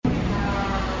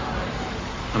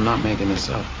I'm not making this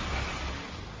up.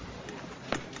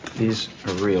 These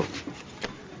are real.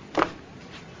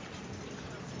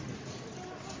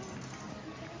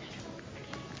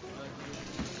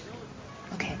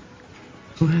 Okay.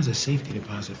 Who has a safety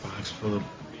deposit box full of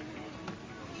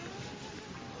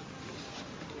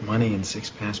money and 6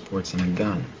 passports and a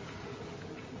gun?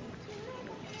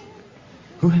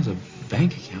 Who has a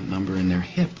bank account number in their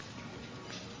hip?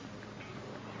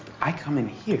 I come in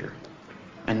here,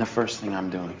 and the first thing I'm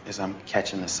doing is I'm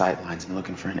catching the sight lines and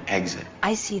looking for an exit.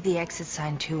 I see the exit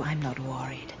sign too. I'm not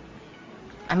worried.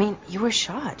 I mean, you were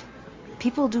shot.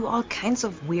 People do all kinds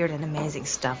of weird and amazing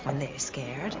stuff when they're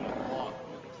scared.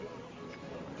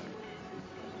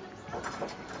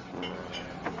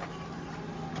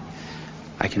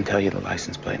 I can tell you the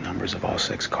license plate numbers of all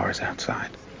 6 cars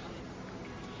outside.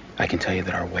 I can tell you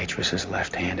that our waitress is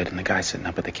left-handed and the guy sitting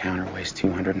up at the counter weighs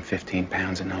 215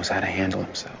 pounds and knows how to handle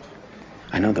himself.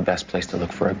 I know the best place to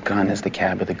look for a gun is the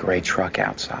cab of the gray truck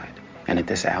outside. And at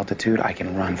this altitude, I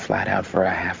can run flat out for a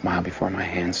half mile before my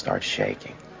hands start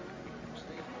shaking.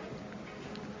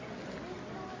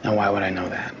 Now, why would I know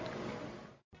that?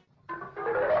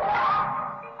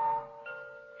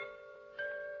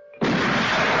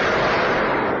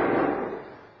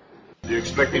 Do you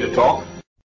expect me to talk?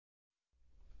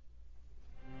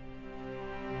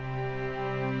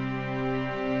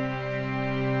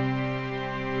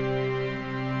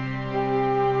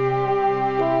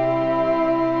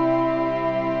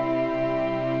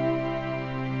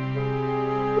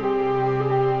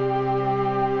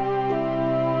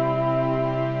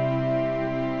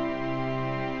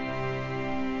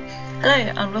 Hello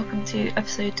and welcome to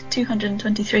episode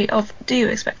 223 of Do You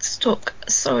Expect Us to Talk?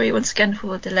 Sorry once again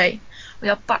for the delay. We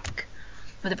are back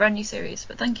with a brand new series,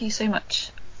 but thank you so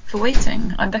much for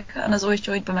waiting. I'm Becca and as always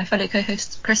joined by my fellow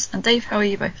co-hosts Chris and Dave. How are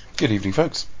you both? Good evening,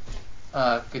 folks.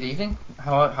 Good evening.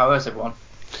 How is everyone?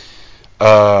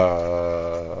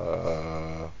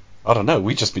 I don't know,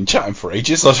 we've just been chatting for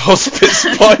ages. I was a bit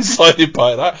blindsided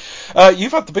by that.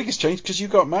 You've had the biggest change because you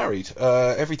got married.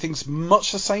 Everything's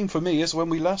much the same for me as when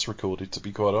we last recorded, to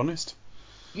be quite honest.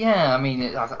 Yeah, I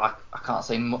mean, I can't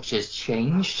say much has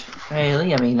changed,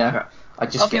 really. I mean, I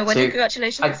just Off your wedding,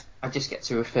 congratulations. I just get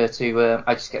to refer to,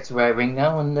 I just get to wear a ring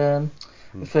now and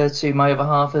refer to my other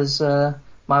half as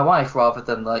my wife rather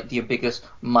than like the biggest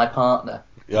my partner.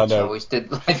 Yeah, I know. I always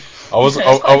did. Like, It's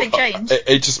quite a big change.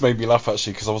 It just made me laugh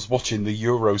actually because I was watching the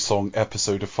Eurosong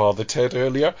episode of Father Ted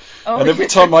earlier, Oh, and every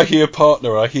time I hear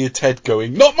partner, I hear Ted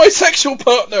going, "Not my sexual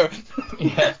partner."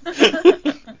 Yeah.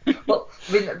 Well,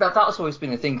 I mean, that's always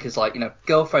been a thing because, like, you know,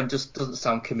 girlfriend just doesn't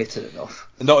sound committed enough.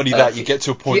 And not only that, you get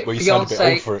to a point where you sound a bit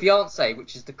old for it. Fiance,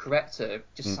 which is the correct term,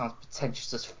 just sounds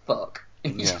pretentious as fuck.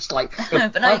 It's Yeah. just like,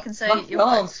 But now you can say my your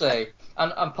wife. fiance,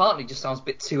 and partly just sounds a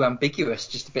bit too ambiguous,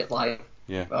 just a bit like,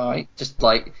 Yeah. alright, just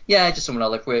like, yeah, just someone I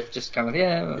live with, just kind of,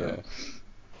 yeah.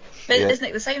 But Yeah. isn't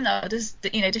it the same now? Does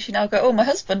she now go, oh, my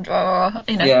husband, or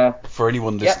Yeah. For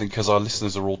anyone listening, because our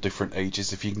listeners are all different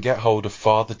ages, if you can get hold of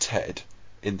Father Ted,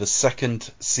 in the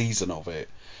second season of it,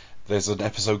 there's an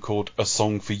episode called A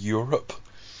Song for Europe,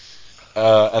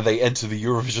 and they enter the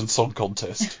Eurovision Song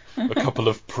Contest, a couple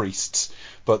of priests,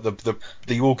 but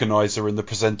the organizer and the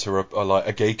presenter are like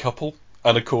a gay couple,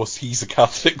 and of course he's a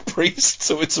Catholic priest,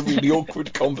 so it's a really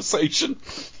awkward conversation.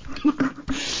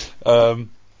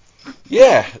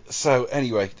 Yeah, so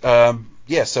anyway,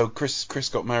 so Chris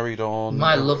got married on...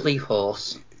 My lovely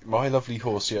horse. My lovely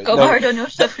horse, yeah. got married on your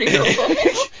lovely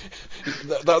horse.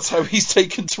 That's how he's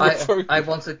taken to refer. I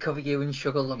want to cover you in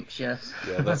sugar lumps, yes.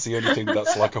 Yeah, that's the only thing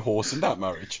that's like a horse in that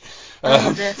marriage.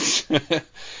 Oh, dear.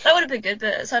 That would have been good,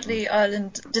 but sadly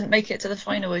Ireland didn't make it to the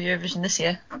final of Eurovision this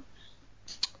year.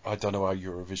 I don't know how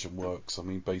Eurovision works. I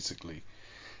mean, basically,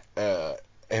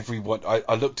 everyone...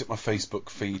 I looked at my Facebook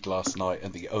feed last night,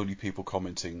 and the only people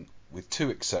commenting, with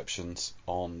 2 exceptions,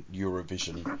 on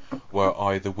Eurovision were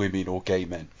either women or gay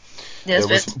men. Yes,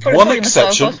 there was probably one myself,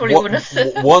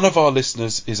 exception. One of our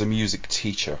listeners is a music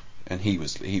teacher, and he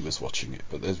was watching it.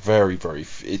 But there's very, very...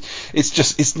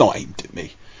 It's not aimed at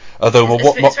me. Although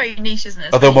it's very niche, isn't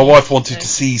it? Although my wife wanted to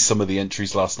see some of the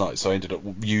entries last night, so I ended up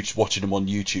watching them on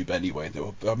YouTube anyway.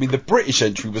 I mean, the British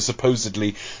entry was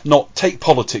supposedly not, take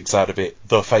politics out of it,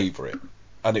 the favourite.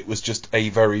 And it was just a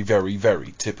very, very,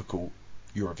 very typical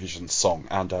Eurovision song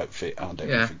and outfit and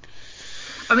everything. Yeah.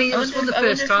 I mean, it was for the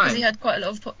first time. Because he had quite a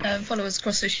lot of followers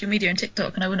across social media and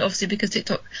TikTok, and I wouldn't, obviously, because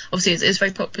TikTok obviously is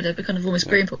very popular, but kind of almost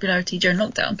grew in popularity during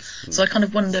lockdown. So I kind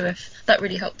of wonder if that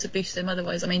really helped to boost him.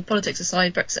 Otherwise, I mean, politics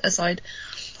aside, Brexit aside,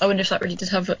 I wonder if that really did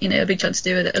have a big chance to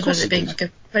do with it, as well as it being like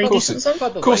a very decent song.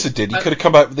 Of course it did. They could have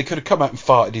come out and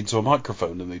farted into a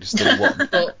microphone, and they just still won.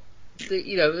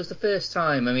 it was the first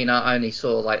time. I mean, I only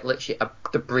saw like literally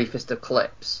the briefest of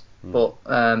clips, but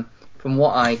from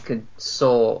what I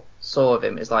saw of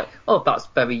him, it's like, oh, that's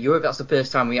very Europe. That's the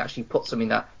first time we actually put something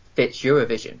that fits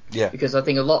Eurovision. Yeah. Because I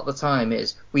think a lot of the time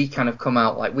is we kind of come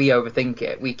out like we overthink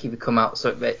it. We keep it come out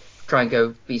so that try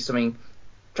and be something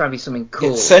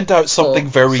cool. Send out something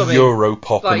very something Euro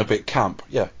pop like, and a bit camp.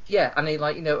 Yeah. Yeah, and they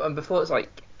and before it's like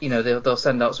they'll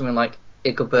send out something like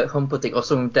Engelbert Humperdinck or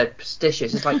something dead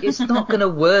prestigious. It's like it's not gonna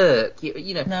work.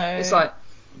 No. It's like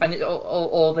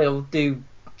or they'll do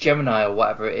Gemini or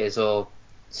whatever it is or.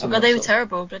 Oh god, they were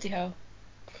terrible. Bloody hell.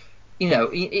 I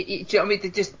mean,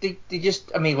 they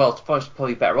just. I mean, well, it's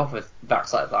probably better off with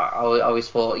backs like that. I always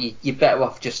thought you're better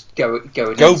off just go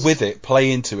with it,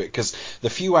 play into it, because the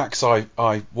few acts I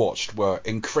watched were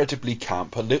incredibly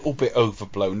camp, a little bit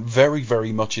overblown, very,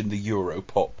 very much in the Euro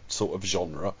pop sort of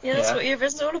genre. Yeah, that's what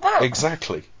Eurovision's all about.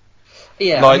 Exactly.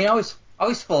 Yeah, I mean, I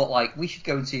always thought like we should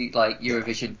go into like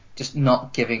Eurovision just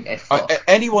not giving a fuck.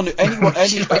 I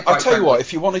tell you what,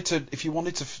 if you wanted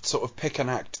to sort of pick an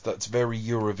act that's very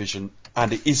Eurovision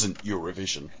and it isn't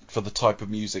Eurovision for the type of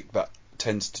music that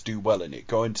tends to do well in it,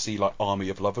 go and see like Army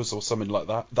of Lovers or something like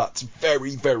that. That's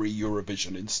very, very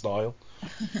Eurovision in style.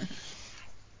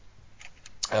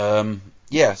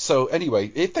 Yeah. So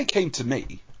anyway, if they came to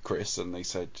me, Chris, and they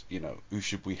said, who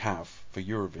should we have for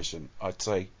Eurovision? I'd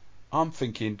say, I'm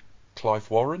thinking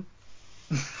Clive Warren.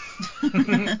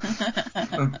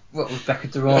 What, Rebecca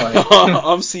De Mornay?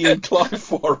 I'm seeing Clive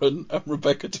Warren and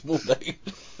Rebecca De Mornay.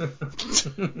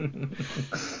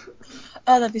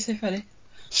 Oh, that'd be so funny.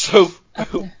 So,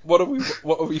 what are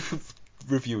we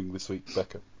reviewing this week,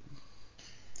 Becca?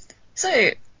 So,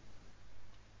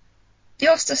 you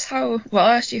asked us I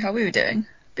asked you how we were doing,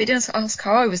 but you didn't ask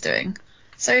how I was doing.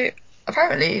 So,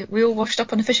 apparently, we all washed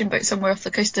up on a fishing boat somewhere off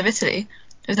the coast of Italy.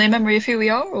 There's no memory of who we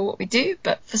are or what we do,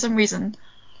 but for some reason,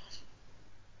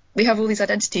 we have all these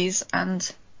identities and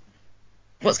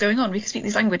what's going on. We can speak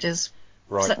these languages.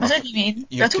 Right. So that you mean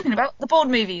they're talking about the Bourne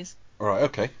movies. Right,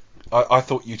 okay. I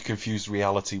thought you'd confused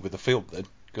reality with a film then,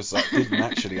 because that didn't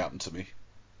actually happen to me.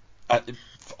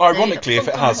 Ironically, if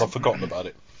it has, I've forgotten about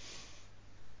it.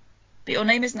 But your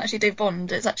name isn't actually Dave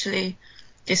Bond, it's actually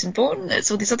Jason Bourne. It's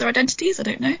all these other identities, I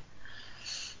don't know.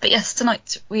 But yes,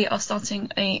 tonight we are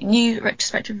starting a new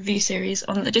retrospective review series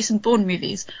on the Jason Bourne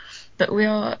movies. But we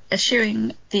are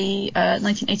eschewing the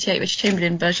 1988 Richard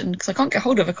Chamberlain version because I can't get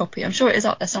hold of a copy. I'm sure it is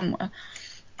out there somewhere.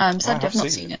 Sadly, I've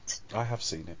not seen it. I have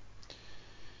seen it.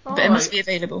 But it must be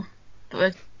available. But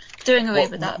we're doing away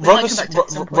with that.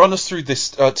 Run us through this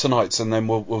tonight, and then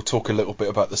we'll talk a little bit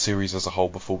about the series as a whole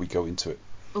before we go into it.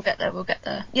 We'll get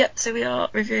there. Yep, so we are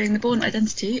reviewing The Bourne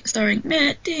Identity, starring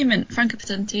Matt Damon, Franco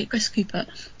Potente, Chris Cooper,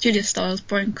 Julia Stiles,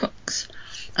 Brian Cox,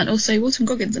 and also Walton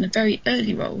Goggins in a very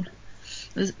early role.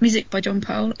 There's music by John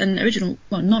Powell and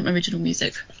non-original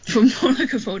music from More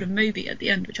Like a Fold and Moby at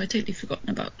the end, which I'd totally forgotten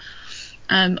about.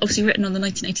 Obviously written on the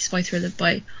 1980 spy thriller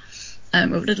by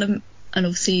Robert Ludlum, and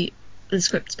obviously the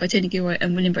script by Tony Gilroy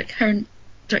and William Blake Herron,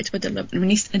 directed by Ludlum and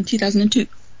released in 2002.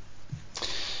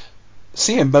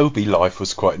 Seeing Moby live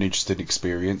was quite an interesting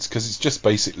experience because it's just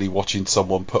basically watching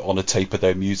someone put on a tape of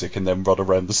their music and then run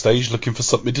around the stage looking for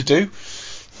something to do.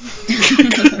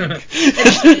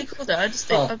 It's really cool though. As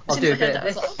soon as I heard that, I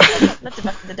was like, oh, I loved it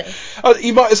back in the day.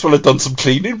 He might as well have done some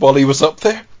cleaning while he was up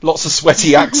there. Lots of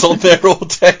sweaty acts on there all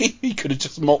day. He could have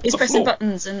just mopped the floor. He's pressing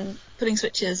buttons and putting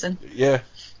switches and... Yeah.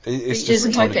 It's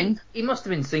just typing. He must have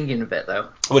been singing a bit though.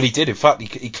 Well, he did. In fact,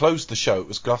 he closed the show. It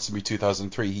was Glastonbury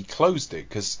 2003. He closed it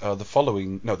because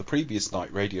the previous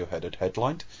night Radiohead had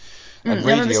headlined, and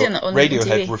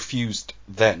Radiohead refused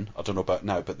then. I don't know about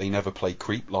now, but they never play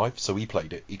Creep live, so he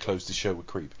played it. He closed the show with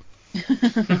Creep.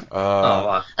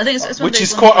 Wow. I think it's which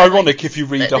is quite ironic if you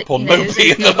read up on Moby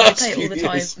in the last few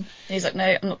years. And he's like, no,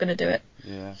 I'm not going to do it.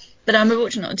 Yeah. But I'm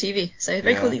watching it on TV, so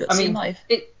very cool that you got to see him live.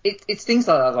 It's things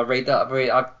like that I read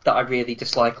that I really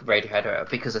dislike Radiohead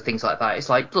because of things like that. It's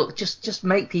like, look, just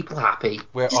make people happy.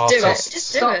 We're just artists. do it. Just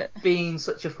Stop do it. being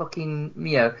such a fucking,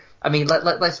 I mean,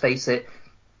 let's face it,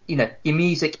 your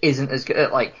music isn't as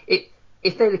good. Like,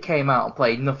 if they came out and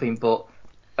played nothing but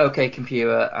OK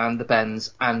Computer and the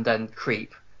Bends and then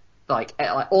Creep, like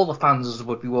all the fans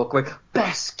would be walking away,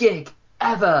 best gig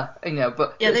ever,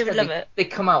 but yeah, they would love it. They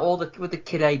come out with the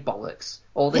Kid A bollocks,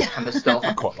 all this kind of stuff,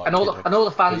 and all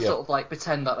the fans sort of like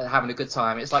pretend that they're having a good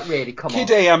time. It's like, really, come on.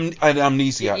 Kid A and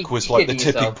Amnesiac was like the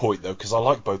tipping yourself. point though, because I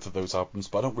like both of those albums,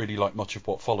 but I don't really like much of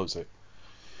what follows it.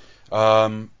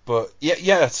 But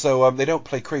yeah. So they don't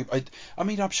play Creep. I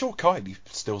mean, I'm sure Kylie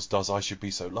still does I Should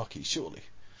Be So Lucky, surely.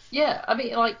 Yeah, I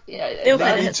mean, like, yeah, They all Lean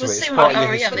got into hits. Well, it, it's same with part like of your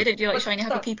R.E.M. They history. don't do like But Shiny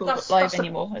Happy People that's live the-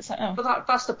 anymore. It's like, oh. But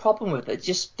that's the problem with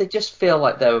it. They just feel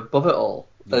like they're above it all.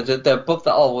 They're above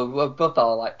that all. We're above that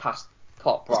all, like past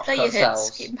pop Just rock play your hits,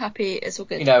 ourselves. keep them happy. It's all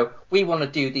good. You know, we want to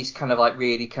do these kind of like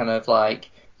really kind of like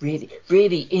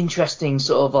really interesting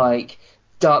sort of like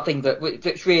dark thing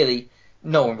that's really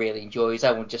no one really enjoys.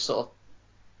 Everyone just sort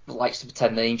of likes to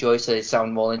pretend they enjoy, so they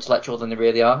sound more intellectual than they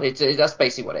really are. That's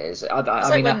basically what it is. It's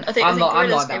like when I think I'm not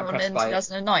Gorillaz that came on impressed in by it.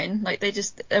 2009. Like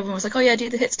everyone was like, oh yeah, do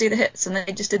the hits, and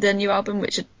they just did their new album,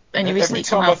 which had only recently Every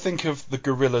time come I out. think of the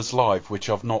Gorillaz live, which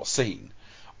I've not seen,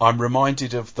 I'm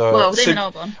reminded of the. Well, Damon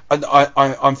Albarn. And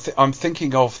I'm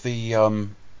thinking of the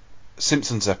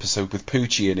Simpsons episode with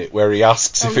Poochie in it, where he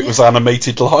asks if it was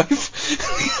animated live.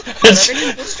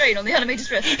 Original strain on the animated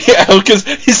strip. Yeah, because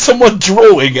is someone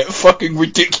drawing at fucking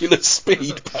ridiculous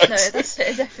speed? No, that's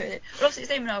it, definitely. But obviously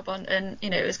it's Damon Albarn, and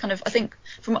it was kind of, I think,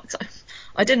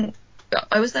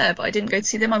 I was there, but I didn't go to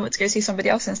see them. I went to go see somebody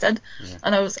else instead,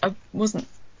 and I wasn't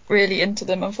really into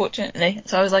them, unfortunately.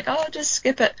 So I was like, oh, I'll just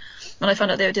skip it. And I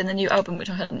found out they were doing the new album, which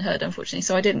I hadn't heard, unfortunately.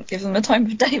 So I didn't give them the time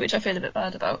of day, which I feel a bit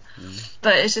bad about.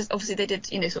 But it's just obviously they did,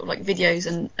 sort of like videos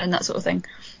and that sort of thing.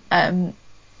 But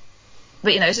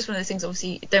it's just one of those things.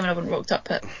 Obviously, Damon Albarn rocked up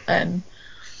at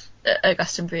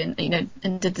Glastonbury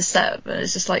and did the set, but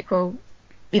it's just like, well,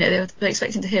 they were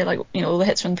expecting to hear like all the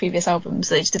hits from the previous albums.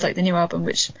 They just did like the new album,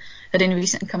 which had only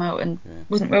recently come out and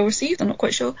wasn't well received. I'm not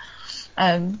quite sure.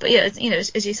 But yeah, as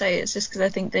you say, it's just because I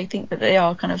think they think that they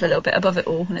are kind of a little bit above it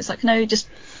all, and it's like, no, just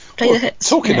play the hits.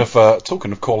 Talking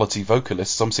of quality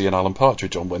vocalists, I'm seeing Alan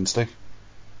Partridge on Wednesday.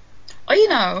 Are you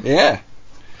now? Yeah.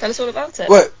 Tell us all about it.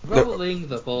 Well, Rolling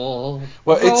the ball.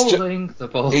 The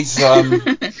ball. He's Is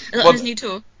that on his new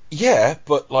tour? Yeah,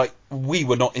 but like we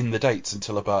were not in the dates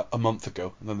until about a month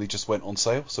ago, and then they just went on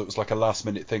sale. So it was like a last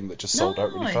minute thing that just sold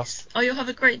out really fast. Oh, you'll have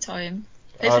a great time.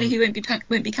 Hopefully he won't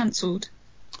be cancelled.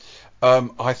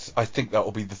 I think that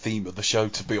will be the theme of the show,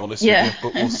 to be honest with you,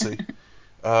 but we'll see.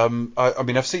 I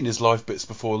mean, I've seen his live bits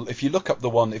before. If you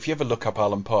ever look up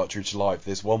Alan Partridge live,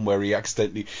 there's one where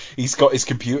he's got his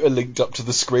computer linked up to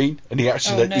the screen, and he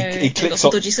clicks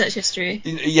on dodgy search history.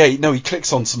 Yeah, no, he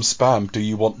clicks on some spam. Do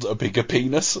you want a bigger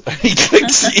penis? He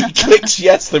clicks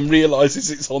yes, then realizes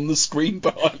it's on the screen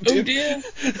behind him. Oh dear.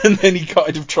 And then he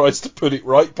kind of tries to put it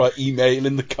right by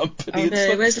emailing the company. Oh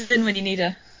no, where's Lynn when you need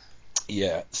her?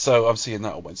 Yeah, so I'm seeing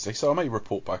that on Wednesday, so I may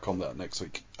report back on that next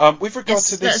week. With regard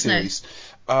to this series,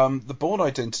 The Bourne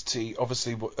Identity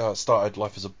obviously started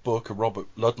life as a book, a Robert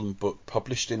Ludlum book,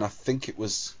 published in, I think it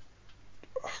was,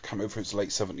 I can't remember if it was late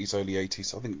 70s, early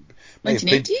 80s, I think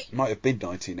might have been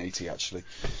 1980 actually.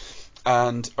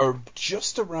 And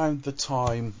just around the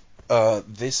time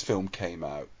this film came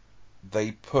out,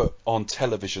 they put on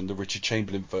television the Richard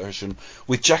Chamberlain version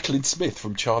with Jacqueline Smith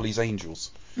from Charlie's Angels,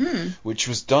 which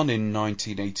was done in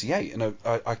 1988. And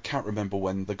I can't remember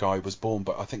when the guy was born,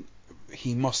 but I think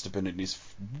he must have been in his,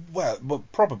 well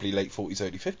probably late 40s,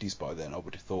 early 50s by then, I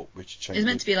would have thought, Richard Chamberlain. He's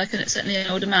meant to be like certainly an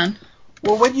older man.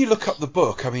 Well, when you look up the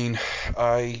book, I mean,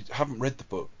 I haven't read the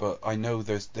book, but I know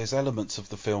there's elements of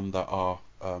the film that are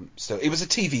still. It was a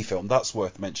TV film, that's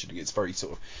worth mentioning. It's very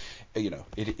sort of,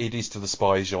 it is to the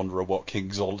spy genre what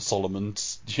King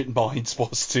Solomon's Mines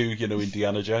was to,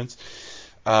 Indiana Jones.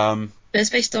 It's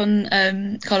based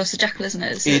on Carlos the Jackal, isn't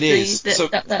it? It is.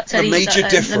 The major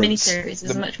difference. The miniseries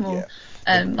is much more,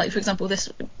 like for example, with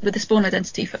the Bourne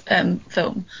Identity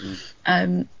film,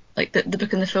 like the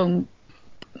book and the film,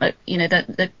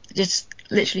 they're just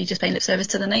literally just paying lip service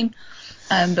to the name.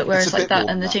 But whereas like that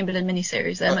and the Chamberlain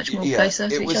miniseries, they're much more closer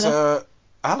to each other.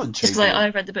 Alan Chamberlain. Just like I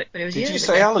read the book, but it was years ago. Did you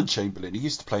say Alan Chamberlain? He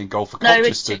used to play in golf for No,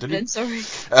 Colchester, didn't he? Sorry.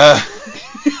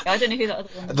 I don't know who that other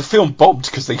one was. The film bombed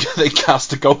because they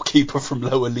cast a goalkeeper from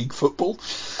lower league football.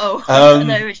 Oh,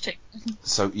 no, Rich Chamberlain.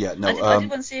 So yeah, no. I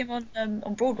did want to see him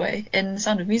on Broadway in The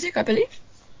Sound of Music, I believe.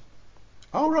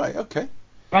 Oh right, okay.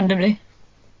 Randomly.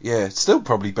 Yeah, still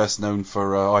probably best known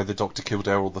for either Dr.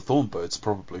 Kildare or The Thornbirds,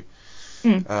 probably.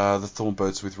 The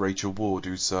Thornbirds with Rachel Ward,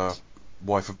 who's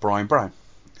wife of Brian Brown.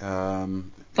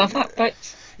 Fun fact, right?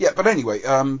 Yeah, but anyway,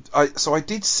 I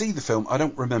did see the film. I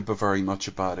don't remember very much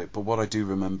about it, but what I do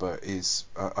remember is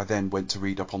I then went to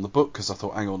read up on the book because I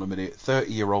thought, hang on a minute,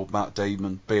 30-year-old Matt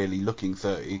Damon, barely looking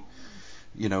 30,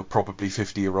 probably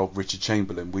 50-year-old Richard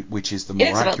Chamberlain, which is the more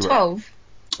accurate. About 12.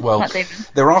 Well,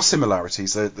 there are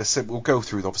similarities. We'll go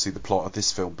through obviously the plot of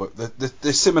this film, but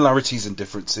the similarities and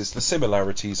differences. The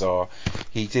similarities are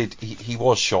he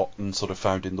was shot and sort of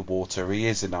found in the water. He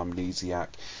is an amnesiac.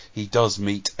 He does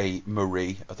meet a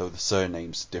Marie, although the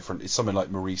surname's different. It's something like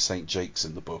Marie St. Jakes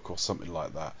in the book or something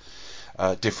like that.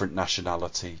 different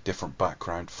nationality, different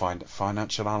background,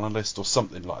 financial analyst or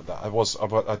something like that.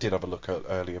 I did have a look at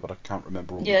earlier, but I can't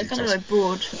remember all the Yeah, details. kind of like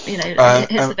broad,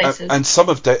 hits the bases. And some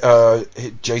of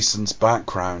Jason's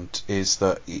background is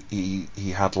that he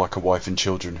had like a wife and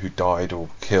children who died or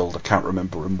killed. I can't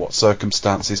remember in what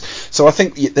circumstances. So I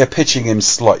think they're pitching him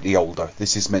slightly older.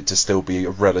 This is meant to still be a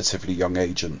relatively young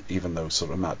agent, even though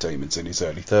sort of Matt Damon's in his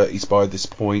early 30s by this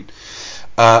point.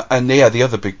 And yeah, the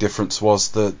other big difference was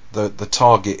the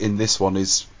target in this one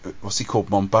is, what's he called,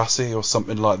 Mombasi or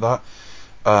something like that.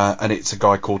 And it's a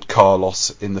guy called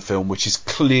Carlos in the film, which is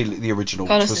clearly the original.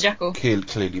 Carlos which was the Jackal.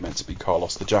 Clearly meant to be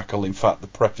Carlos the Jackal. In fact, the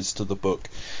preface to the book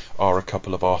are a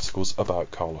couple of articles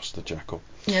about Carlos the Jackal.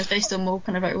 Yeah, it's based on more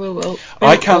kind of like real world.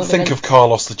 I can't think of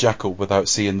Carlos the Jackal without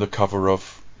seeing the cover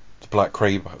of the Black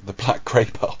Grape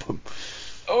album.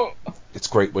 Oh, it's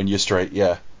great when you're straight.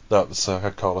 Yeah, that was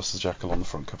had Carlos the Jackal on the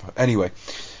front cover. Anyway,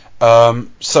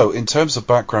 so in terms of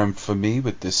background for me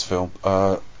with this film,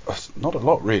 not a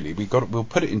lot really. We'll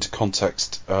put it into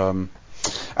context.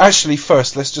 Actually,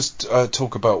 first let's just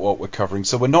talk about what we're covering.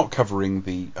 So we're not covering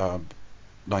the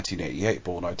 1988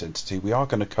 Bourne Identity. We are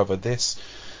going to cover this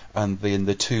and the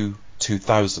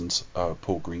 2000s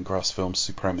Paul Greengrass films,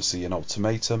 Supremacy and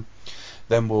Ultimatum.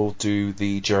 Then we'll do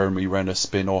the Jeremy Renner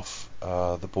spin-off,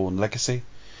 The Bourne Legacy,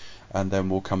 and then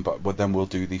we'll come back. Well, then we'll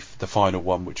do the final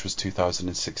one, which was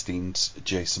 2016's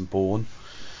Jason Bourne.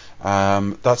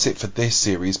 That's it for this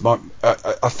series.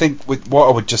 I think with what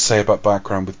I would just say about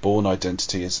background with Bourne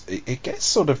Identity is it gets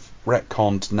sort of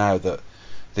retconned now that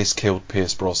this killed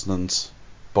Pierce Brosnan's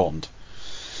Bond,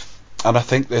 and I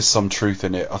think there's some truth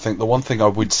in it. I think the one thing I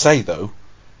would say though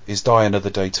is Die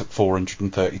Another Day took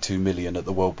 432 million at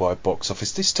the worldwide box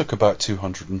office. This took about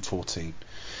 214.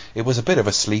 It was a bit of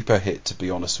a sleeper hit, to be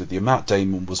honest with you. Matt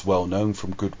Damon was well known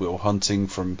from Good Will Hunting,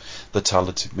 from The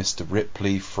Talented Mr.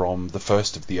 Ripley, from the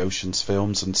first of the Ocean's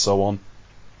films, and so on.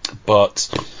 But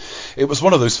it was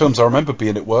one of those films. I remember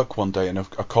being at work one day, and a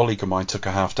colleague of mine took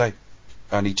a half day,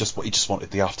 and he just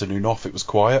wanted the afternoon off. It was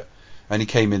quiet, and he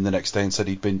came in the next day and said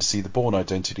he'd been to see The Bourne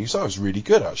Identity. So it was really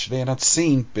good actually, and I'd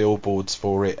seen billboards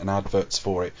for it and adverts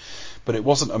for it, but it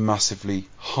wasn't a massively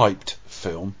hyped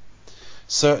film.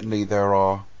 Certainly there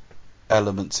are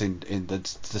elements in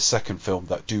the second film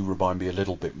that do remind me a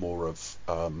little bit more of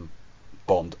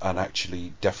Bond, and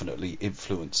actually definitely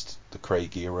influenced the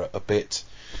Craig era a bit.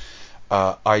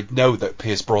 I know that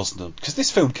Pierce Brosnan, because this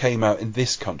film came out in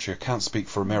this country, I can't speak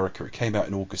for America, it came out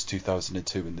in August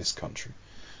 2002 in this country,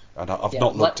 and I've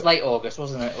not looked late August,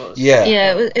 wasn't it?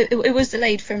 It was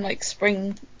delayed from like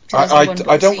spring 2001.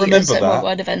 I don't remember that,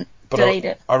 worldwide event but delayed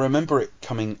it. I remember it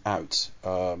coming out,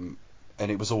 and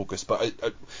it was August, but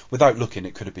without looking,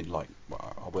 it could have been like,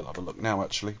 well, I will have a look now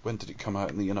actually. When did it come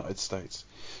out in the United States?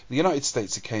 In the United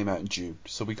States it came out in June,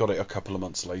 so we got it a couple of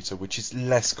months later, which is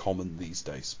less common these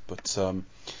days. But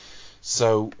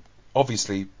so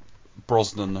obviously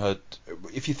Brosnan had,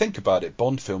 if you think about it,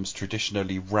 Bond films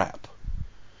traditionally wrap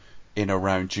in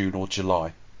around June or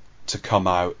July to come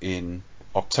out in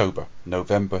October,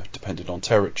 November, depending on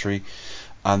territory,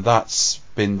 and that's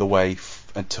been the way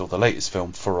until the latest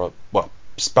film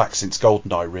back since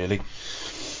GoldenEye really.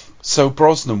 So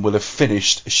Brosnan will have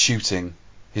finished shooting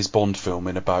his Bond film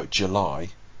in about July,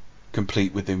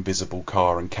 complete with invisible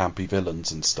car and campy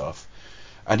villains and stuff.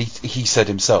 And he said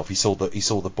himself, he saw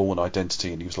the Bourne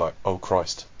Identity and he was like, oh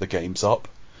Christ, the game's up.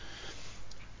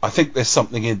 I think there's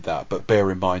something in that, but bear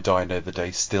in mind Die Another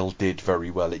Day still did very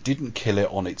well. It didn't kill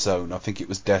it on its own. I think it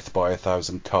was death by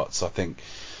 1,000 cuts. I think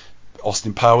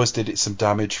Austin Powers did it some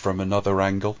damage from another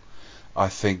angle. I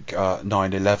think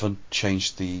 9/11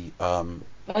 changed the.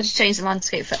 I just changed the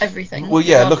landscape for everything. Well,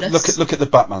 yeah. regardless. Look at the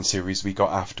Batman series we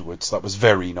got afterwards. That was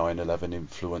very 9/11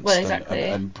 influenced. Well, exactly.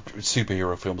 And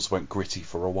superhero films went gritty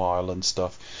for a while and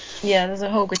stuff. Yeah, there's a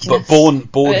whole grittiness.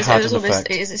 But Bourne had an effect.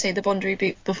 As I say, the Bond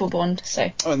reboot before Bond. So.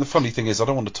 Oh, and the funny thing is, I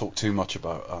don't want to talk too much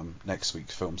about next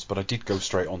week's films, but I did go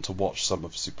straight on to watch some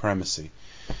of Supremacy,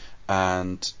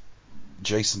 and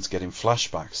Jason's getting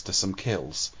flashbacks to some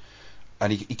kills,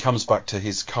 and he comes back to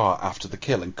his car after the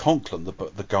kill, and Conklin,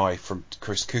 the guy from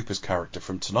Chris Cooper's character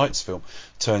from tonight's film,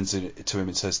 turns to him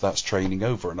and says, that's training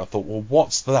over. And I thought, well,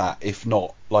 what's that if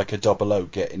not like a 00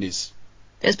 getting his...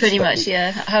 It's pretty much,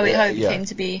 how he came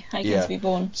to be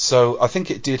born. So I think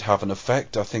it did have an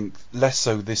effect. I think less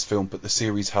so this film, but the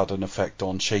series had an effect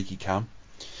on shaky cam.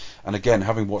 And again,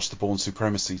 having watched the Bourne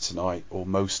Supremacy tonight, or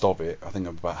most of it, I think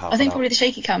I'm about half I think an hour. probably the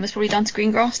shaky cam is probably down to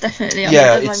Greengrass, definitely.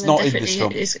 Yeah, Blood it's Diamond not in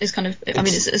definitely this film. is kind of. I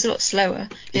mean, it's a lot slower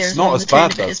here It's as not well. as The tone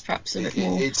bad, of though. it is perhaps a bit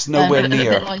more. It's nowhere a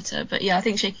near. bit lighter, but yeah, I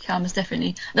think shaky cam is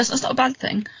definitely. That's not a bad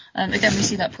thing. Again, we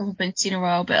see that probably in Casino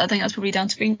Royale, but I think that's probably down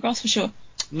to Greengrass for sure.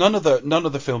 None of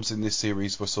the films in this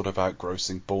series were sort of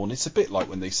outgrossing Bourne. It's a bit like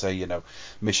when they say, you know,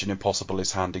 Mission Impossible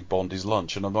is handing Bond his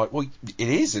lunch, and I'm like, well, it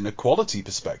is in a quality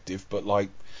perspective, but like,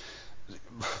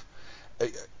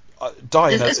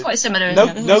 It's quite similar.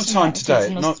 No Time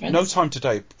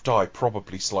to Die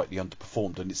probably slightly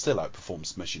underperformed, and it still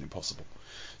outperforms Mission Impossible.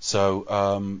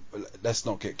 So let's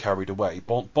not get carried away.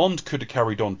 Bond could have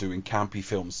carried on doing campy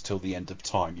films till the end of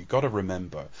time. You've got to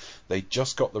remember, they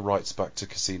just got the rights back to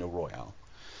Casino Royale.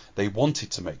 They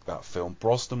wanted to make that film.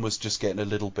 Brosnan was just getting a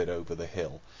little bit over the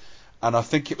hill. And I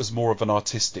think it was more of an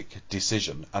artistic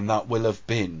decision, and that will have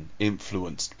been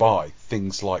influenced by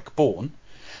things like Bourne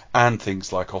and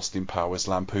things like Austin Powers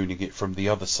lampooning it from the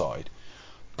other side.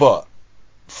 But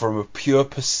from a pure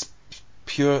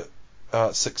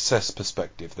success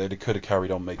perspective, they could have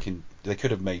carried on making. They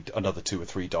could have made another 2 or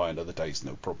 3 Die Another Days,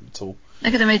 no problem at all. They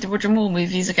could have made the Roger Moore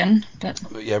movies again, but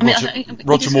yeah,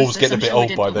 Roger Moore was getting a bit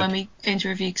old by then. When we came to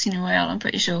review Casino Royale, I'm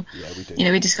pretty sure. Yeah, we did. You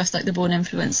know, we discussed like the Bourne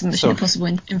influence and Mission Impossible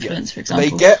influence, for example.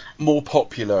 They get more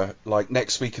popular like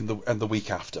next week and the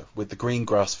week after with the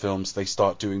Greengrass films. They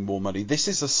start doing more money. This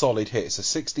is a solid hit. It's a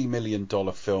 $60 million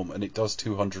film, and it does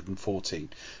 214.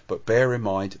 But bear in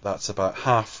mind that's about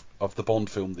half of the Bond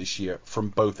film this year from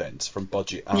both ends, from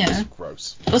budget and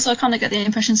gross. Also, I kind of get the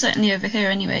impression, certainly over here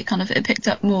anyway, it picked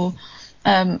up more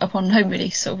upon home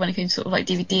release, sort of when it came to sort of like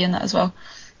DVD and that as well.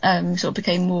 Sort of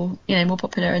became more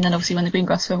popular, and then obviously when the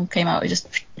Greengrass film came out, it just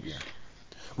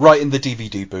right in the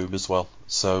DVD boom as well.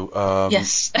 So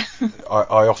yes,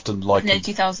 I often like in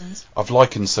the 2000s. I've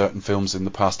likened certain films in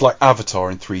the past, like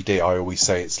Avatar in 3D. I always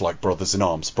say it's like Brothers in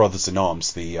Arms. Brothers in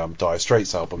Arms, the Dire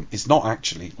Straits album, is not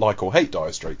actually like or hate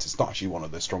Dire Straits. It's not actually one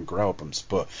of their stronger albums,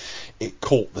 but it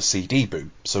caught the CD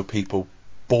boom, so people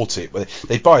bought it.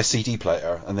 They'd buy a CD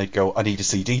player and they'd go, I need a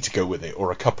CD to go with it,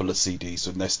 or a couple of CDs,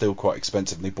 and they're still quite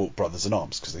expensive, and they bought Brothers in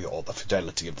Arms because they thought, the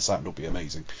fidelity of the sound will be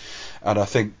amazing. And I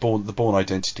think the Bourne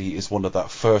Identity is one of that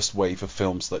first wave of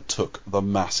films that took the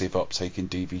massive uptake in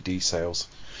DVD sales.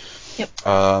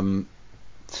 Yep.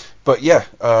 But yeah,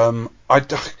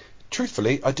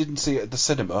 truthfully, I didn't see it at the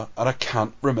cinema, and I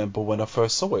can't remember when I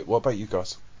first saw it. What about you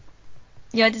guys?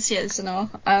 Yeah, I did see it at the cinema.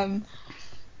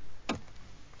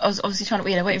 I was obviously trying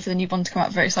to waiting for the new Bond to come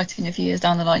out, very exciting a few years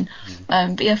down the line.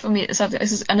 But yeah, for me, this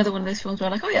is another one of those films where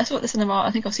I'm like, oh yeah, I saw it at the cinema.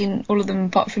 I think I've seen all of them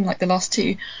apart from like the last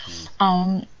 2.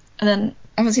 And then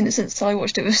I haven't seen it since, so I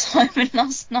watched it with Simon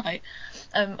last night.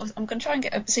 I'm going to try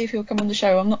and see if he'll come on the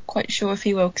show. I'm not quite sure if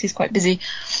he will because he's quite busy.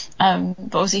 But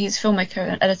obviously he's a filmmaker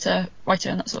and editor, writer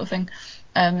and that sort of thing.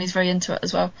 He's very into it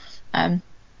as well.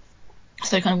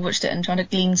 So I kind of watched it and trying to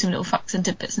glean some little facts and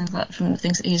tidbits and things like that from the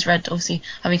things that he's read, obviously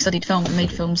having studied film and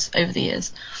made films over the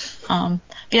years. But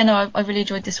yeah, no, I really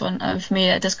enjoyed this one. For me,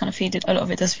 it does kind of a lot of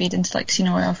it does feed into like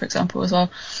Casino Royale, for example, as well.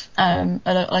 A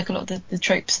lot of the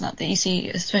tropes that you see,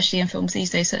 especially in films these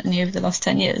days, certainly over the last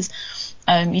 10 years,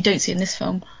 you don't see in this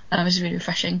film, which is really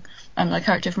refreshing. Like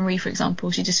character from Ree, for example,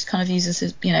 she just kind of uses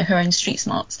her own street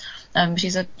smarts.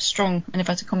 She's a strong, in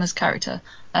inverted commas, character,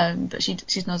 but she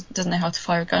doesn't know how to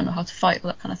fire a gun or how to fight, all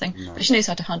that kind of thing. No. But she knows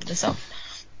how to handle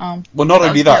herself. Well, not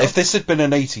only that, if this had been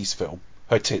an 80s film,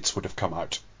 her tits would have come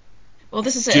out. Well,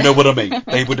 this is it. Do you know what I mean?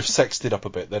 They would have sexed it up a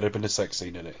bit. There'd have been a sex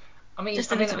scene in it. I mean,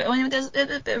 just a little bit. I mean, there's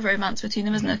a bit of romance between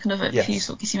them, isn't there? Kind of a few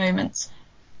sort of kissy moments.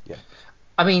 Yeah.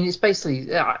 I mean, it's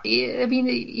basically. I mean,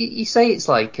 you say it's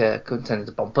like content of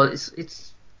the Bond, but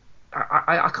it's.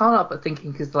 I can't help but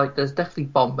thinking because like there's definitely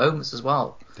Bond moments as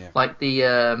well. Yeah. Like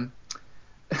the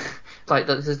like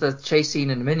there's the chase scene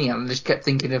in the Mini, and I just kept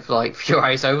thinking of like For Your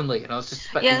Eyes Only, and I was just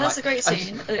expecting. Yeah, that's a great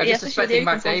scene. I just expecting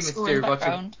Matt Damon to do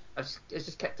Roger. I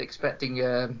just kept expecting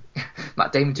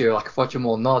Matt Damon to do like a Roger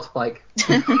Moore nod, like.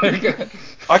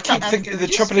 I keep thinking. The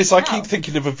trouble is, I keep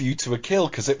thinking of A View to a Kill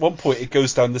because at one point it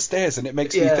goes down the stairs and it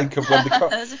makes me think of when the car.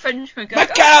 There's a Frenchman going.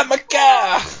 Maca.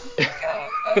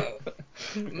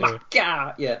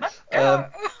 Maca. Yeah.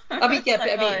 I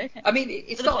mean,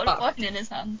 it's not that. In his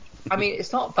hand. I mean,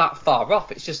 it's not that far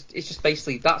off. It's just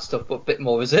basically that stuff, but a bit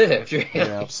more reserved, really.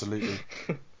 Yeah, absolutely.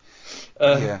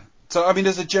 Yeah. So, I mean,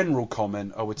 as a general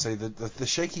comment, I would say that the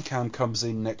shaky cam comes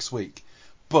in next week,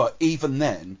 But even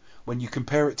then, when you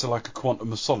compare it to like a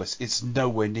Quantum of Solace, it's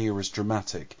nowhere near as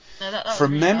dramatic. No, that was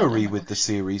From really bad, memory oh my with the gosh.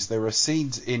 series, there are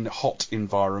scenes in hot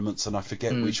environments, and I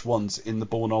forget which ones, in the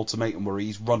Bourne Ultimatum, where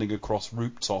he's running across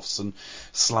rooftops and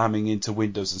slamming into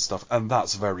windows and stuff, and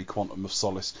that's very Quantum of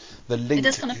Solace. The link It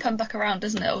does kind of come back around,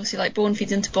 doesn't it? Obviously, like Bourne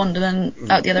feeds into Bond and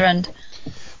then out the other end.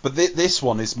 But this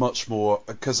one is much more,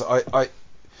 because I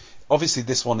obviously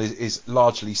this one is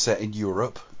largely set in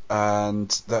Europe, and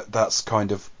that's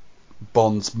kind of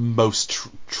Bond's most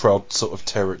trod sort of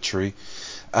territory,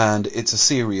 and it's a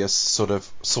serious sort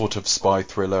of spy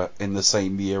thriller in the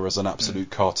same year as an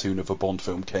absolute cartoon of a Bond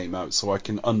film came out, so I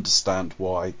can understand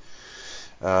why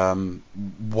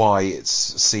it's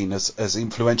seen as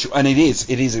influential, and it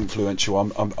is influential.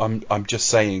 I'm just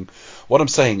saying, what I'm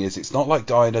saying is, it's not like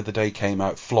Die Another Day came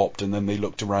out, flopped, and then they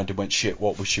looked around and went, shit,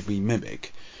 what should we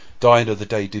mimic? Die Another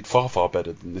Day did far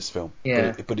better than this film.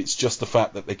 Yeah. But it's just the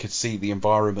fact that they could see the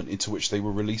environment into which they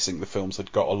were releasing the films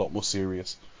had got a lot more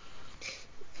serious.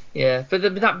 Yeah, but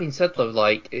that being said, though,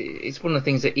 like, it's one of the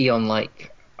things that Eon,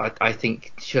 like, I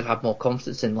think should have more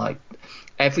confidence in. Like,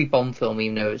 every Bond film,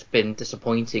 even though it's been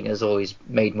disappointing, has always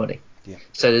made money. Yeah.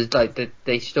 So there's like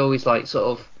they should always like sort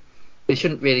of, they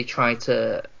shouldn't really try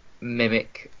to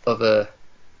mimic other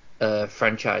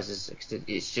franchises.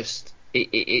 It's just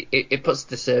it puts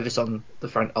the service on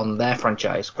on their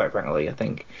franchise. Quite frankly, I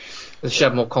think they should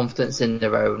have more confidence in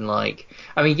their own. Like,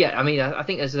 I think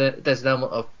there's an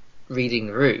element of reading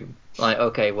the room. Like,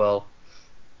 okay, well,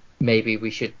 maybe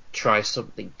we should try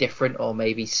something different, or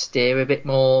maybe steer a bit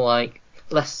more like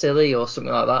less silly or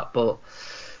something like that.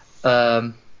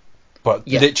 But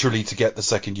yeah. Literally to get the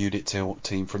second unit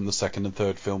team from the second and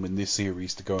third film in this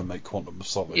series to go and make Quantum of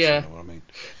Solace, yeah. You know what I mean?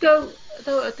 Though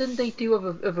didn't they do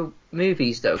other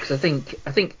movies though? Because I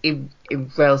think in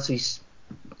relatively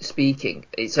speaking,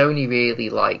 it's only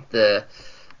really like the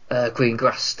Green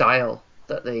Grass style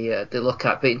that they look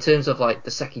at. But in terms of like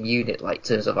the second unit, like in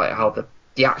terms of like how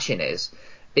the action is,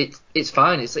 it's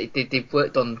fine. It's like they've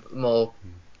worked on more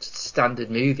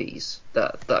standard movies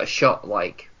that are shot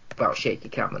like about shaky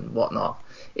cam and whatnot.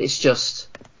 It's just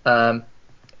that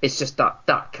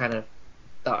kind of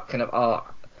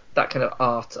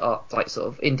art, like sort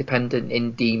of independent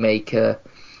indie maker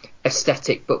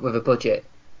aesthetic, but with a budget.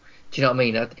 Do you know what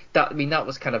I mean? That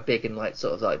was kind of big in like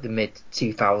sort of like the mid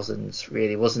 2000s,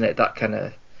 really, wasn't it? That kind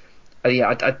of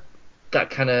that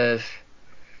kind of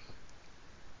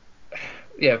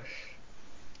with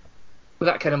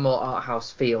that kind of more art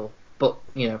house feel, but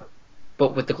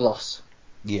with the gloss.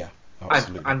 Yeah,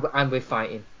 absolutely. And we're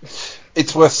fighting.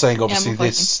 It's worth saying, obviously, Yeah,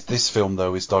 this film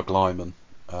though is Doug Liman.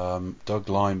 Doug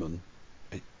Liman,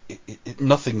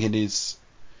 nothing in his.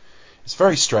 It's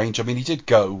very strange. I mean, he did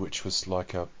Go, which was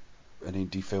like an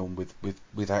indie film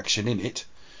with action in it,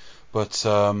 but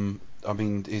I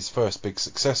mean, his first big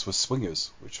success was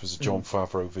Swingers, which was a Jon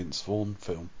Favreau, Vince Vaughn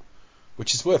film,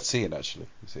 which is worth seeing actually.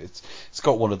 It's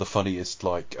got one of the funniest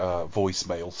like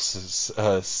voicemail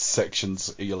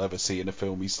sections you'll ever see in a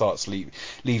film. He starts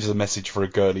leaves a message for a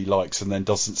girl he likes and then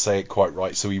doesn't say it quite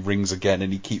right, so he rings again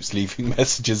and he keeps leaving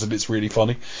messages, and it's really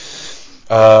funny.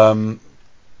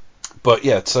 But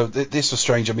yeah, so this was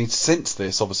strange. I mean, since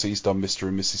this, obviously, he's done Mr.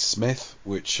 and Mrs. Smith,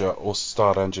 which also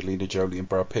starred Angelina Jolie and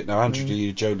Brad Pitt. Now,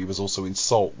 Angelina Jolie was also in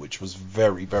Salt, which was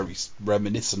very, very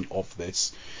reminiscent of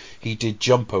this. He did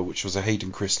Jumper, which was a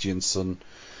Hayden Christensen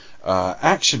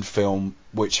action film,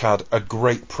 which had a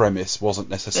great premise. Wasn't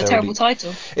necessarily a terrible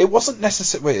title. It wasn't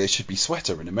necessarily. Well, it should be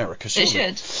Sweater in America. Surely.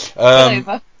 It should. Pull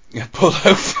over. Yeah, pull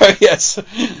over, yes.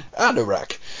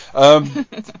 Anorak.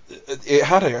 It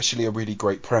had actually a really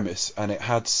great premise, and it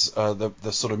had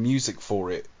the sort of music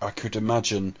for it. I could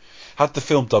imagine, had the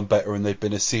film done better and there'd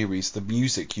been a series, the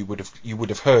music you would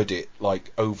have heard it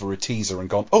like over a teaser and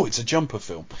gone, oh, it's a Jumper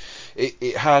film.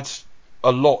 It had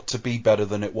a lot to be better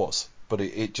than it was, but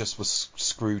it just was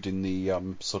screwed in the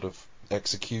sort of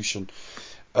execution.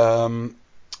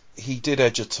 He did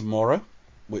Edge of Tomorrow,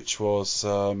 which was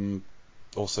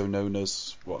also known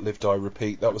as Live Die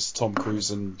Repeat. That was Tom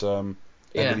Cruise and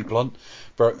Emily Blunt.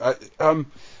 But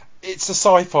it's a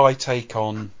sci-fi take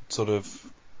on sort of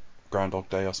Groundhog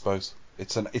Day, I suppose.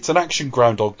 It's an action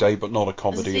Groundhog Day, but not a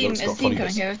comedy. There's a theme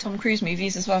going here of Tom Cruise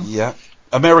movies as well. Yeah,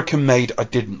 American Made I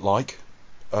didn't like.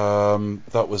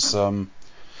 That was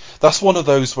that's one of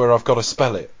those where I've got to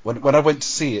spell it. When I went to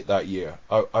see it that year,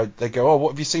 they go, oh,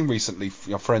 what have you seen recently,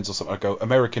 your friends or something? I go,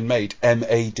 American Made,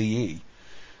 M-A-D-E.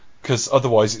 Because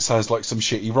otherwise it sounds like some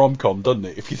shitty rom-com, doesn't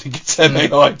it? If you think it's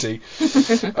M-A-I-D.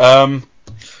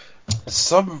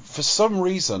 For some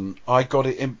reason, I got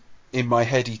it in my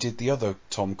head he did the other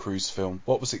Tom Cruise film.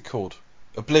 What was it called?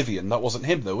 Oblivion. That wasn't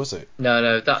him though, was it?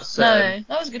 No, that's No,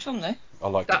 that was a good film though. I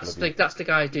liked that's Oblivion. the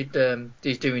guy who did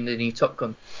who's doing the new Top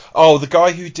Gun. Oh, the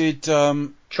guy who did.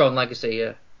 Tron Legacy,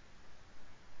 yeah.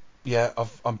 Yeah,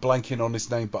 I'm blanking on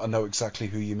his name, but I know exactly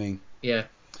who you mean. Yeah.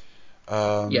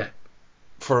 Yeah.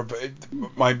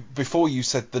 Before you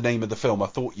said the name of the film, I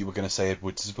thought you were going to say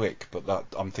Edward Zwick, but that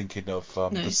I'm thinking of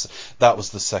that was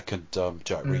the second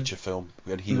Jack Reacher film,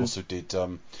 and he also did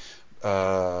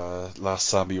Last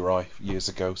Samurai years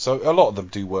ago. So a lot of them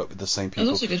do work with the same It people.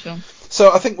 was also a good film.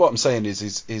 So I think what I'm saying is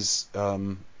his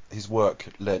work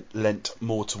lent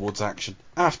more towards action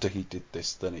after he did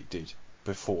this than it did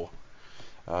before.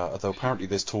 Although apparently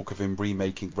there's talk of him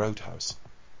remaking Roadhouse.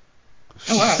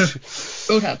 Oh wow,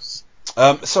 Roadhouse.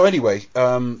 So anyway,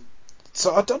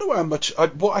 so I don't know how much.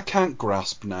 What I can't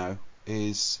grasp now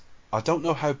is I don't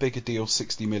know how big a deal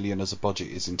 60 million as a budget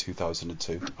is in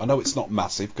 2002. I know it's not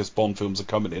massive because Bond films are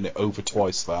coming in at over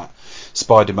twice that.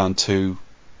 Spider-Man 2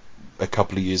 a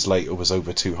couple of years later was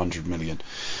over 200 million.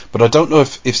 But I don't know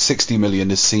if 60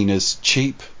 million is seen as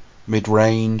cheap,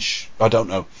 mid-range. I don't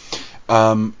know.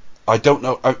 I don't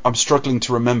know. I'm struggling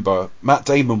to remember. Matt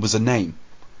Damon was a name.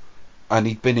 And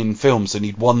he'd been in films and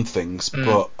he'd won things,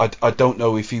 but I don't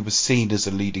know if he was seen as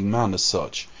a leading man as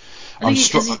such. I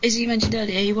think as you mentioned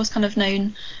earlier, he was kind of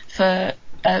known for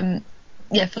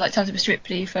for like Times of Mr.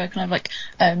 Ripley, for kind of like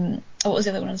what was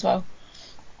the other one as well?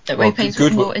 Where he plays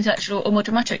more intellectual or more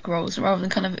dramatic roles rather than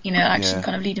kind of action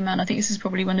kind of leading man. I think this is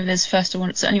probably one of his first,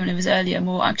 or certainly one of his earlier,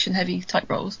 more action heavy type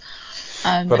roles.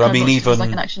 But I mean, even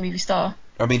like an action movie star.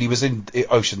 I mean, he was in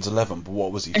Ocean's 11, but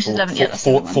what was he? Ocean's 11,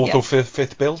 fourth or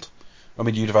fifth build? I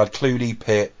mean, you'd have had Clooney,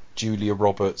 Pitt, Julia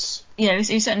Roberts. Yeah,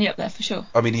 he's certainly up there for sure.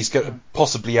 I mean, he's got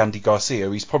possibly Andy Garcia.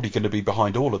 He's probably going to be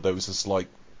behind all of those as like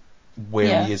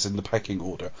where he is in the pecking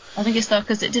order. I think it's there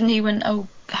because didn't he win? Oh,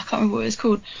 I can't remember what it was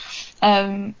called.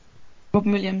 Robin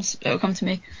Williams. It'll come to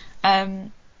me.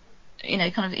 Kind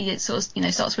of he sort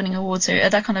of starts winning awards. So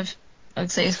that kind of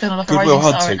I'd say it's kind of like a rising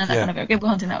star, and that kind of Good Will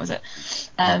Hunting. That was it.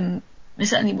 It's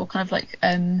certainly more kind of like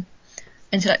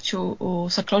intellectual or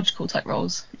psychological type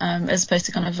roles, as opposed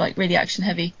to kind of like really action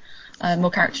heavy,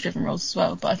 more character driven roles as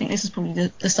well. But I think this is probably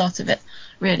the start of it,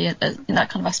 really, in that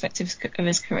kind of aspect of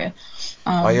his career.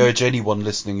 I urge anyone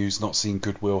listening who's not seen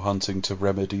Good Will Hunting to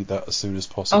remedy that as soon as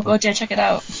possible. Oh god, yeah, check it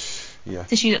out. Yeah.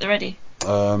 Tissues at the ready.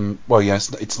 Well, yeah,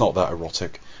 it's not that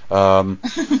erotic.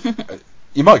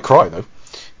 You might cry though.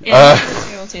 Yeah,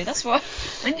 that's why.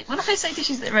 When I say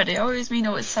tissues at the ready, I always mean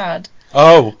it's sad.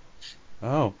 Oh.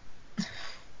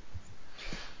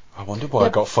 I wonder why I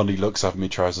got funny looks having my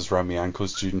trousers round my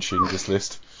ankles during Schindler's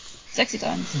List. Sexy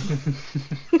times.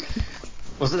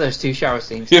 Was it those two shower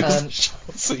scenes? Yeah,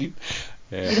 shower scene.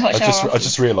 Yeah. I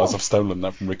just realised I've stolen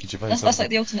that from Ricky Gervais. That's like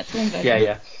the alternate film version.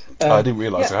 Yeah. I didn't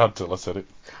realise I had till I said it.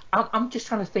 I'm just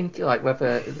trying to think like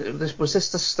whether was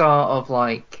this the start of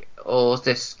like, or was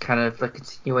this kind of the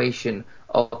continuation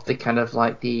of the kind of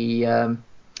like the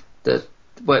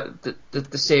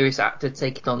serious actor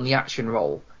taking on the action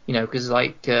role. Because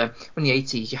like in the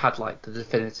 80s you had like the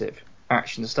definitive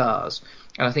action stars,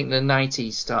 and I think the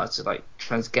 90s started to like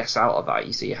transgress out of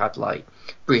that. You had like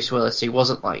Bruce Willis, who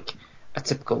wasn't like a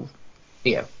typical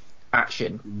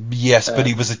action. Yes, but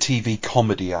he was a TV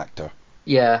comedy actor.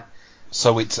 Yeah.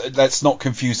 So let's not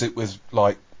confuse it with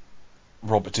like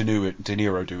Robert De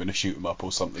Niro doing a shoot 'em up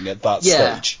or something at that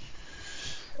stage.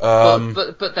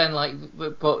 But then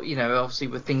obviously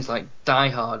with things like Die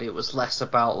Hard, it was less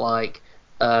about like.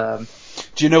 Do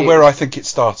you know where I think it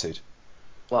started?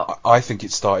 What? I think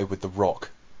it started with The Rock.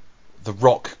 The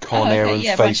Rock, Con Air, and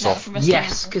Face Off.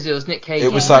 Yes, because it was Nick Cage.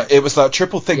 It was that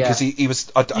triple thing because he was.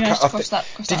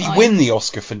 Did he win the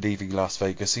Oscar for Leaving Las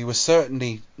Vegas? He was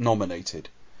certainly nominated.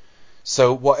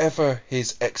 So whatever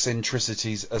his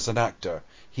eccentricities as an actor,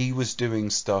 he was doing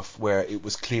stuff where it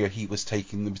was clear he was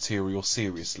taking the material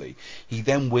seriously. He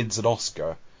then wins an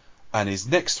Oscar, and his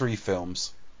next three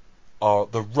films are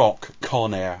The Rock,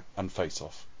 Con Air, and Face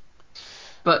Off.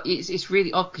 But it's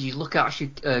really odd because you look at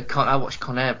I watched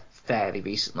Con Air fairly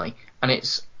recently, and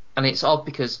it's odd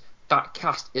because that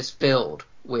cast is filled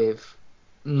with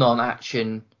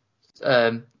non-action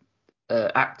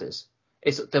actors.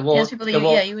 They're all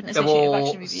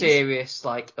serious,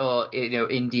 like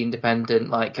indie independent,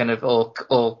 like kind of or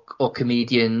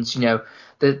comedians.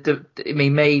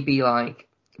 Maybe like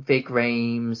Vig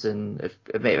Rhames and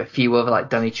maybe a few other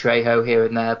like Danny Trejo here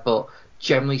and there, but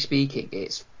generally speaking,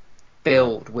 it's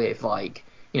filled with like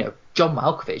John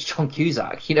Malkovich, John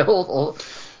Cusack,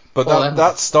 But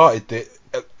that started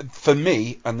for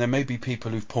me, and there may be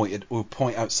people who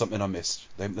point out something I missed.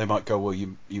 They might go, well,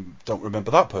 you don't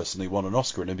remember that person who won an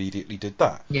Oscar and immediately did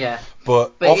that. Yeah.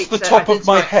 But But off the top of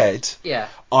my head, yeah,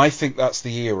 I think that's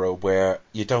the era where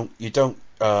you don't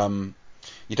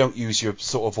use your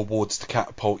sort of awards to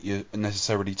catapult you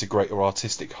necessarily to greater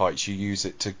artistic heights. You use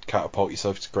it to catapult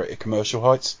yourself to greater commercial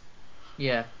heights.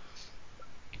 yeah.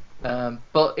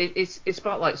 But it's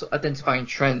about like sort of identifying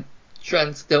trends.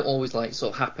 Trends don't always like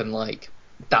sort of happen like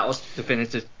that was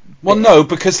definitive. Well, no,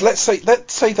 because let's say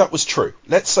that was true.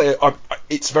 Let's say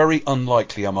it's very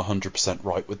unlikely I'm 100%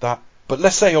 right with that. But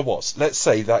let's say I was. Let's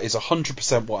say that is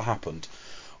 100% what happened.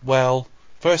 Well,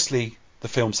 firstly, the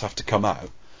films have to come out.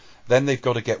 Then they've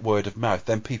got to get word of mouth.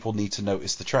 Then people need to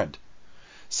notice the trend.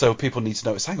 So people need to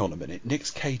notice, hang on a minute, Nick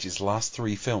Cage's last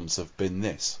 3 films have been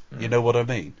this. You know what I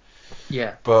mean?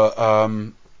 Yeah. But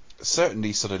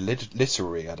certainly sort of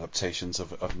literary adaptations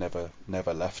have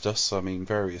never left us. I mean,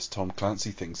 various Tom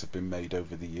Clancy things have been made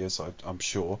over the years, I'm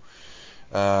sure.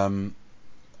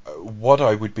 What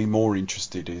I would be more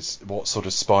interested is what sort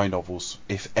of spy novels,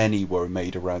 if any, were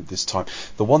made around this time.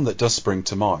 The one that does spring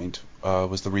to mind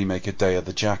was the remake of Day of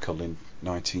the Jackal in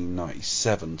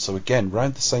 1997. So again,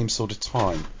 around the same sort of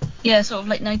time. Yeah, sort of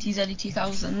like 90s, early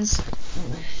 2000s.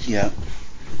 Yeah.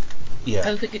 Yeah.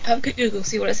 Have a quick Google,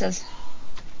 see what it says.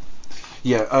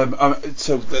 Yeah,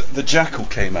 so the Jackal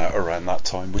came out around that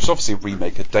time, which is obviously a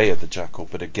remake of Day of the Jackal,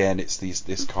 but again, it's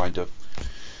this kind of...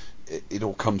 It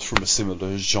all comes from a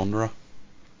similar genre.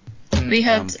 We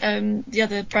had the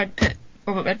other Brad Pitt,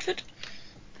 Robert Redford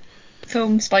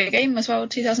film Spy Game as well,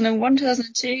 2001,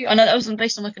 2002. I know that wasn't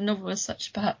based on like a novel as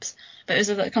such, perhaps, but it was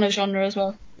that kind of genre as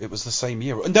well. It was the same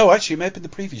year. No, actually, it may have been the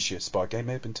previous year. Spy Game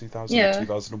may have been 2000 or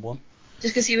 2001.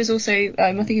 Just because he was also,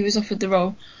 I think he was offered the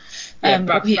role. He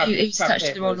was attached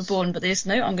to the role of Bourne, but they just,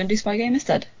 no, I'm going to do Spy Game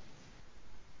instead.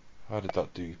 How did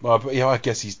that do? Well, but yeah, I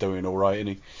guess he's doing all right, isn't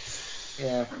he?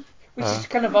 Yeah. Which is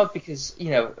kind of odd because,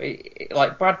 you know,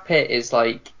 like Brad Pitt is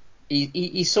like,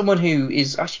 he's someone who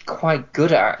is actually quite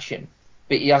good at action,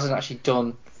 but he hasn't actually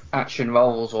done action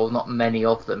roles, or not many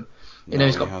of them. You know,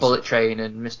 he's got Bullet Train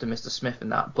and Mr. Smith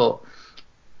and that, but,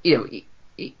 you know,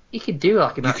 he could do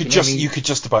like an action. You could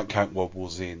just about count World War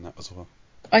Z in that as well.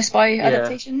 I Spy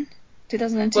adaptation,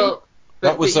 2002. Well,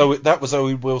 that was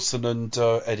Owen Wilson and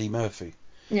Eddie Murphy.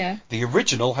 Yeah. The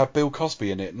original had Bill Cosby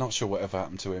in it. Not sure whatever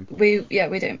happened to him. We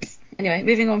don't. Anyway,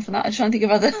 moving on from that, I'm trying to think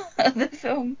of other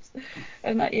films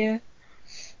in that year.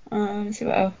 Let's see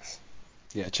what else.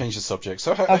 Yeah, change the subject.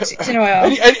 So,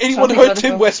 anyone heard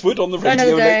Tim Westwood on the radio?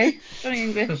 Another day. Johnny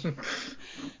English.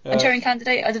 And Turing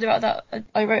Candidate. I did about that.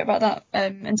 I wrote about that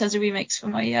in terms of remakes for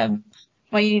my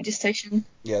uni dissertation.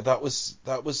 Yeah, that was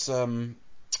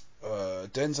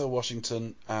Denzel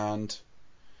Washington and.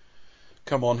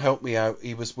 Come on, help me out.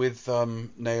 He was with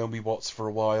Naomi Watts for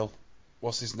a while.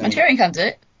 What's his name? Manchurian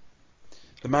Candidate.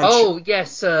 The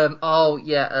yes. Yeah.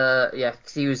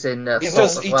 Because he was in. He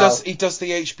does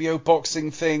the HBO boxing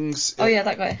things. Oh yeah,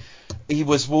 that guy. He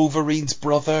was Wolverine's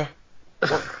brother.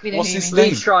 What's his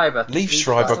name? Liev Schreiber.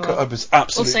 I was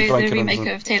absolutely also the remake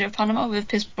of Taylor of Panama with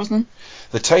Pierce Brosnan.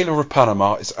 The Taylor of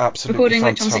Panama is absolutely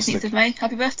fantastic. Recording on 16th of May.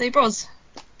 Happy birthday, Bros.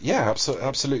 Yeah,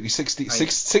 absolutely.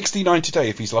 69 today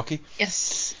if he's lucky.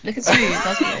 Yes, look at smooth.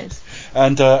 That's what it is.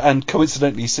 And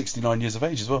coincidentally, 69 years of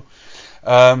age as well.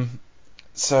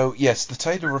 So yes, the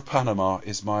Taylor of Panama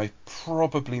is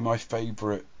probably my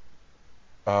favourite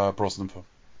Brosnan film.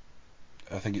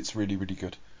 I think it's really, really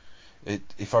good.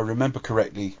 If I remember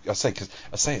correctly, I say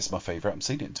it's my favourite. I haven't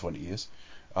seen it in 20 years.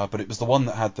 But it was the one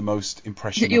that had the most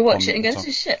impression. You watch it and go, this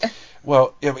is shit.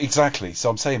 Well, yeah, exactly. So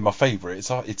I'm saying my favourite.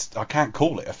 I can't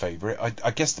call it a favourite.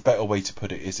 I guess the better way to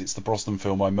put it is it's the Brosnan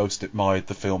film I most admired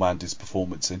the film and his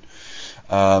performance in.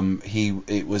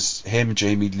 It was him,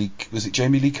 Jamie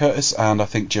Lee Curtis, and I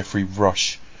think Geoffrey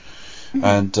Rush. Mm-hmm.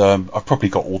 And I've probably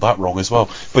got all that wrong as well.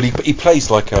 But he plays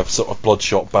like a sort of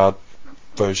bloodshot bad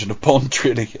version of Bond,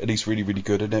 really, and he's really, really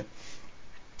good in it.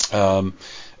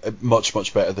 Much,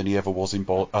 much better than he ever was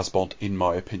as Bond, in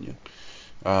my opinion.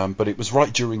 But it was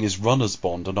right during his run as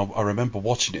Bond, and I remember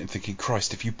watching it and thinking,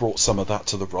 Christ, if you brought some of that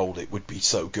to the role, it would be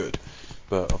so good.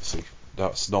 But obviously,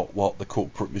 that's not what the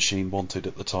corporate machine wanted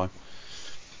at the time.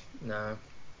 No.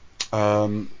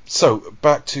 So,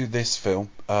 back to this film.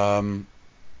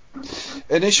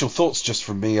 Initial thoughts just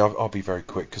from me, I'll be very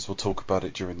quick because we'll talk about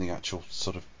it during the actual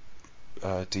sort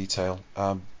of detail.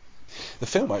 The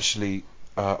film actually...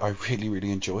 I really,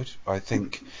 really enjoyed. I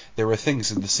think there are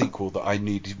things in the sequel that I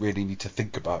really need to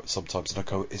think about sometimes, and I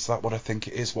go, is that what I think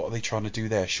it is? What are they trying to do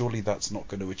there? Surely that's not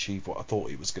going to achieve what I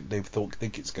thought it was.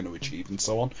 Think it's going to achieve, and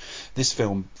so on. This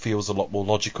film feels a lot more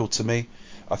logical to me.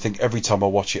 I think every time I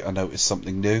watch it, I notice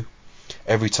something new.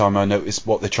 Every time I notice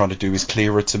what they're trying to do is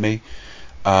clearer to me.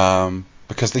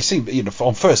 Because they seem,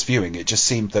 on first viewing, it just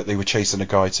seemed that they were chasing a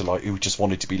guy who just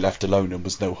wanted to be left alone and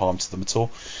was no harm to them at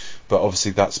all. But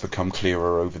obviously that's become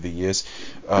clearer over the years.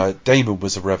 Damon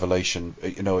was a revelation.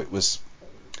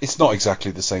 It's not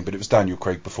exactly the same, but it was Daniel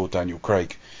Craig before Daniel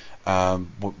Craig,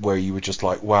 where you were just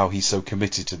like, wow, he's so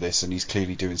committed to this, and he's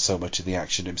clearly doing so much of the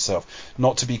action himself.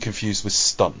 Not to be confused with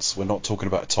stunts. We're not talking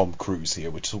about Tom Cruise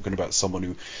here. We're talking about someone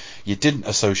who you didn't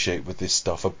associate with this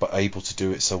stuff, but able to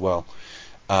do it so well.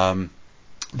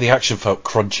 The action felt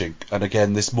crunching, and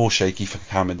again, there's more shaky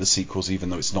cam in the sequels, even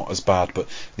though it's not as bad, but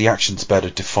the action's better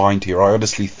defined here. I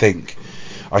honestly think,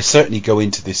 I certainly go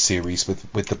into this series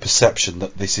with the perception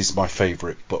that this is my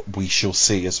favourite, but we shall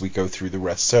see as we go through the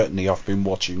rest. Certainly I've been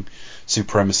watching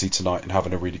Supremacy tonight and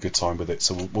having a really good time with it,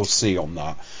 so we'll see on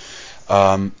that.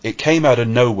 It came out of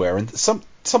nowhere, and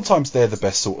sometimes they're the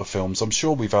best sort of films. I'm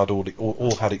sure we've had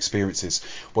all had experiences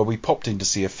where we popped in to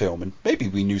see a film and maybe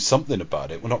we knew something about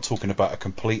it. We're not talking about a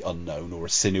complete unknown or a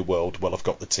Cineworld, well, I've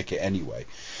got the ticket anyway.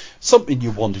 Something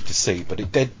you wanted to see, but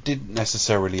it didn't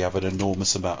necessarily have an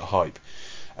enormous amount of hype.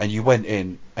 And you went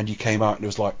in and you came out and it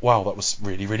was like, wow, that was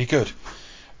really, really good.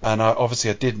 And obviously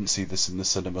I didn't see this in the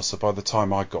cinema, so by the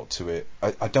time I got to it,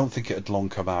 I don't think it had long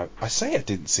come out. I say I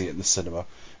didn't see it in the cinema.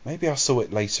 Maybe I saw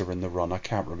it later in the run, I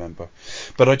can't remember.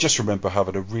 But I just remember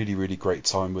having a really, really great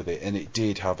time with it, and it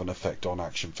did have an effect on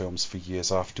action films for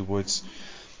years afterwards.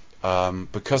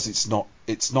 Because it's not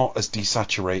as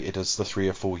desaturated as the 3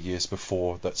 or 4 years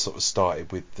before that sort of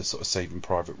started with the sort of Saving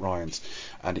Private Ryan's,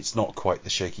 and it's not quite the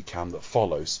shaky cam that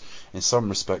follows. In some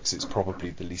respects, it's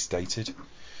probably the least dated.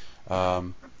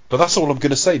 But that's all I'm going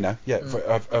to say now. Yeah,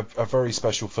 a very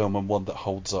special film and one that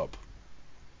holds up.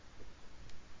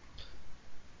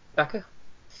 Becca?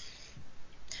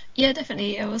 Yeah,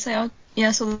 definitely. I will say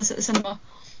I saw this at the cinema.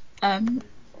 From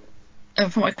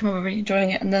what I can remember, really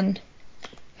enjoying it, and then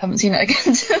haven't seen it again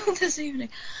until this evening.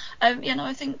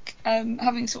 I think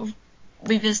having sort of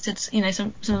revisited, some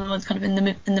of the ones kind of in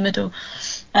the middle,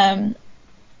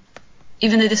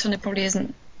 even though this one probably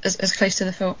isn't as close to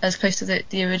the film, as close to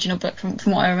the original book from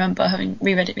what I remember, having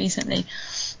reread it recently,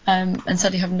 and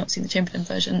sadly having not seen the Chamberlain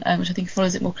version, which I think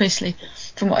follows it more closely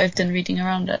from what I've done reading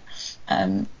around it.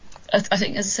 I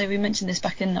think, as I say, we mentioned this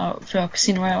back in our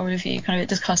Casino Royale review. Kind of, it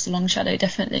does cast a long shadow,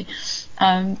 definitely.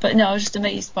 But no, I was just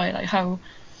amazed by how.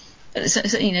 So,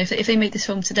 if they made this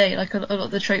film today, like a lot of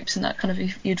the tropes and that kind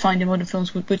of you'd find in modern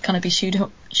films would kind of be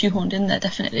shoehorned in there,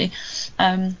 definitely.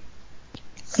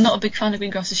 Not a big fan of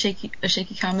Greengrass's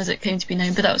shaky cam as it came to be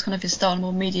known, but that was kind of his style,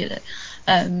 more immediate,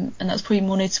 and that was probably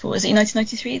more noticeable. Is it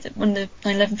 1993, one of the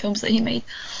 9/11 films that he made?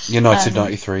 United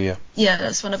 93, yeah. Yeah,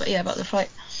 that's one about the flight,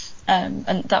 and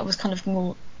that was kind of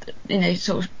more,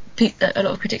 sort of. A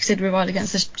lot of critics did revile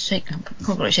against the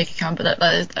shaky cam, but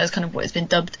that is kind of what has been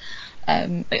dubbed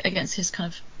against his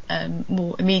kind of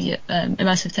more immediate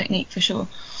immersive technique for sure.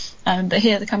 But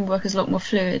here the camera work is a lot more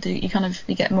fluid. You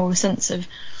get more of a sense of.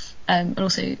 And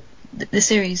also, the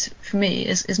series for me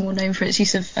is more known for its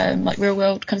use of like real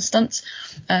world kind of stunts.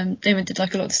 Damon did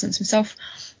like a lot of the stunts himself,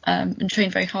 and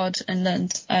trained very hard and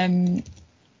learned. I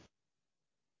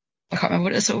can't remember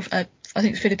what it's sort of. I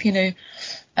think it's Filipino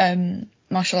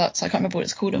martial arts. I can't remember what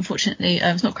it's called. Unfortunately,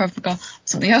 it's not Krav Maga,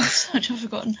 something else which I've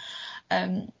forgotten.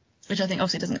 Which I think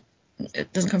obviously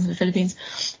doesn't come from the Philippines.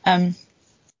 But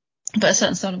a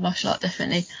certain style of martial art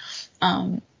definitely.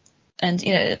 And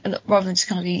rather than just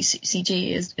kind of the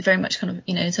CG, is very much kind of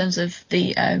in terms of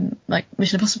the like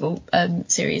Mission Impossible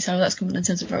series, how that's come in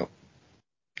terms of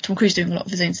Tom Cruise doing a lot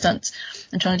of his own stunts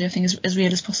and trying to do everything as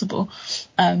real as possible.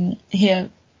 Here,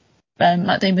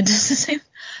 Matt Damon does the same.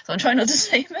 So I'm trying not to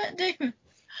say Matt Damon,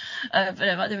 but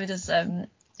Matt Damon does a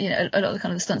lot of the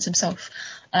kind of the stunts himself.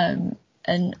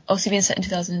 And obviously being set in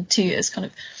 2002, it's kind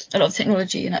of a lot of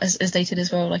technology and as dated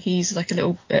as well. Like he uses like a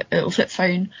little flip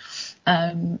phone.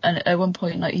 And at one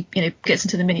point, like he gets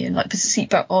into the Mini and like puts his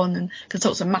seatbelt on and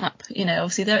consults a map.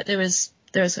 Obviously there is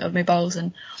mobiles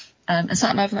and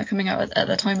sat nav and that coming out at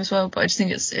that time as well. But I just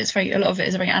think it's a lot of it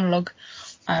is very analog,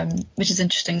 which is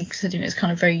interesting considering it's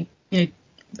kind of very early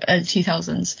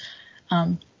 2000s.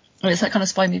 It's that kind of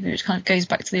spy movie which kind of goes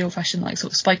back to the old-fashioned like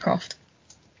sort of spycraft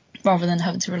rather than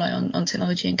having to rely on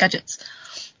technology and gadgets,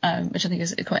 which I think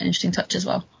is quite an interesting touch as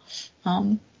well.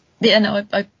 I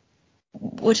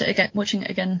watching it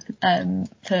again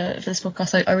for this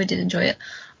podcast. I really did enjoy it.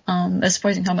 It's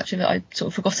surprising how much of it I'd sort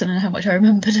of forgotten and how much I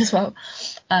remembered as well.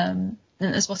 And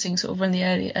there's spotting sort of one of the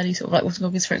early sort of like Walton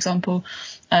Goggins, for example,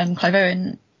 Clive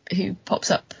Owen, who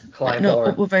pops up,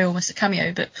 not very almost a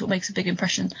cameo, but sort of makes a big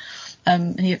impression.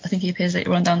 And I think he appears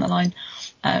later on down the line,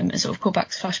 and sort of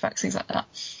callbacks, flashbacks, things like that.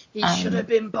 He should have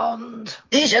been Bond.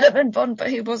 He should have been Bond, but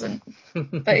he wasn't.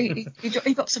 But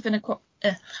he pops up in a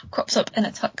crops up in a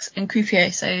tux in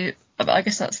croupier. So I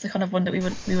guess that's the kind of one that we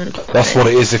would have got. That's what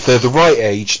it is. If they're the right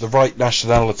age, the right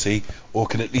nationality, or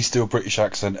can at least do a British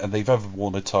accent, and they've ever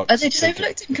worn a tux. They just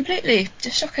overlooked him completely.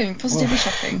 Just shocking, positively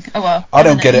shocking. Oh well. I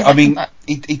don't get it. I mean,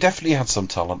 he definitely had some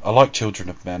talent. I like Children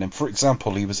of Men, and for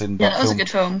example, he was in that was a good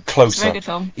film. Closer. It's a very good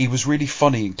film. He was really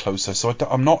funny in Closer, so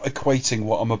I'm not equating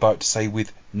what I'm about to say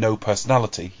with no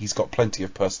personality. He's got plenty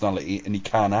of personality, and he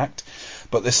can act.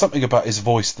 But there's something about his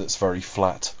voice that's very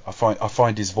flat. I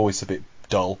find his voice a bit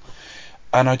dull.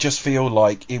 And I just feel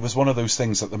like it was one of those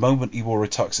things that the moment he wore a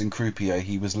tux in croupier,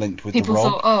 he was linked with People the role.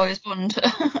 People thought, oh, it's Bond.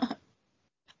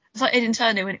 It's like Aidan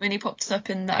Turner when he popped up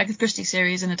in the Agatha Christie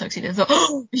series in a tuxedo. I thought,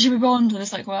 oh, he should be Bond. And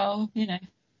it's like, well, you know.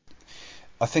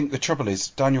 I think the trouble is,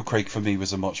 Daniel Craig for me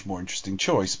was a much more interesting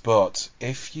choice, but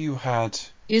if you had...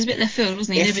 He was a bit left field,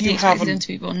 wasn't he? Nobody expected him to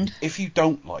be Bond. If you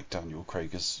don't like Daniel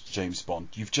Craig as James Bond,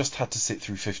 you've just had to sit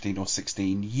through 15 or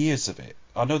 16 years of it.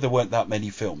 I know there weren't that many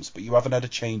films, but you haven't had a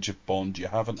change of Bond, you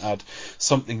haven't had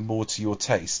something more to your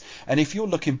taste. And if you're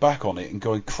looking back on it and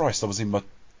going, Christ, I was in my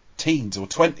teens or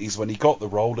 20s when he got the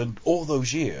role, and all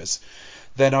those years,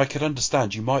 then I could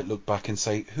understand. You might look back and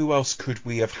say, who else could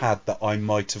we have had that I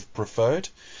might have preferred?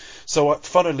 So,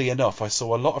 funnily enough, I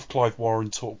saw a lot of Clive Owen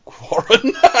talk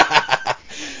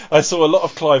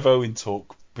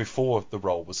before the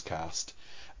role was cast.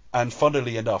 And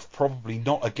funnily enough, probably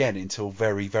not again until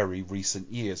very, very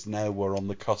recent years. Now we're on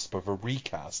the cusp of a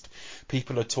recast.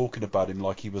 People are talking about him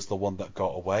like he was the one that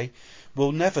got away.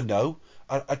 We'll never know.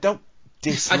 I don't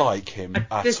dislike him at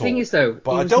all. The thing is, though,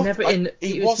 but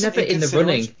he was never in the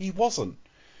running. He wasn't.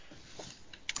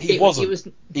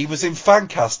 He was in fan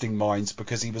casting minds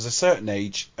because he was a certain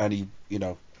age and he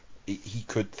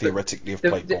could theoretically have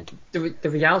played Bond. The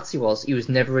reality was he was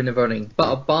never in the running.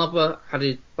 But Barbara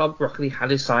Broccoli had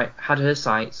her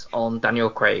sights on Daniel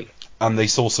Craig. And they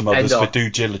saw some others for due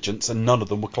diligence, and none of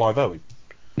them were Clive Owen.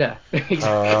 No,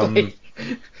 exactly.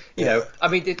 I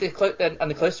mean,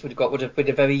 the closest we'd got would have been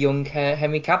a very young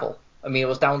Henry Cavill. I mean, it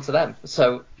was down to them.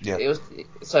 So yeah. It was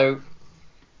so.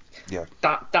 Yeah.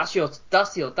 That's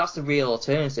the real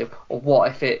alternative. Or what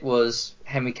if it was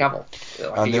Henry Cavill?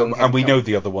 And we know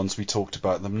the other ones. We talked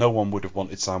about them. No one would have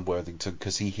wanted Sam Worthington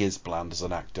because he is bland as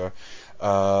an actor.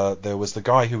 There was the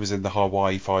guy who was in the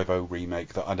Hawaii Five-0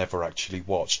 remake that I never actually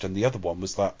watched, and the other one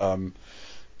was that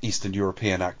Eastern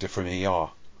European actor from ER,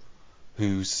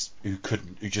 who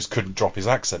just couldn't drop his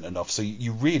accent enough. So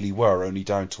you really were only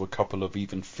down to a couple of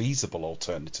even feasible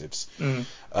alternatives, and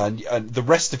the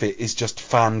rest of it is just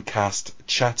fan cast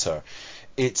chatter.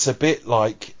 It's a bit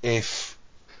like if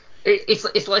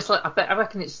it's like I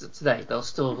reckon it's today they'll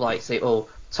still like say, oh,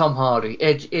 Tom Hardy,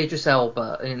 Idris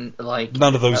Elba, and like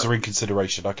none of those are in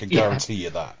consideration. I can guarantee you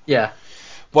that. Yeah.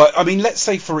 Well, I mean, let's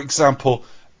say for example,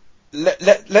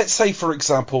 let's say for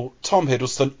example, Tom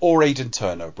Hiddleston or Aidan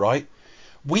Turner, right?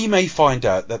 We may find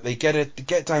out that they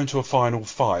get down to a final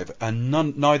 5 and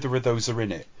neither of those are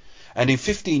in it. And in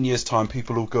 15 years' time,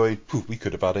 people will go, we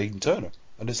could have had Aidan Turner.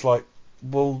 And it's like,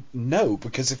 well, no,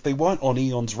 because if they weren't on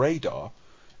Eon's radar,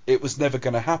 it was never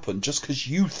going to happen just because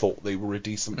you thought they were a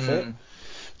decent fit.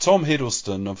 Tom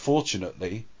Hiddleston,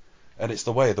 unfortunately, and it's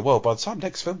the way of the world, by the time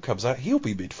next film comes out, he'll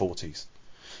be mid-40s.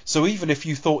 So even if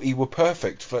you thought he was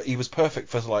perfect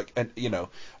for like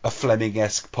a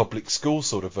Fleming-esque public school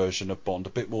sort of version of Bond,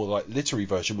 a bit more like literary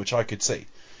version, which I could see.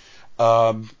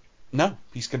 No,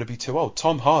 he's going to be too old.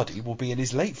 Tom Hardy will be in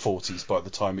his late 40s by the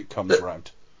time it comes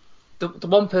around. The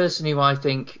one person who I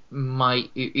think might,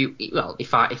 well,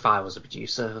 if I was a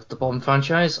producer of the Bond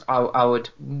franchise, I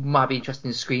might be interested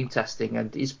in screen testing,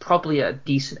 and is probably at a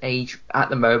decent age at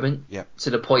the moment,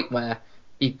 to the point where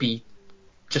he'd be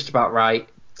just about right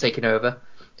taking over.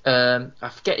 I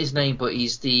forget his name, but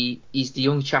he's the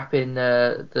young chap in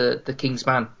the King's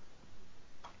Man.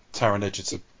 Taron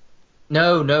Egerton.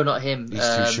 No, not him.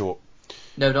 He's too short.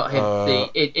 No, not him.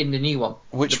 In the new one.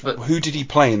 Who did he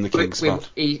play in the King's Man?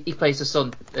 He plays the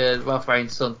son, Ralph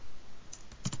Fiennes' son.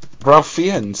 Ralph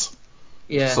Fiennes?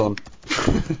 Yeah. Son.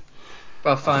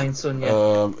 Ralph Fiennes' son,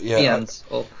 yeah. Fiennes.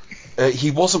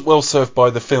 He wasn't well served by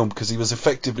the film because he was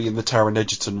effectively in the Taron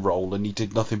Egerton role and he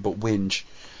did nothing but whinge.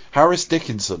 Harris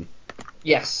Dickinson.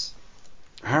 Yes.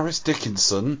 Harris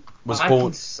Dickinson was I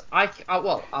born. can,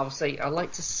 well, I'll say I'd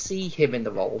like to see him in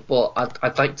the role, but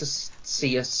I'd like to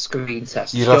see a screen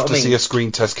test. You'd have to see a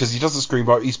screen test because he doesn't screen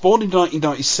right. He's born in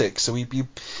 1996, so he'd be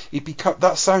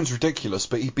that sounds ridiculous,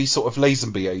 but he'd be sort of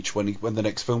Lazenby age when the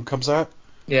next film comes out.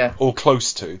 Yeah. Or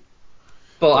close to.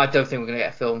 But I don't think we're going to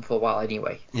get a film for a while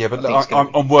anyway. Yeah, but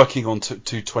I'm working on to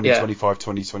 2025,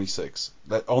 2026.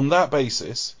 On that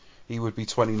basis, he would be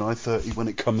 29, 30 when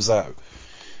it comes out.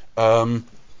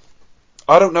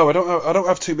 I don't know. I don't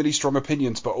have too many strong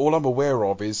opinions, but all I'm aware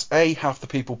of is half the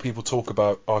people talk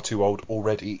about are too old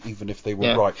already, even if they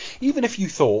were right. Even if you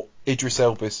thought Idris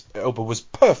Elba was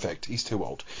perfect, he's too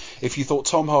old. If you thought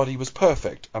Tom Hardy was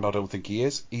perfect, and I don't think he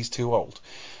is, he's too old.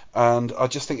 And I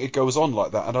just think it goes on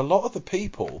like that. And a lot of the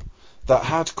people that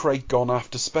had Craig gone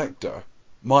after Spectre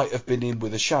might have been in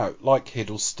with a shout, like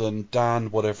Hiddleston,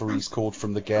 Dan, whatever he's called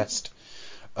from The Guest.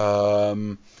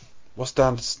 What's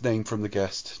Dan's name from The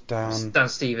Guest? Dan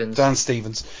Stevens. Dan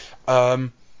Stevens.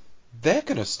 They're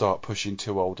going to start pushing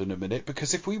too old in a minute,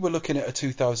 because if we were looking at a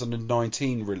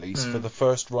 2019 release for the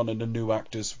first run in a new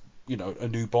actor's, a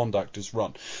new Bond actor's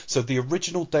run. So the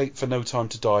original date for No Time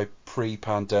to Die,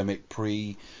 pre-pandemic,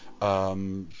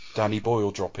 Danny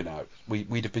Boyle dropping out,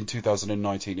 we'd have been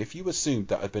 2019. If you assumed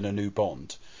that had been a new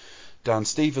Bond, Dan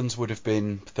Stevens would have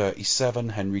been 37,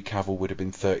 Henry Cavill would have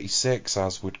been 36,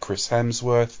 as would Chris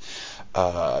Hemsworth,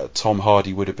 Tom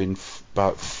Hardy would have been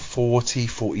about 40,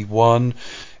 41,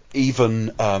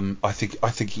 even I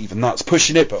think even that's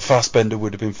pushing it, but Fassbender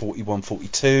would have been 41,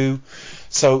 42.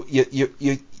 So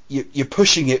you're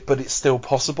pushing it, but it's still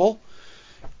possible.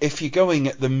 If you're going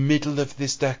at the middle of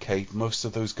this decade, most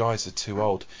of those guys are too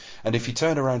old. And if you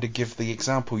turn around and give the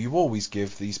example you always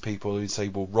give these people who say,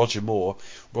 well, Roger Moore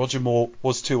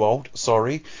was too old,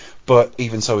 sorry, but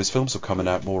even so his films are coming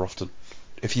out more often.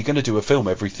 If you're going to do a film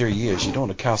every 3 years, you don't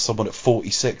want to cast someone at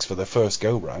 46 for their first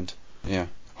go round. Yeah.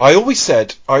 I always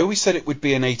said it would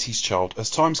be an 80s child. As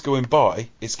time's going by,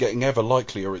 it's getting ever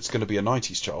likelier it's going to be a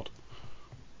 90s child.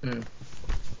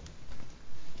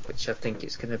 Which I think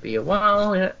it's going to be a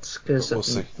while yet, because we'll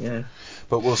see. Yeah.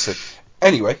 But we'll see.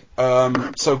 Anyway,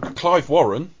 so Clive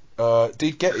Warren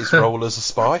did get his role as a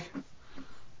spy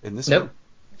in this film.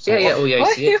 Yeah.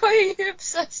 Why are you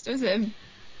obsessed with him?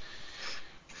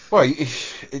 Well,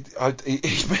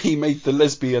 he made the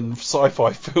lesbian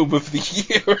sci-fi film of the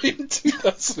year in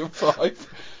 2005.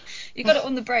 You got it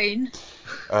on the brain.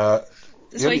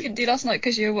 That's what you couldn't do last night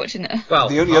because you were watching it. Well,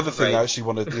 the only other thing I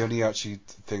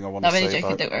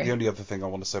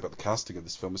want to say about the casting of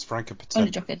this film is Franka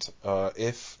Potente.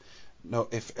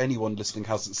 If anyone listening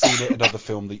hasn't seen it, another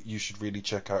film that you should really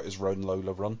check out is Run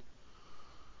Lola Run.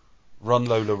 Run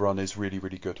Lola Run is really,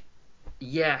 really good.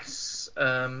 Yes,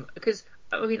 because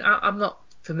I'm not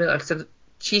familiar. Like I said,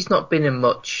 she's not been in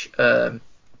much. I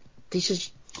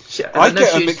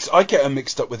get her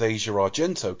mixed up with Asia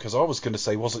Argento, because I was going to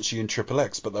say, wasn't she in Triple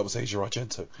X? But that was Asia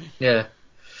Argento. Yeah,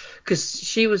 because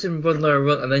she was in Run Lola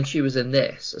Run, and then she was in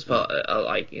this as part,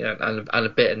 and a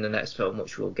bit in the next film,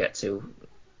 which we'll get to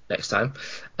next time.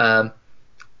 But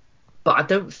I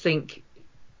don't think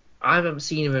I haven't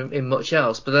seen her in much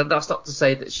else. But then that's not to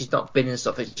say that she's not been in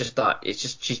stuff. It's just that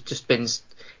she's just been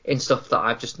in stuff that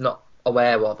I've just not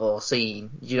aware of or seen.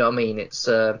 You know what I mean? It's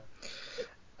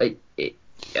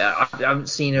I haven't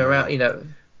seen her around,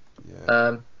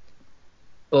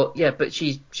 but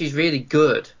she's really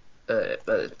good,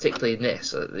 particularly in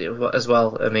this as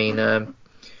well. I mean,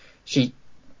 she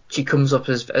comes up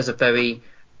as a very,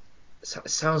 it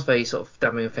sounds very sort of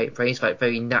damning a fake phrase, like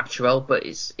very natural, but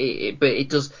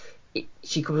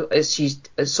she comes as she's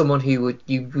as someone who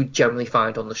you would generally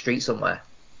find on the street somewhere.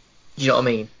 Do you know what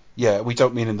I mean? Yeah, we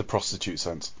don't mean in the prostitute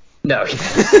sense. No.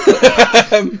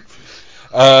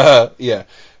 Yeah,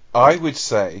 I would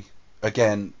say,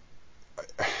 again,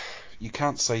 you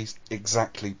can't say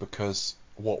exactly because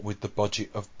what would the budget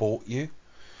have bought you,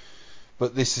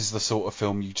 but this is the sort of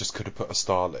film you just could have put a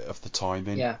starlet of the time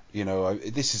in. Yeah.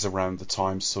 This is around the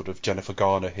time sort of Jennifer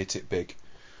Garner hit it big.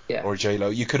 Yeah. Or J-Lo.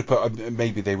 You could have put,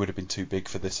 maybe they would have been too big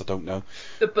for this, I don't know.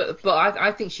 But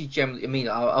I think she generally,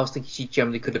 I was thinking she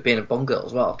generally could have been a Bond girl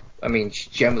as well. I mean, she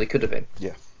generally could have been.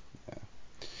 Yeah.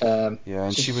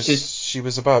 And she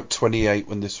was about 28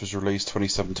 when this was released,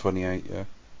 27, 28, yeah.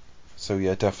 So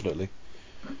yeah, definitely.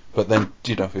 But then,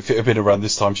 if it had been around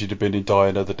this time, she'd have been in Die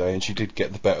Another Day, and she did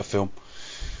get the better film.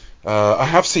 I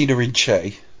have seen her in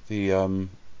Che, the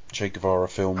Che Guevara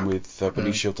film with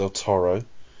Benicio del Toro.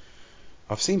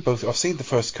 I've seen both. I've seen the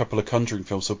first couple of Conjuring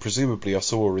films, so presumably I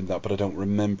saw her in that, but I don't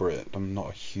remember it. I'm not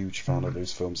a huge fan of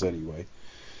those films anyway.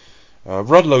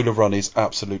 Run Lola Run is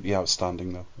absolutely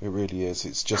outstanding, though. It really is.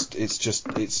 It's just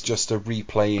a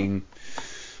replaying.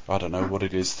 I don't know what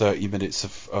it is. 30 minutes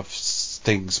of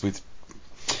things with.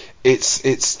 It's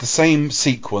the same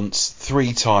sequence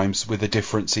 3 times with a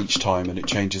difference each time, and it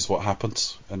changes what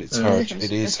happens. And it's her.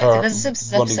 It is her There's a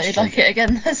Simpsons running episode streak. like it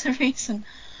again. There's a reason.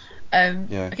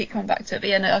 Yeah. I keep coming back to it, but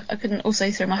yeah, no, I couldn't also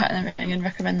throw my hat in the ring and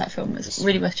recommend that film. It's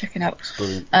really worth checking out. It's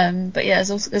brilliant. But yeah,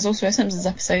 there's also a Simpsons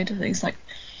episode. I think it's like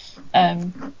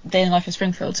Day in the Life of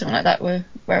Springfield, something like that, where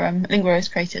Linguo is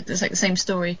created. It's like the same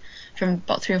story from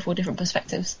about 3 or 4 different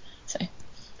perspectives. So, but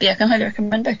yeah, I can highly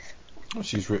recommend both. Oh,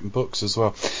 she's written books as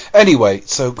well. Anyway,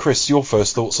 so Chris, your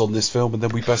first thoughts on this film, and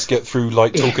then we best get through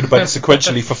talking about it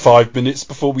sequentially for 5 minutes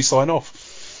before we sign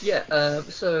off. Yeah.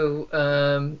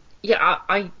 Yeah,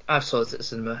 I saw it at the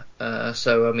cinema.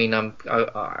 So I mean, I've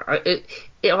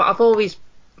always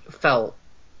felt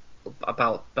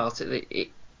about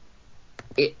it.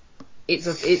 It's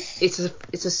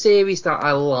a series that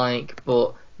I like,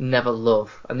 but never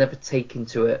love. I never take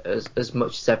into it as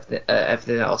much as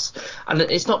everything else. And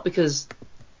it's not because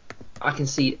I can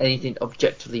see anything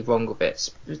objectively wrong with it,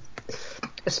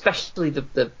 especially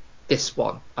this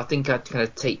one. I think I'd kind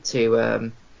of take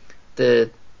to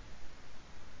the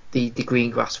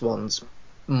Greengrass ones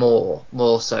more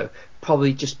so,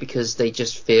 probably just because they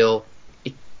just feel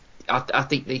I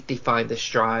think they find the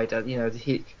stride, you know,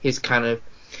 his kind of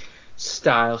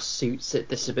style suits it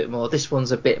this a bit more. This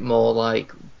one's a bit more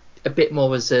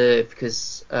reserved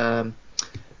because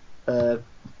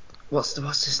what's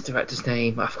this director's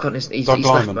name? I've forgotten his name. Doug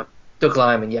Liman. Doug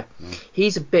Liman, yeah.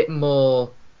 He's a bit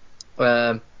more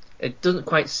it doesn't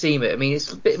quite seem it. I mean,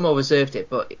 it's a bit more reserved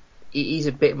but he's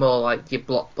a bit more like your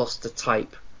blockbuster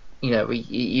type. You know,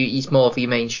 he's more of your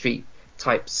Main Street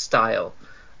type style.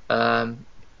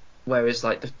 Whereas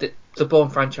like the Bourne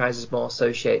franchise is more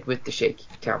associated with the Shaky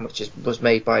Cam, which was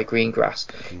made by Greengrass.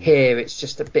 Here it's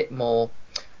just a bit more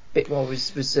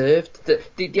reserved.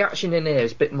 The action in here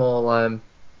is a bit more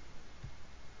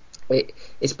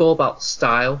it's more about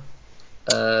style.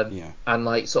 And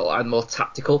like sort of and more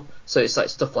tactical. So it's like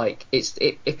stuff like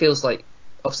it feels like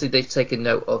obviously they've taken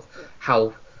note of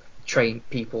how trained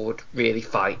people would really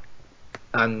fight,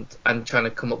 and trying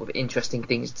to come up with interesting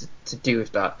things to do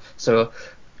with that. So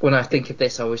when I think of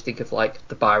this, I always think of like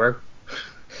the Biro.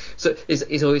 So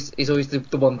is always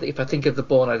the one that if I think of the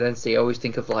Bourne Identity, I always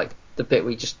think of like the bit where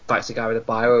he just fights a guy with a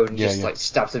Biro and like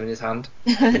stabs him in his hand.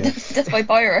 Death by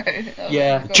Biro. Oh,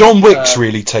 yeah. John Wick's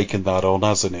really taken that on,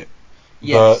 hasn't it?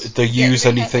 Yes. They use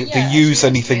anything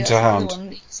to hand. The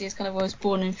one you see is kind of was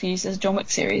Bourne infused as John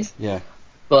Wick series. Yeah.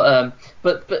 But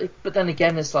then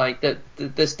again, it's like that.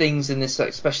 There's things in this, like,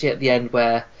 especially at the end,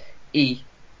 where he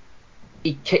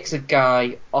kicks a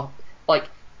guy off. Like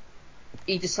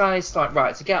he decides, like,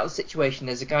 right, to get out of the situation.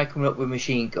 There's a guy coming up with a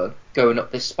machine gun, going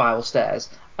up this spiral stairs.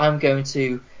 I'm going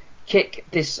to kick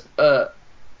this other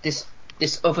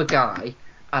guy,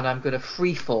 and I'm going to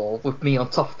free fall with me on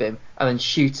top of him, and then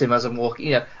shoot him as I'm walking.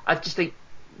 You know, I just think,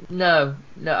 no.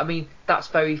 I mean, that's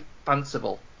very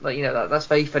fanciful. Like, you know, that's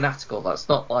very fanatical. That's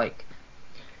not like.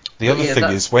 The other thing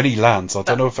is when he lands, I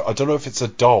don't know if it's a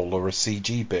doll or a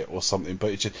CG bit or something, but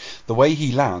it's just, the way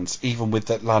he lands, even with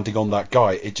that landing on that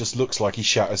guy, it just looks like he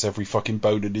shatters every fucking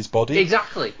bone in his body.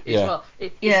 Exactly.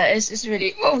 It's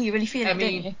really. Oh, you really feel it. I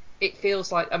mean, don't you? It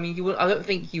feels like. I mean, I don't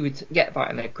think you would get that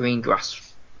in a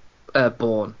Greengrass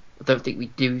Bourne. I don't think we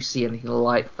do see anything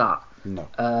like that.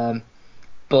 No.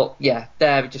 But yeah,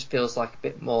 there it just feels like a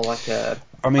bit more like a.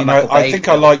 I mean, I think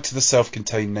I liked the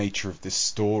self-contained nature of this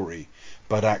story,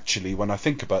 but actually, when I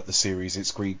think about the series,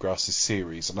 it's Greengrass's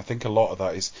series, and I think a lot of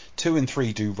that is 2 and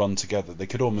 3 do run together. They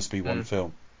could almost be one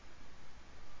film.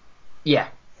 Yeah.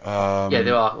 Yeah,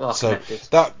 they are so connected.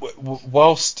 That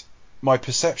whilst my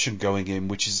perception going in,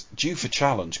 which is due for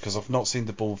challenge because I've not seen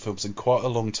the Bourne films in quite a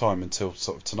long time until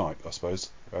sort of tonight, I suppose,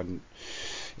 and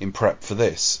in prep for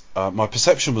this, my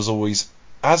perception was always,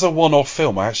 as a one-off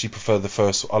film, I actually prefer the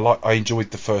first. I enjoyed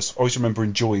the first. I always remember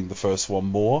enjoying the first one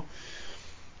more.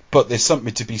 But there's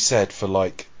something to be said for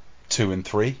like 2 and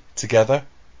 3 together.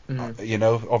 You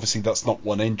know, obviously that's not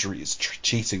one injury; it's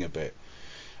cheating a bit.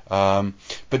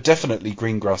 But definitely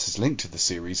Greengrass is linked to the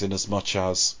series in as much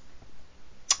as,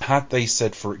 had they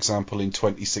said, for example, in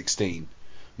 2016,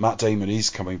 Matt Damon is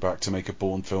coming back to make a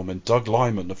Bourne film and Doug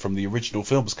Liman from the original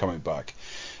film's coming back,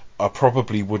 I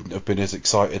probably wouldn't have been as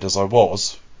excited as I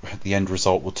was. The end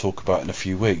result we'll talk about in a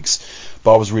few weeks,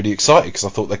 but I was really excited because I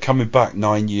thought they're coming back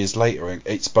 9 years later and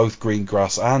it's both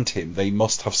Greengrass and him. They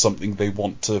must have something they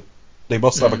want to. They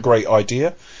must have a great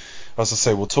idea. As I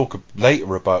say, we'll talk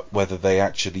later about whether they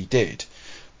actually did,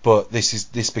 but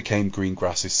this became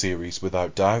Greengrass's series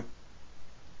without doubt.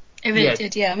 It really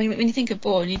did, yeah. I mean, when you think of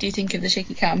Bourne, you do think of the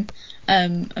shaky cam,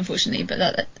 unfortunately, but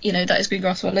that that is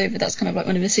Greengrass all over. That's kind of like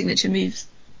one of his signature moves.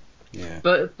 Yeah.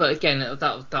 But again,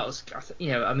 that was,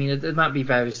 I mean, there might be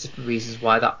various different reasons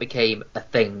why that became a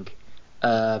thing,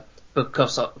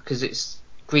 because it's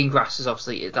Greengrass is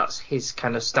obviously that's his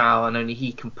kind of style and only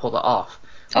he can pull it off.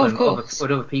 Oh, of course.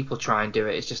 When other people try and do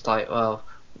it, it's just like, well,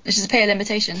 it's just a pale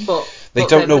imitation. They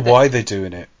don't know why they're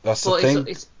doing it. That's the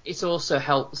thing. It also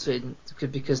helps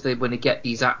because they want to get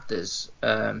these actors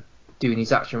doing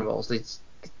these action roles.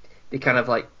 They kind of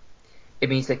like, it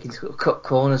means they can cut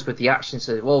corners with the action.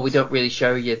 So, well, we don't really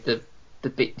show you the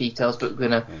bit details, but we're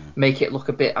gonna make it look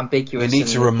a bit ambiguous. You need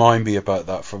to remind me about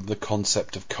that from the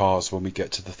concept of cars when we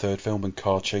get to the third film and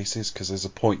car chases, because there's a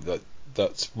point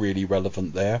that's really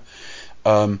relevant there.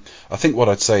 I think what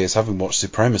I'd say is, having watched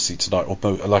Supremacy tonight, or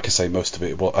like I say, most of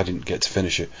it, well, I didn't get to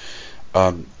finish it.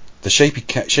 The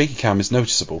shaky cam is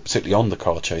noticeable, particularly on the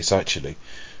car chase, actually,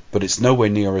 but it's nowhere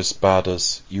near as bad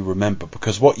as you remember,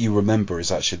 because what you remember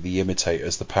is actually the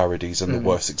imitators, the parodies, and the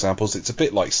worst examples. It's a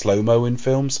bit like slow-mo in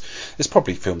films. There's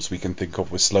probably films we can think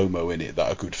of with slow-mo in it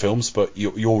that are good films, but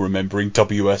you're remembering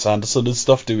W.S. Anderson and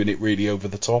stuff doing it really over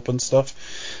the top and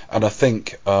stuff. And I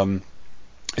think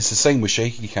it's the same with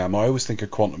shaky cam. I always think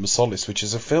of Quantum of Solace, which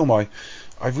is a film I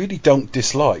really don't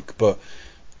dislike, but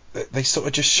they sort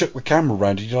of just shook the camera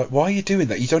around and you're like, why are you doing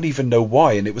that? You don't even know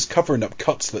why, and it was covering up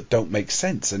cuts that don't make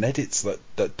sense and edits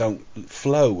that don't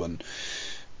flow. And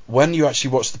when you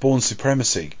actually watch the Bourne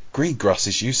Supremacy,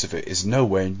 Greengrass's use of it is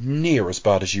nowhere near as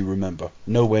bad as you remember.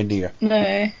 Nowhere near.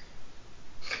 No,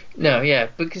 yeah,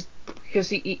 because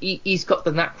he's got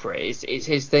the knack for it. It's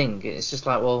his thing. It's just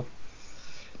like, well,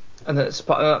 and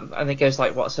it goes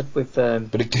like what I said with.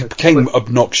 But it became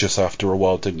obnoxious after a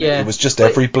while, didn't it? Yeah, it was just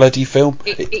every bloody film.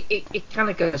 It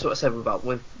kind of goes what I said about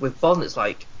with Bond. It's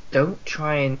like, don't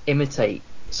try and imitate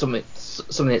something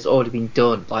that's already been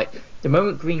done. Like, the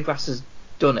moment Greengrass has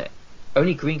done it,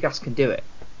 only Greengrass can do it.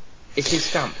 It's his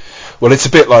stamp. Well, it's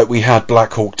a bit like we had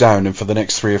Black Hawk Down, and for the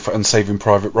next and Saving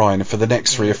Private Ryan, and for the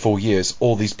next 3 or 4 years,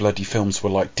 all these bloody films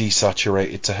were like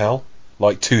desaturated to hell.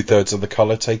 Like 2/3 of the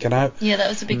colour taken out. Yeah, that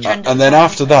was a big trend. And then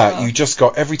after that, you just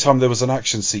got, every time there was an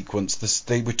action sequence,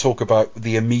 they would talk about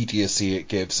the immediacy it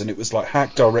gives, and it was like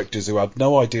hack directors who had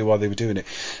no idea why they were doing it.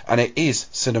 And it is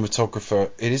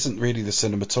cinematographer. It isn't really the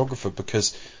cinematographer,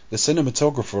 because the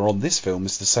cinematographer on this film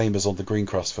is the same as on the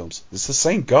Greengrass films. It's the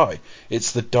same guy.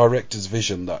 It's the director's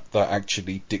vision that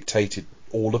actually dictated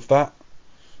all of that.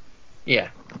 Yeah.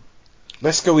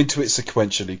 Let's go into it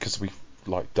sequentially, because we've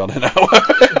done an hour.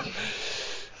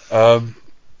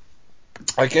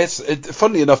 I guess,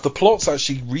 funnily enough, the plot's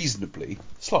actually reasonably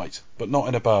slight, but not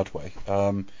in a bad way.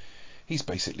 He's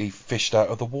basically fished out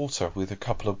of the water with a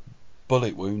couple of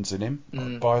bullet wounds in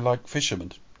him by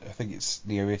fishermen. I think it's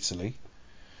near Italy.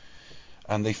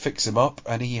 And they fix him up,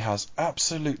 and he has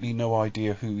absolutely no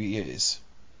idea who he is,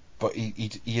 but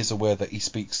he is aware that he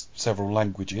speaks several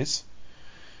languages.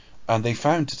 And they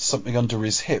found something under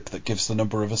his hip that gives the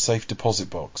number of a safe deposit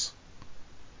box.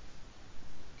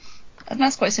 And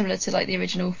that's quite similar to the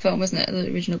original film, isn't it?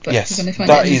 The original book. Yes,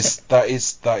 that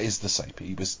is the same.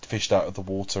 He was fished out of the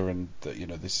water, and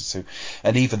this is who.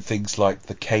 And even things like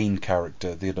the Kane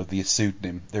character, the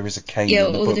pseudonym. There is a Kane in the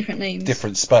all book, the different names,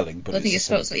 different spelling, but I think it's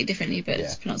spelled slightly differently, but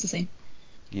it's pronounced the same.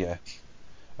 Yeah.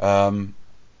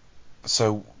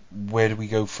 So where do we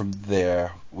go from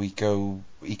there? He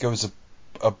goes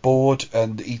aboard,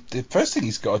 and the first thing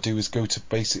he's got to do is go to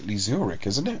basically Zurich,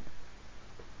 isn't it?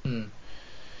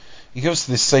 He goes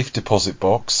to this safe deposit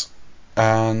box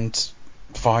and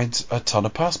finds a ton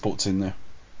of passports in there.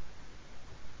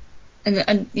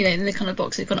 And in the kind of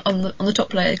box, on the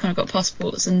top layer, you've kind of got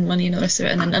passports and money and the rest of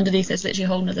it, and then underneath there's literally a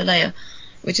whole other layer,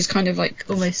 which is kind of like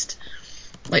almost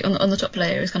like on the top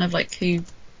layer is kind of like who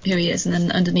he is, and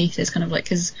then underneath is kind of like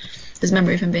his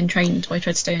memory of him being trained by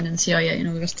Treadstone and CIA and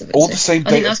all the rest of it. The same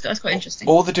date. I think that's quite interesting.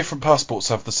 All the different passports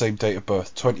have the same date of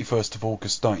birth, 21st of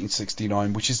August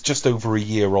 1969, which is just over a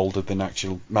year older than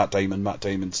actual Matt Damon. Matt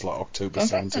Damon's like October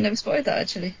 17th. I never spotted that,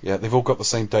 actually. Yeah, they've all got the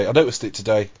same date. I noticed it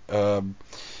today. In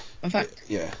fact.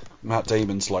 Yeah, Matt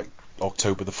Damon's like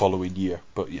October the following year,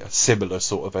 but yeah, similar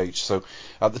sort of age. So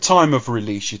at the time of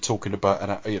release, you're talking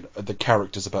about the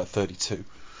character's about 32.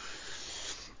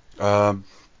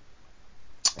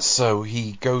 So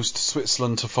he goes to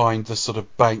Switzerland to find the sort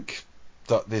of bank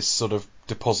that this sort of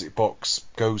deposit box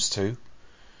goes to.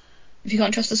 If you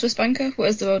can't trust a Swiss banker, what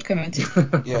is the world coming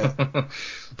to? Yeah,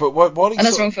 but while he's... And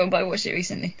that's the wrong film, but I watched it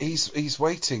recently. He's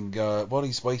waiting. While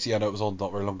he's waiting, I know it was on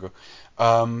not very long ago.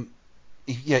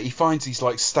 He finds he's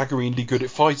staggeringly good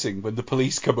at fighting when the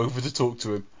police come over to talk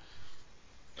to him.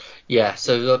 Yeah,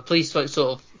 so the police like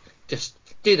sort of just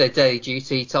do their daily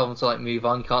duty, tell them to like move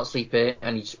on, you can't sleep here,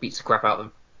 and he just beats the crap out of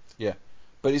them. Yeah,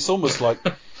 but it's almost like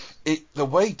the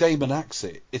way Damon acts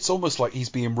it. It's almost like he's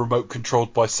being remote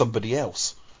controlled by somebody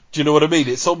else. Do you know what I mean?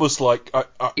 It's almost like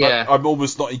I'm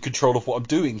almost not in control of what I'm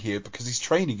doing here because his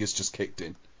training has just kicked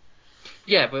in.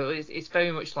 Yeah, but it's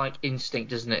very much like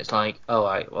instinct, isn't it? It's like, all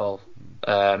right, well,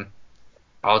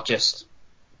 I'll just.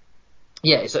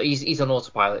 Yeah, so he's on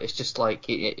autopilot. It's just like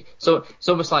so it's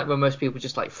almost like when most people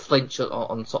just like flinch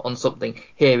on something.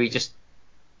 Here he just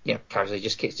casually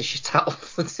just kicks the shit out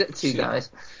of the two guys.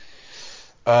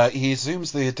 He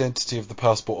assumes the identity of the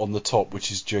passport on the top,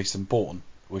 which is Jason Bourne,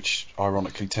 which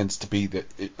ironically tends to be that,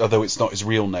 although it's not his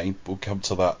real name, we'll come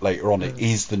to that later on. It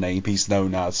is the name he's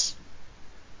known as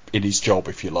in his job,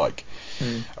 if you like.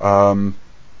 And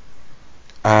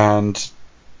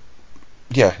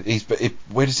yeah,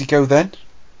 where does he go then?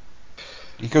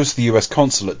 He goes to the US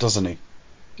consulate, doesn't he?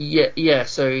 Yeah.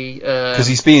 So because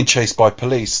he's being chased by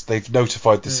police. They've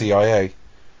notified the CIA.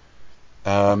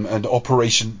 And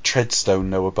Operation Treadstone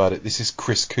know about it. This is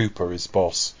Chris Cooper, his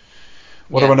boss.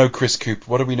 What do we know Chris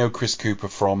Cooper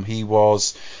from? He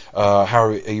was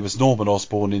he was Norman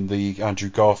Osborn in the Andrew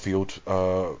Garfield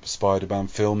Spider-Man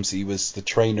films. He was the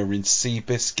trainer in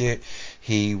Seabiscuit.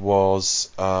 He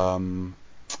was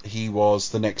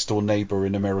the next door neighbour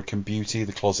in American Beauty,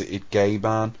 the closeted gay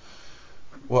man.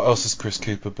 What else has Chris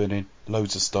Cooper been in?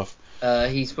 Loads of stuff.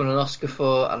 He's won an Oscar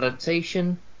for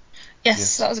adaptation.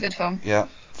 Yes, that was a good film. Yeah.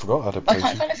 Forgot adaptation.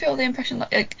 I kind of feel the impression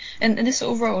that like, in this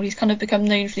sort of role, he's kind of become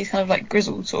known for these kind of like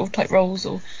grizzled sort of type roles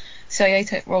or CIA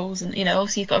type roles, and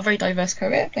obviously he's got a very diverse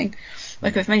career playing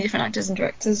like with many different actors and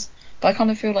directors. But I kind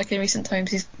of feel like in recent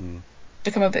times he's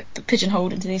become a bit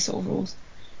pigeonholed into these sort of roles.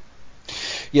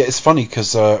 Yeah, it's funny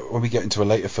because when we get into a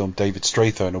later film, David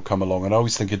Strathairn will come along, and I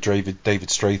always think of David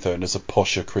Strathairn as a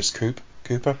posher Chris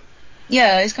Cooper.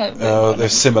 Yeah, it's kind of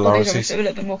there's similarities. A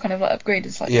little bit more kind of like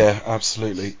upgraded slightly. Yeah,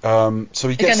 absolutely. So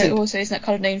he gets again. It also isn't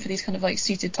kind of known for these kind of like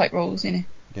suited type roles,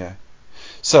 Yeah.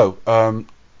 So to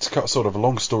cut sort of a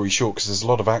long story short, because there's a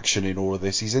lot of action in all of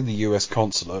this, he's in the US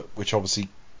consulate, which obviously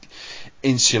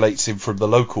insulates him from the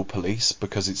local police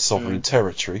because it's sovereign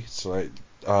territory. So,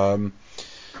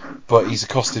 but he's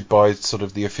accosted by sort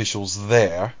of the officials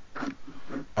there,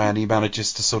 and he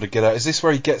manages to sort of get out. Is this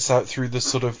where he gets out through the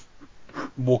sort of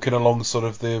walking along sort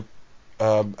of the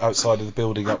outside of the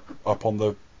building up on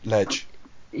the ledge?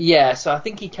 Yeah, so I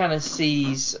think he kind of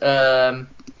sees what's her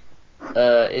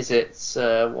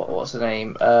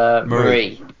name?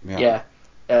 Marie. Yeah.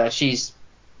 She's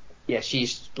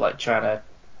like trying to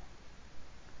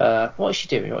what is she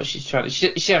doing? What is she trying to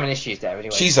she's having issues there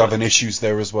anyway. She's having issues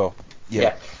there as well.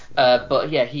 Yeah.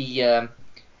 But yeah, he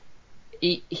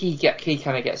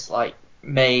kind of gets like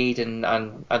made and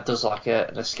does like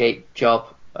an escape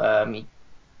job. I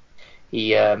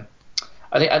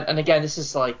think, and again, this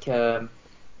is like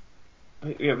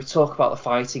we talk about the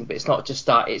fighting, but it's not just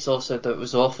that. It's also the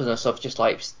resourcefulness of just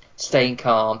like staying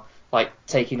calm, like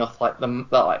taking off like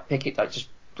just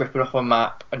ripping off a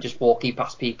map and just walking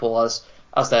past people as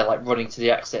they're like running to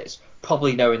the exits,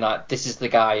 probably knowing that this is the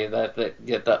guy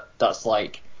that's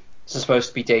like supposed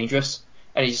to be dangerous,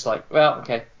 and he's just like, well,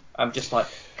 okay, I'm just like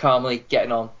calmly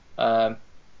getting on.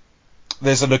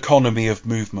 There's an economy of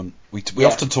movement. We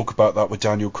often talk about that with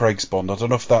Daniel Craig's Bond. I don't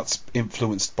know if that's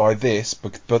influenced by this,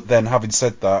 but then having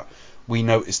said that, we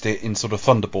noticed it in sort of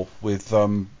Thunderball with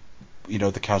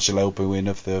the casual elbowing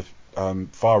of the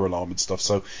fire alarm and stuff.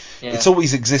 So it's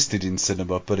always existed in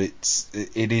cinema, but it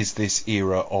is this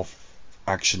era of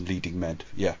action leading men.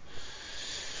 Yeah.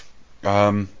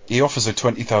 He offers her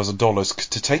 $20,000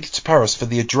 to take it to Paris for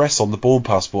the address on the Bourne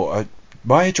passport.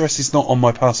 My address is not on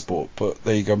my passport, but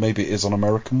there you go. Maybe it is on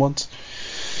American ones.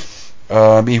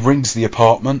 He rings the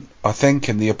apartment, I think,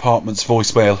 and the apartment's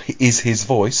voicemail is his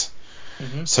voice.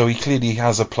 Mm-hmm. So he clearly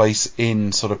has a place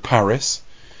in sort of Paris.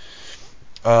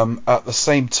 At the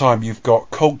same time, you've got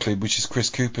Coldcliffe, which is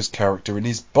Chris Cooper's character, and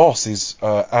his boss is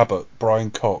Abbott, Brian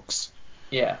Cox.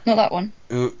 Yeah. Not that one.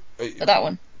 But that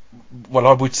one. Well,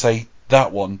 I would say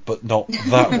that one, but not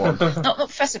that one. not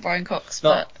Professor Brian Cox,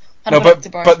 but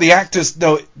the actors.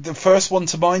 No, the first one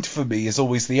to mind for me is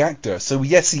always the actor. So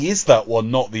yes, he is that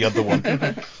one, not the other one.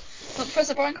 Not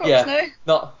Professor Brian Cox,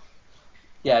 no.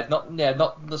 Not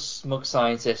the smug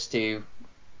scientist who,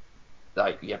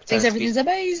 thinks everything's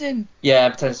amazing. Yeah,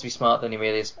 pretends to be smarter than he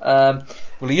really is. Well,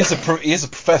 he is a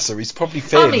professor. He's probably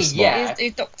fairly smart. Yeah,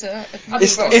 he's a doctor.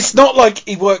 It's not like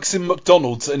he works in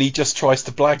McDonald's and he just tries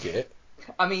to blag it.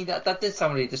 I mean, that did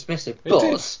sound really dismissive,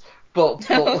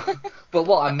 but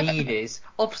what I mean is,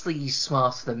 obviously he's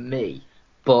smarter than me,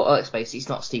 but let's face it, he's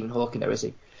not Stephen Hawking, though, is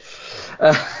he?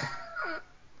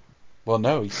 Well,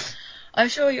 no. I'm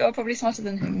sure you are probably smarter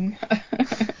than him.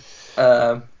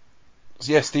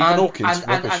 Yeah, Stephen Hawking's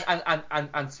rubbish.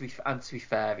 And to be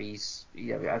fair, he's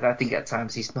I think at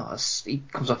times he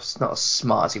comes off as not as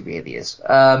smart as he really is.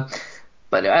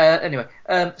 But anyway,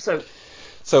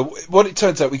 So what it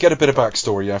turns out, we get a bit of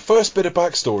backstory now. First bit of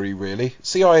backstory, really.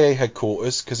 CIA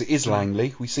headquarters, because it is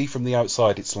Langley. We see from the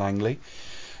outside it's Langley.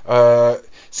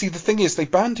 See, the thing is, they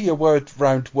bandy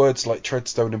around words like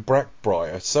Treadstone and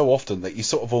Blackbriar so often that you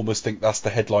sort of almost think that's the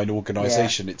headline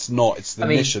organisation. Yeah. It's not. It's the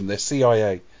mission. They're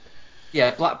CIA.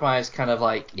 Yeah, Blackbriar's kind of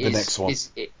like the next one.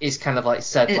 Is kind of like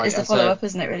said like it's a follow up,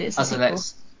 isn't it? Really, it's as the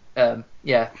next.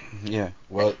 Yeah.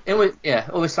 Well. It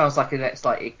always sounds like the next,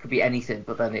 like it could be anything,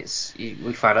 but then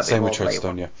we find out. Same with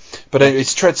Treadstone, yeah. But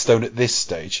it's Treadstone at this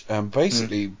stage.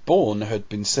 Basically, Bourne had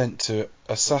been sent to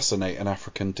assassinate an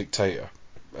African dictator,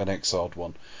 an exiled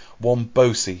one.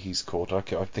 Wombosi, he's called. I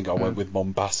think I went with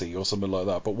Mombasi or something like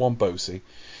that, but Wombosi.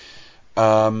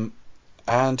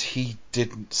 And he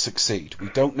didn't succeed. We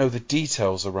don't know the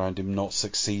details around him not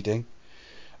succeeding,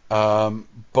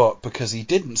 but because he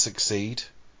didn't succeed,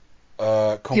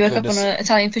 Conklin he woke up on an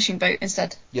Italian fishing boat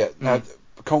instead. Yeah, now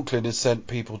Conklin has sent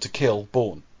people to kill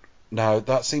Bourne. Now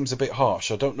that seems a bit harsh.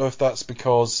 I don't know if that's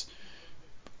because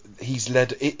he's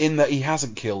led in that he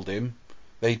hasn't killed him.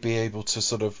 They'd be able to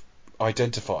sort of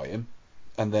identify him,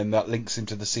 and then that links him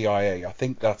to the CIA. I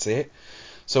think that's it.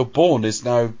 So Bourne is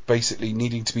now basically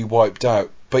needing to be wiped out,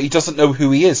 but he doesn't know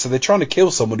who he is, so they're trying to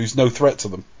kill someone who's no threat to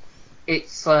them.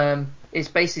 It's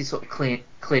basically sort of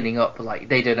cleaning up, like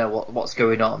they don't know what's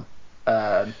going on.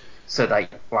 So they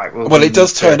right. Well, it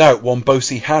does turn out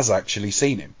Wombosi has actually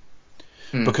seen him,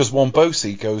 because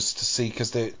Wombosi goes to see,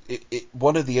 because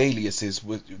one of the aliases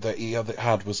that he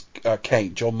had was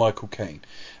Caine, John Michael Caine,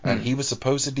 and he was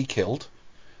supposedly killed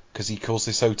because he calls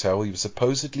this hotel. He was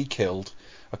supposedly killed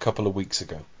a couple of weeks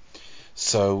ago.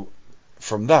 So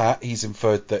from that, he's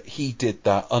inferred that he did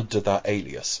that under that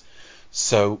alias.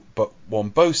 So, but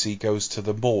Wombosi goes to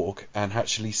the morgue and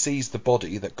actually sees the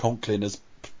body that Conklin has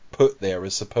put there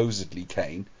as supposedly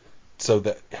Caine, so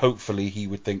that hopefully he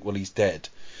would think, well, he's dead,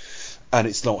 and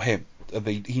it's not him.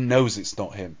 He knows it's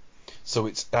not him. So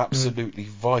it's absolutely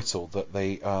vital that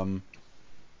they,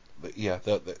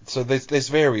 so there's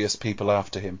various people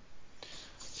after him.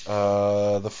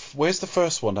 Where's the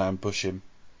first one to ambush him?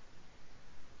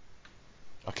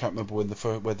 I can't remember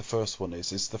where the first one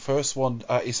is. Is the first one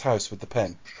at his house with the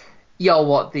pen? Yeah,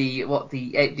 the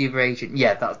other agent?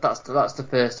 Yeah, that's the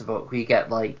first of it. We get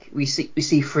we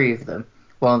see three of them.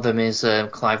 One of them is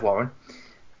Clive Warren.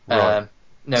 Right.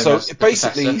 So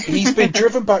basically, he's been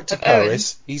driven back to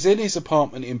Paris. He's in his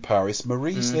apartment in Paris.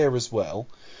 Marie's there as well.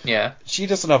 Yeah. She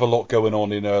doesn't have a lot going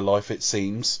on in her life, it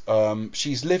seems.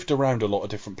 She's lived around a lot of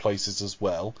different places as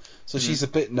well, so she's a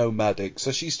bit nomadic.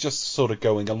 So she's just sort of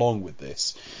going along with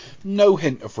this. No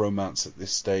hint of romance at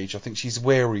this stage. I think she's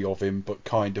wary of him, but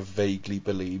kind of vaguely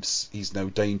believes he's no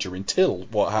danger until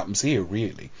what happens here,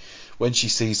 really. When she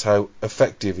sees how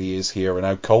effective he is here and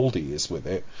how cold he is with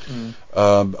it,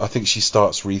 I think she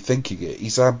starts rethinking it.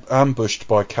 He's ambushed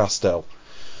by Castell.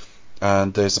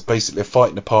 And there's basically a fight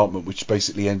in an apartment which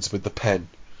basically ends with the pen.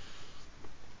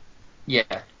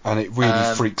 Yeah. And it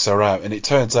really freaks her out. And it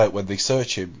turns out when they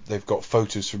search him, they've got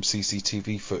photos from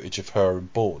CCTV footage of her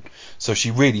and Bourne. So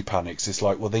she really panics. It's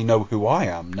like, well, they know who I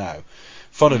am now.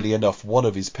 Funnily enough, one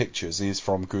of his pictures is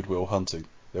from Good Will Hunting.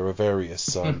 There are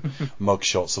various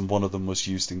mugshots, and one of them was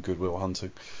used in Good Will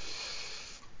Hunting.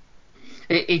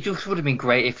 It just would have been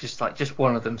great if just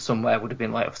one of them somewhere would have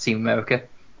been like Team America.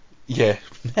 Yeah.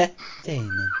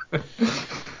 Damon.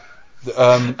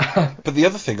 But the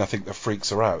other thing I think that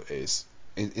freaks her out is,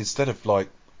 instead of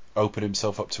open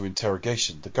himself up to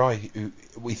interrogation, the guy who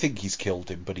we think he's killed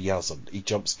him, but he hasn't. He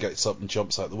gets up and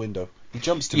jumps out the window. He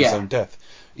jumps to his own death.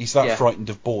 He's that frightened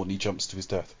of Bourne, he jumps to his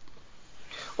death.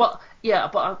 Well, yeah,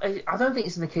 but I don't think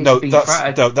it's in the case of being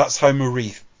frightened. No, that's how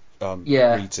Marie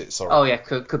reads it. Sorry. Oh yeah,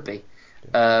 could be.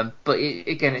 But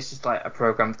again, it's just like a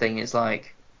program thing. It's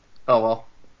like, oh well.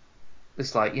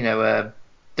 It's like,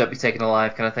 don't be taken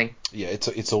alive kind of thing. Yeah,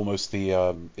 it's almost the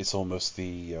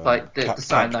like the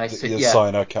cyanide,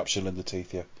 cyanide capsule in the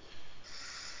teeth, yeah.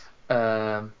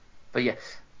 But yeah,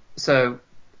 so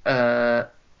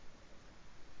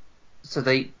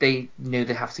they knew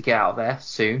they have to get out of there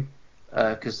soon,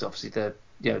 because obviously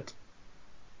the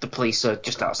police are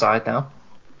just outside now.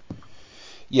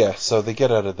 Yeah, so they get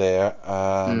out of there.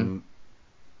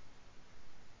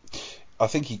 I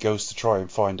think he goes to try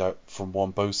and find out from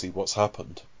Wombosi what's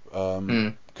happened,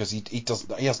 because he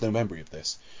has no memory of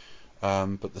this.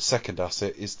 But the second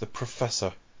asset is the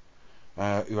professor,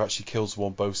 who actually kills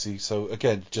Wombosi. So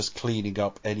again, just cleaning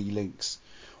up any links.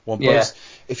 Wombosi. Yeah.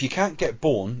 If you can't get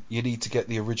Bourne, you need to get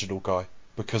the original guy,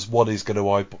 because one is going to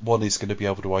be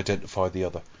able to identify the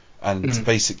other, and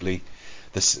basically,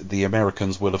 the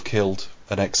Americans will have killed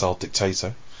an exiled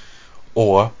dictator,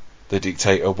 or the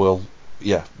dictator will,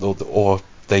 he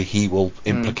will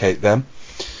implicate them.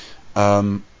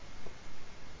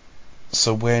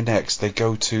 So where next? They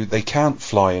can't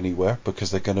fly anywhere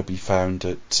because they're going to be found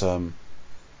they're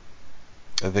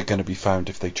going to be found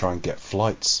if they try and get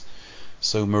flights.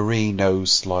 So Marie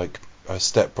knows like a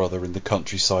stepbrother in the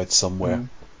countryside somewhere,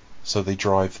 so they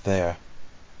drive there.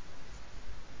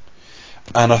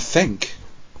 And I think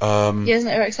Yeah, isn't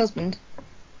it her ex-husband?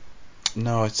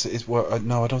 no,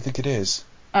 no, I don't think it is.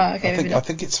 Oh, okay. I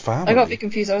think it's family. I got a bit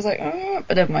confused. I was like, oh,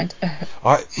 but never mind.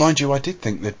 Mind you, I did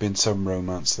think there'd been some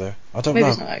romance there. I don't know.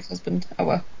 Maybe it's not her ex-husband. Oh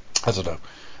well. I don't know.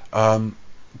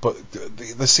 But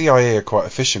the CIA are quite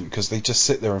efficient because they just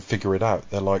sit there and figure it out.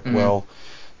 They're like, well,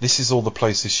 this is all the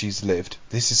places she's lived.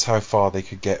 This is how far they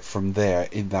could get from there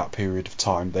in that period of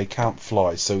time. They can't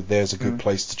fly, so there's a good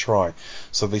place to try.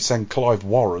 So they send Clive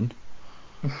Warren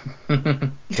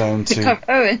down to... Clive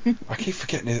Owen. I keep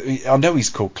forgetting it. I know he's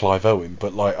called Clive Owen,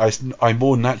 but like I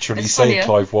more naturally It's say funnier.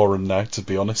 Clive Warren now, to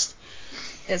be honest.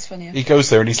 It's funnier. He goes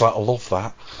there and he's like, I love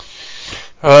that.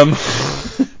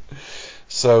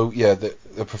 So yeah, the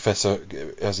professor,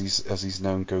 as he's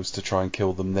known, goes to try and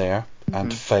kill them there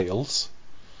and fails.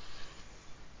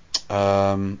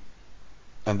 And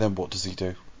then what does he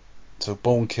do? So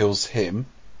Bourne kills him.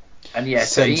 And yeah,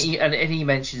 so he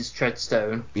mentions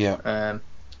Treadstone. Yeah.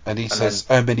 And he says,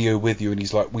 "How many are with you?" And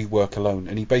he's like, "We work alone."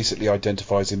 And he basically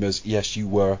identifies him as, "Yes, you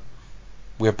were.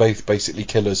 We're both basically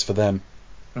killers for them."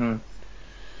 And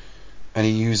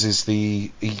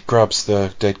he grabs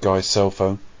the dead guy's cell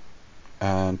phone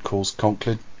and calls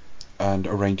Conklin and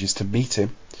arranges to meet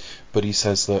him. But he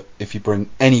says that if you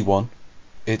bring anyone,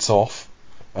 it's off.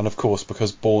 And of course,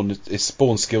 because Bourne's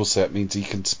skill set means he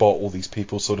can spot all these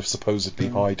people sort of supposedly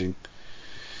hiding.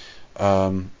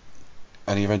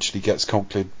 And he eventually gets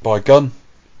Conklin by gun.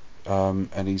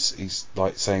 And he's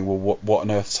like saying, well, what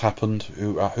on earth's happened?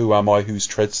 Who am I? Who's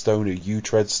Treadstone? Are you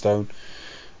Treadstone?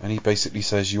 And he basically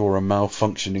says, you're a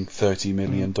malfunctioning $30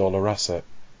 million asset.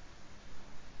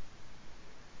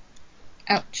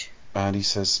 Ouch. And he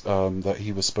says that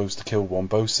he was supposed to kill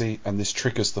Wombosi, and this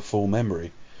triggers the full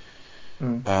memory.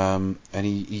 And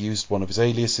he used one of his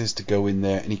aliases to go in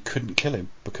there, and he couldn't kill him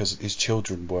because his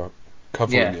children were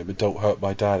covering him and don't hurt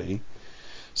my daddy.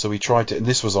 So he tried to, and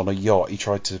this was on a yacht, he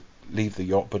tried to leave the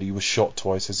yacht, but he was shot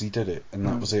twice as he did it, and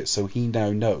that was it. So he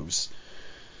now knows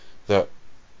that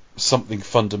something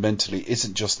fundamentally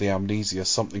isn't just the amnesia,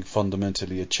 something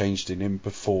fundamentally had changed in him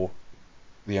before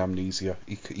the amnesia.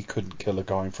 He couldn't kill a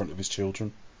guy in front of his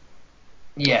children.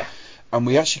 Yeah. And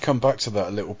we actually come back to that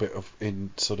a little bit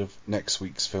in sort of next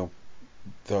week's film,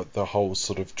 the whole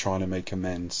sort of trying to make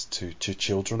amends to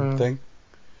children thing.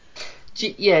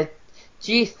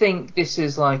 Do you think this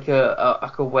is like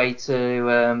a way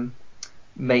to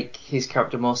make his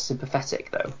character more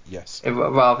sympathetic though? Yes.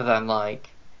 Rather than like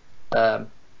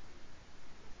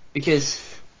because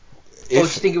or do you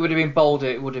think it would have been bolder?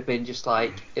 It would have been just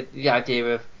like the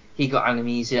idea of he got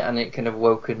amnesia and it kind of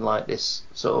woken like this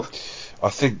sort of. I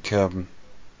think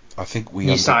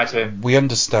we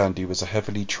understand he was a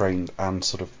heavily trained and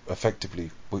sort of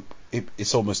effectively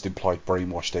it's almost implied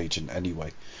brainwashed agent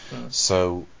anyway.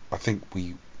 So I think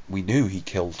we knew he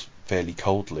killed fairly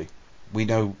coldly. We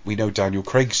know Daniel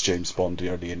Craig's James Bond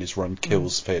early in his run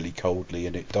kills fairly coldly,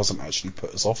 and it doesn't actually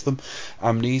put us off them.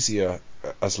 Amnesia,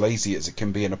 as lazy as it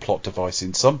can be in a plot device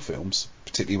in some films,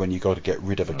 particularly when you got to get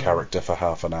rid of a character for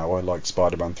half an hour, like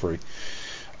Spider-Man 3.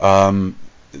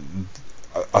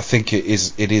 I think it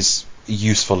is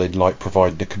useful in like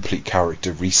providing a complete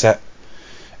character reset.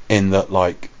 In that,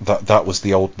 like that was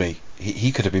the old me.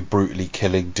 He could have been brutally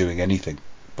killing, doing anything,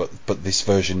 but this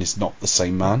version is not the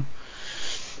same man.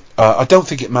 I don't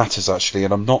think it matters actually,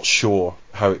 and I'm not sure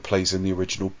how it plays in the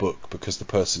original book because the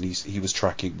person he was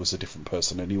tracking was a different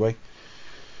person anyway.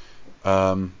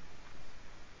 But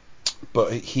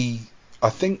I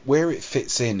think where it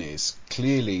fits in is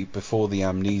clearly before the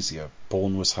amnesia,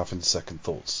 Bourne was having second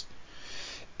thoughts.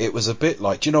 It was a bit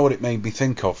like, do you know what it made me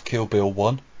think of? Kill Bill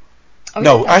 1?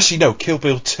 Kill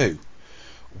Bill 2,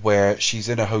 where she's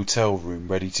in a hotel room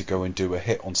ready to go and do a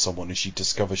hit on someone and she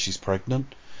discovers she's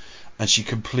pregnant and she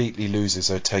completely loses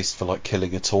her taste for like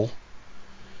killing at all.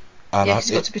 And yeah, because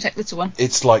you've got to protect little one.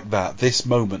 It's like that. This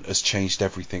moment has changed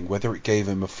everything. Whether it gave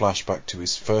him a flashback to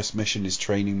his first mission, his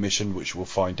training mission, which we'll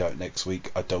find out next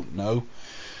week, I don't know.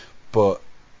 But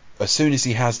as soon as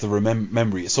he has the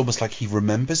memory, it's almost like he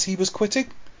remembers he was quitting,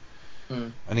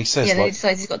 and he says, Yeah, like, he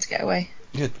decides he's got to get away.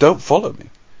 yeah, don't follow me.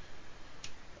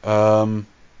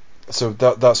 So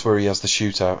that's where he has the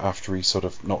shootout after he sort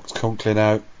of knocks Conklin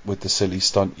out with the silly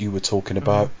stunt you were talking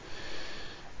about.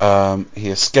 He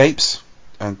escapes,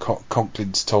 and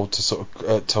Conklin's told to sort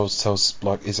of tells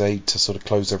like his aide to sort of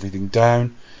close everything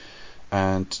down,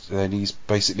 and then he's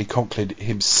basically Conklin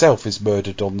himself is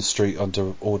murdered on the street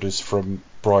under orders from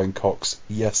Brian Cox.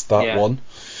 Yes, that one.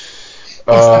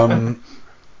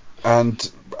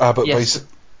 And Abbott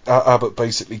Abbott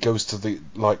basically goes to the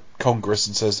Congress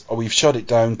and says, "Oh, we've shut it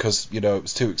down because it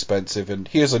was too expensive, and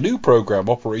here's a new program,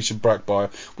 Operation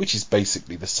Blackfire, which is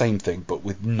basically the same thing but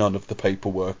with none of the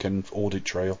paperwork and audit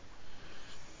trail."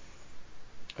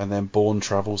 And then Bourne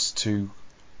travels to,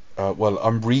 well,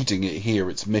 I'm reading it here,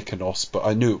 it's Mykonos, but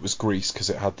I knew it was Greece because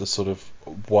it had the sort of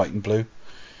white and blue.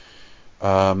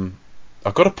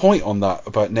 I've got a point on that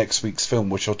about next week's film,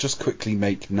 which I'll just quickly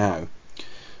make now.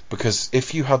 Because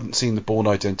if you hadn't seen the Bourne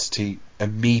Identity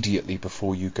immediately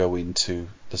before you go into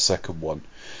the second one,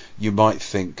 you might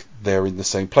think they're in the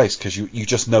same place, because you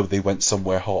just know they went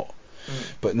somewhere hot.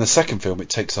 But in the second film, it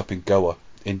takes up in Goa,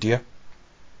 India.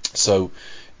 So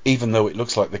even though it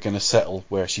looks like they're going to settle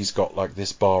where she's got like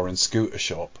this bar and scooter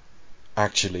shop,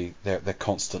 actually they're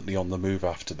constantly on the move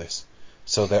after this.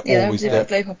 So they're always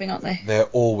glow popping, aren't they? They're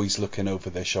always looking over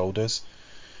their shoulders,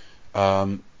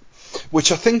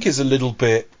 which I think is a little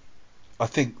bit. I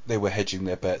think they were hedging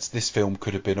their bets. This film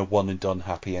could have been a one and done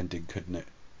happy ending, couldn't it?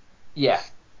 Yeah.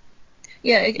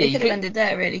 Yeah, it could have ended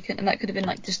there, really, and that could have been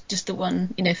like just the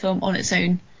one, film on its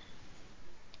own.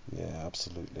 Yeah,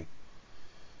 absolutely.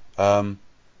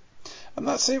 And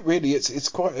that's it, really. It's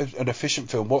quite an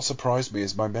efficient film. What surprised me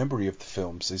is my memory of the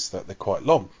films is that they're quite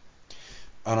long,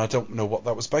 and I don't know what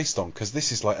that was based on, because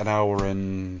this is like an hour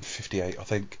and 58, I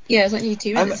think. Yeah, it's like nearly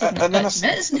 2 minutes. And then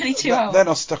it's nearly 2 hours. Then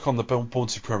I stuck on the Bourne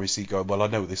Supremacy going, well, I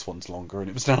know this one's longer, and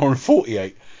it was an hour and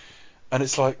 48. And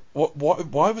it's like,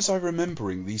 why was I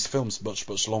remembering these films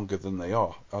much longer than they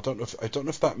are? I don't know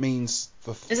if that means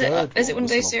the third. Is it one of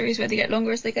those series where they get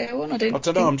longer as they go on? I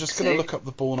don't know. I'm just going to look up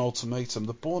the Bourne Ultimatum.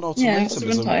 The Bourne Ultimatum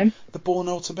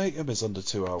is under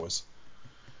 2 hours.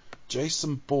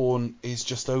 Jason Bourne is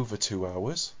just over 2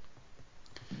 hours.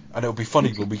 And it'll be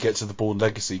funny when we get to the Bourne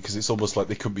Legacy, because it's almost like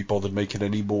they couldn't be bothered making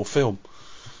any more film.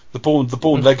 The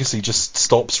Bourne Legacy just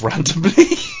stops randomly.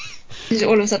 Does it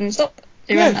all of a sudden stop?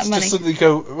 They ran out of money. Just suddenly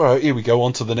go, right, here we go,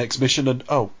 on to the next mission, and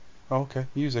okay,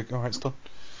 music, alright, it's done.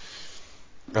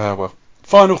 Well,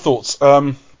 final thoughts.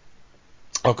 I'll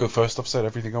go first. I've said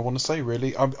everything I want to say,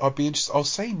 really. I'll be interested. I'll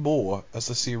say more as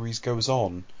the series goes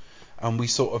on, and we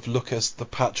sort of look as the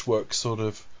patchwork sort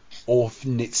of all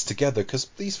knits together, because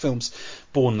these films,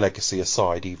 Bourne Legacy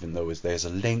aside, even though there's a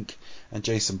link, and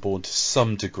Jason Bourne to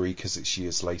some degree because it's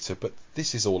years later, but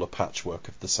this is all a patchwork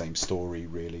of the same story,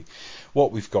 really.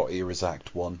 What we've got here is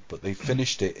Act 1, but they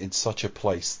finished it in such a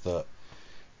place that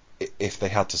if they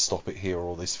had to stop it here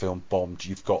or this film bombed,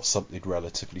 you've got something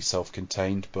relatively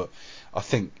self-contained. But I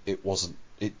think it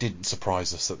didn't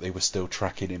surprise us that they were still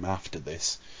tracking him after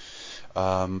this,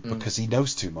 because he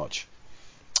knows too much.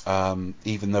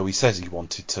 Even though he says he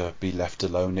wanted to be left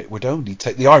alone, it would only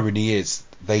take. The irony is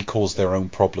they caused their own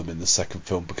problem in the second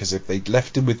film, because if they'd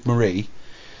left him with Marie,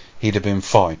 he'd have been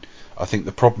fine. I think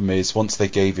the problem is once they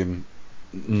gave him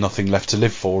nothing left to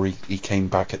live for, he came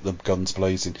back at them guns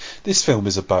blazing. This film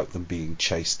is about him being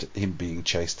chased.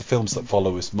 The films that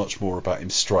follow is much more about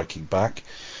him striking back.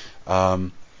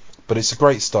 But it's a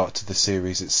great start to the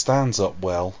series. It stands up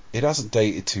well. It hasn't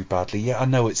dated too badly. Yeah, I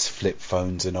know it's flip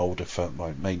phones and older phones.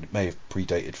 May have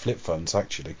predated flip phones,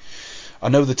 actually. I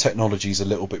know the technology's a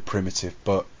little bit primitive,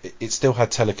 but it still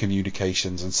had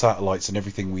telecommunications and satellites and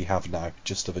everything we have now,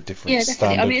 just of a different standard. Yeah,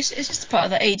 definitely. I mean, it's just part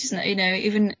of that age, isn't it?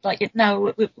 Even like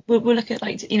now we'll look at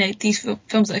these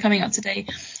films that are coming out today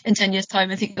in 10 years' time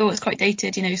and think, oh, it's quite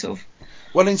dated, sort of.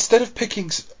 Well, instead of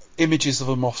picking images of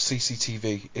them off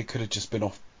CCTV, it could have just been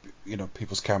off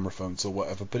people's camera phones or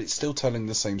whatever, but it's still telling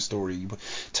the same story.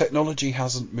 Technology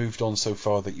hasn't moved on so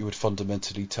far that you would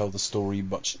fundamentally tell the story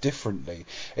much differently,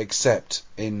 except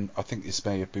I think this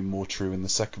may have been more true in the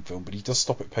second film, but he does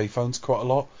stop at payphones quite a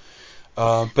lot.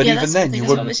 But even then, you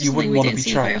wouldn't want to be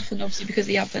tracked. Very often, obviously, because of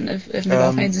the advent of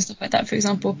mobile phones and stuff like that, for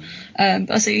example.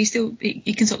 But so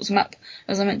you can sort of map,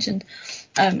 as I mentioned,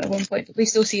 at one point. But we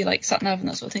still see like sat nav and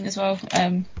that sort of thing as well.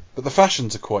 But the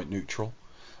fashions are quite neutral.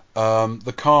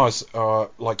 The cars are,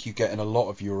 like you get in a lot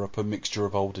of Europe, a mixture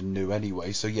of old and new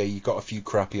anyway. So yeah, you've got a few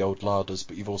crappy old Ladas,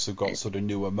 but you've also got sort of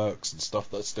newer Mercs and stuff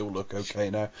that still look okay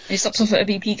now. He stops off at a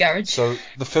BP garage. So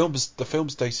the film's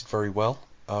dated very well.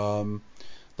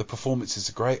 The The performances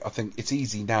are great. I think it's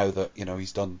easy now that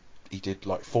he did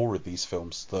like 4 of these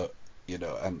films that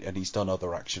and he's done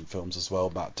other action films as well.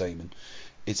 Matt Damon.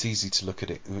 It's easy to look at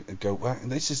it and go, well,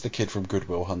 this is the kid from Good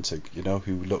Will Hunting,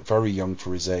 who looked very young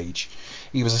for his age.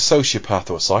 He was a sociopath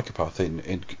or a psychopath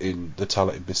in The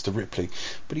Talented Mr. Ripley,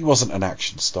 but he wasn't an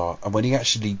action star. And when he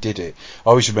actually did it, I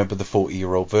always remember The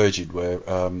 40-Year-Old Virgin, where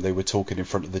they were talking in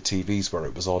front of the TVs where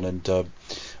it was on, and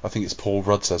I think it's Paul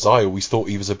Rudd says, I always thought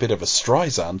he was a bit of a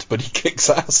Streisand, but he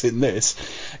kicks ass in this,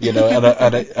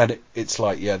 and it's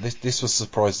like, yeah, this was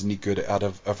surprisingly good. It had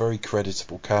a very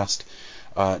creditable cast.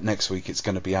 Next week it's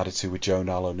going to be added to with Joan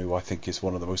Allen, who I think is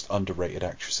one of the most underrated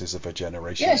actresses of her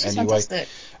generation. Yeah, she's fantastic.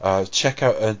 Check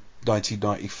out a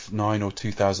 1999 or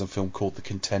 2000 film called The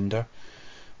Contender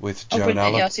with Joan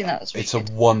Allen. Yeah, I've seen that. It's a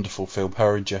wonderful film.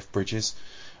 Her and Jeff Bridges.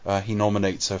 He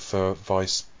nominates her for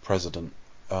vice president.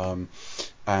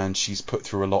 And she's put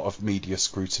through a lot of media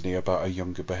scrutiny about her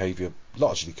younger behaviour,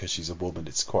 largely because she's a woman.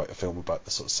 It's quite a film about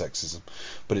the sort of sexism,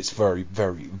 but it's very,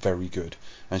 very, very good.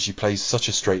 And she plays such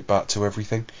a straight bat to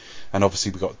everything. And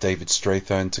obviously we've got David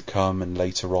Strathairn to come, and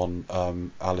later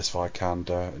on Alice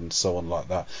Vikander, and so on like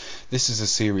that. This is a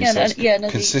series that's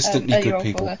consistently good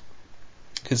people.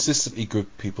 Consistently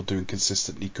good people doing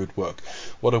consistently good work.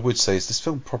 What I would say is this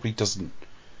film probably doesn't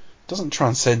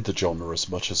transcend the genre as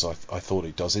much as I thought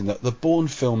it does, in that the Bourne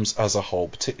films as a whole,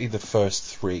 particularly the first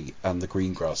 3 and the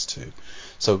Greengrass 2,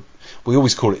 so we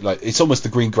always call it, like, it's almost the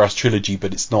Greengrass trilogy,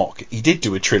 but it's not. He did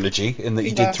do a trilogy in that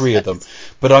he did 3 of them,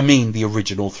 but I mean the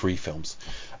original 3 films.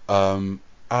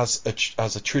 As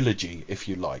a trilogy, if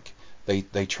you like,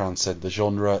 they transcend the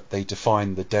genre. They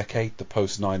define the decade, the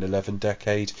post 9/11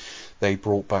 decade. They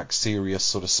brought back serious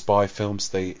sort of spy films.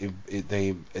 They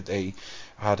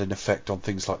had an effect on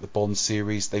things like the Bond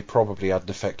series. They probably had an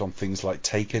effect on things like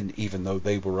Taken, even though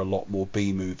they were a lot more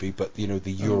B-movie. But the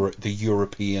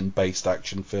European-based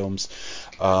action films.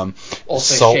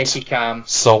 Also, Shaky Cam.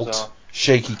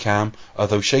 Shaky Cam,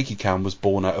 although Shaky Cam was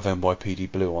born out of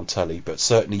NYPD Blue on telly, but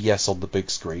certainly yes on the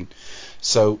big screen.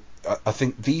 So I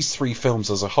think these 3 films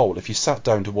as a whole, if you sat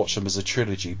down to watch them as a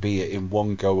trilogy, be it in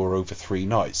one go or over 3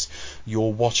 nights,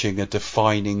 you're watching a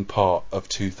defining part of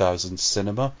 2000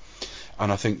 cinema.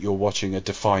 And I think you're watching a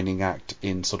defining act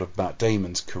in sort of Matt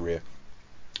Damon's career.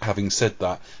 Having said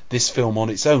that, this film on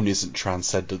its own isn't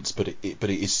transcendence, but it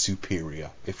is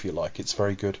superior, if you like. It's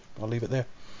very good. I'll leave it there.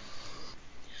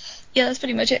 Yeah, that's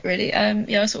pretty much it, really.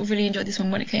 I sort of really enjoyed this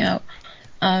one when it came out.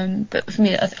 But for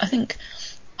me, I think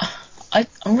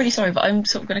I'm really sorry, but I'm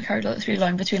sort of going to carry the through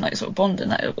line between like sort of Bond and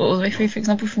that all the way through. For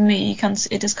example, for me,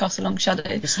 it does cast a long shadow.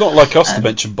 It's not like us to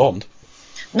mention Bond.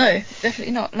 No,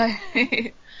 definitely not. No.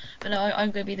 But no, I'm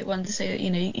going to be the one to say that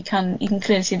you can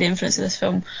clearly see the influence of this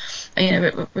film,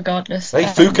 regardless. Hey,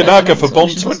 Fukunaga for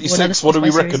Bond 26. What do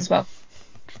we reckon? Well.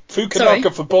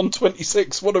 Fukunaga for Bond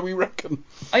 26. What do we reckon?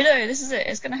 I know, this is it.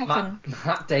 It's going to happen.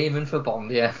 Matt Damon for Bond,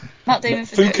 yeah. Matt Damon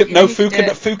for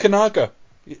Fukunaga.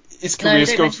 His career's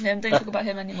don't mention him. Don't talk about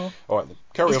him anymore. All right, then.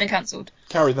 Carry on. He's been cancelled.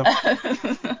 Carry them.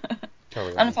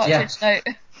 Carry on. Unfortunate note.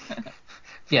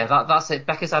 Yeah, that's it.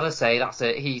 Becca's had a say. That's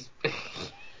it. He's.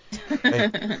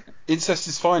 Hey, incest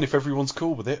is fine if everyone's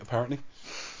cool with it, apparently.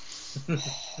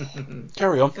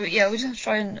 Carry on. But yeah, we just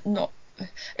try and not.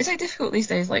 It's so difficult these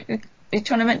days. Like, you're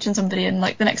trying to mention somebody and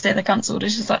like the next day they're cancelled.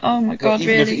 It's just like, oh my god,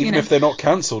 really? Even if they're not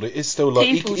cancelled, it is still like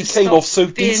he came off so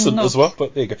decent as well.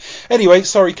 But there you go. Anyway,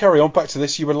 sorry, carry on. Back to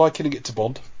this. You were likening it to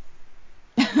Bond.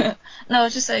 No, I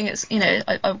was just saying it's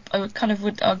I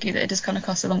would argue that it does kind of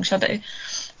cast a long shadow.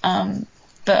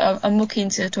 But I'm more keen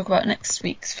to talk about next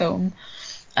week's film.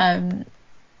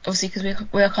 Obviously, because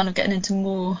we are kind of getting into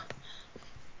more.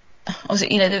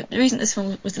 Obviously, the reason this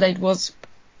film was delayed was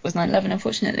 9/11,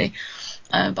 unfortunately.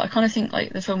 But I kind of think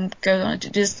like the film goes on,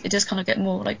 it does kind of get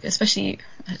more like, especially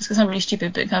it's going to sound really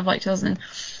stupid, but kind of like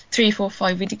 2003, 4,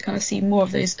 5, we did kind of see more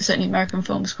of those, certainly American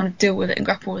films, kind of deal with it and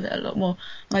grapple with it a lot more.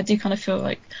 And I do kind of feel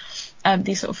like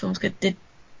these sort of films did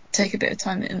take a bit of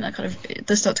time, and that kind of it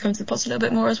does start to come to the pots a little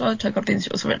bit more as well. I've been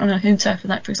sort of on a home turf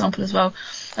and that, for example, as well.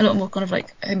 A lot more kind of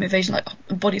like home invasion, like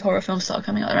body horror films started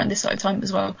coming out around this sort of time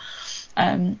as well.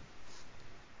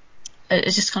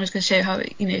 It's just kind of going to show how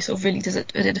it sort of really does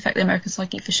it affect the American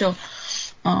psyche for sure.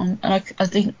 And I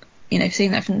think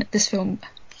seeing that from this film,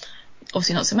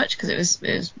 obviously not so much because it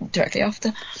was directly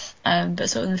after, but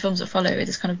sort of in the films that follow, it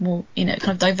is kind of more kind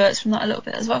of diverts from that a little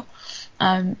bit as well.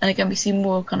 And again, we see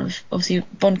more kind of obviously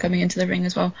Bond coming into the ring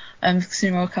as well.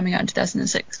 Casino Royale coming out in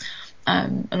 2006,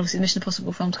 and obviously the Mission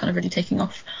Impossible films kind of really taking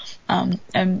off. I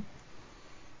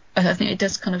think it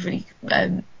does kind of really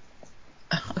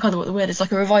I can't know what the word is,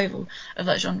 like a revival of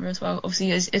that genre as well.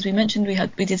 Obviously, as we mentioned,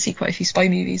 we did see quite a few spy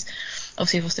movies,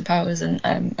 obviously of Austin Powers,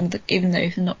 and even though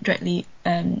they're not directly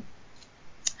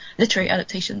literary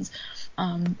adaptations,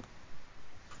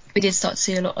 we did start to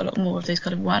see a lot more of those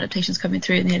kind of more adaptations coming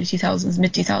through in the early 2000s,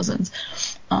 mid 2000s,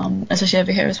 especially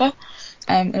over here as well.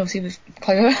 And obviously with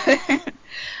Clive Owen.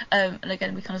 And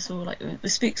again, we kind of saw like the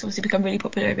Spooks obviously become really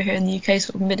popular over here in the UK,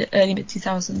 sort of early mid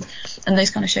 2000s, and those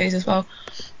kind of shows as well,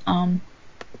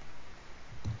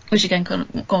 which again kind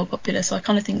of got more popular. So I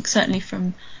kind of think certainly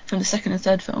from the second and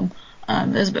third film,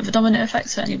 there's a bit of a domino effect,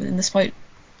 certainly within the spy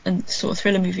and sort of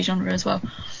thriller movie genre as well.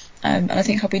 And I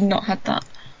think had we not had that,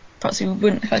 perhaps we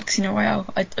wouldn't have had Casino Royale.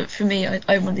 For me,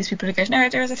 I'm one of these people who goes, no,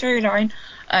 there is a through line,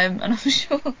 and I'm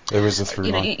sure there is a through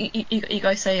line. You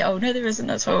guys say, oh no, there isn't.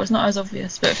 That's why it's not as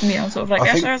obvious. But for me, I'm sort of like,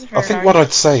 yes, there is a through line. I think what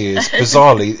I'd say is,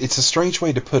 bizarrely, it's a strange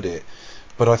way to put it,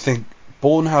 but I think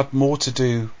Bourne had more to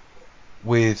do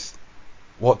with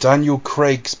what Daniel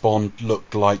Craig's Bond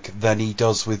looked like than he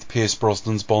does with Pierce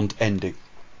Brosnan's Bond ending.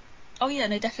 Oh yeah,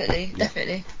 no, definitely.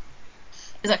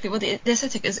 Exactly. Well, the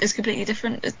aesthetic is completely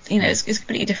different. It's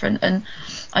completely different, and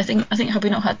I think had we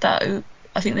not had that,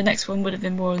 I think the next one would have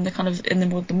been more in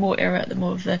the Moore era, the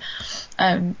more of the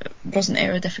Brosnan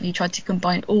era. Definitely tried to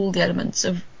combine all the elements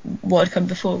of what had come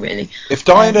before. Really, if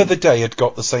Die Another Day had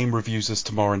got the same reviews as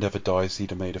Tomorrow Never Dies,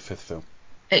 he'd have made a fifth film.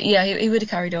 He would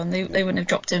have carried on. They wouldn't have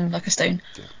dropped him like a stone.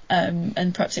 Yeah.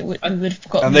 And perhaps we would have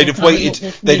got. And they'd have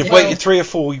waited 3 or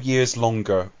 4 years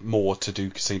longer more to do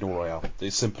Casino Royale.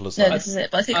 It's simple as that. No, this is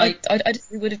it. But I think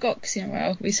we would have got Casino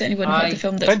Royale. We certainly wouldn't have had the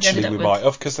film that eventually we might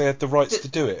have, because they had the rights to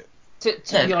do it. To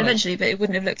be honest, eventually, but it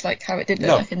wouldn't have looked like how it did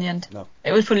look like in the end. No.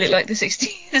 It would probably look like the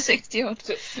 60 odd.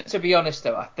 To be honest,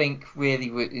 though, I think really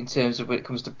in terms of when it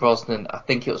comes to Brosnan, I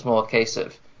think it was more a case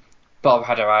of Bob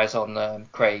had her eyes on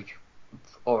Craig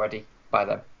already by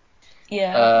then.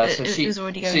 Yeah, it was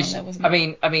already going on there, wasn't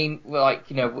it? I mean, like,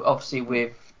 obviously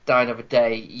with Die Another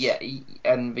Day, yeah,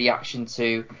 and reaction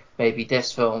to maybe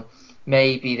this film,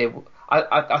 maybe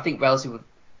I think Wellesley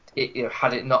would,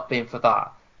 had it not been for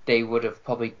that, they would have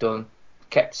probably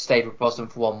stayed with Brosnan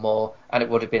for one more, and it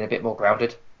would have been a bit more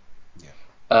grounded.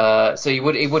 Yeah. So it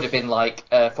would have been like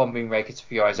From Moonraker to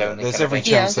For Your Eyes Only. There's every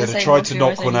chance they'd have tried to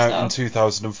knock one out in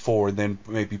 2004 and then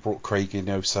maybe brought Craig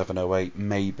in 07, 08,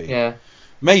 maybe. Yeah.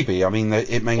 Maybe. I mean,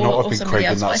 it may not have been Craig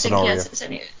in that scenario. I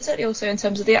think, certainly also in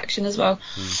terms of the action as well.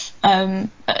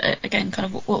 Again, kind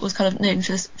of what was kind of known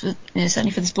for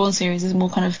certainly for the Bourne series is more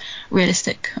kind of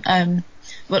realistic, a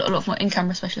lot more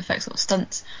in-camera special effects, sort of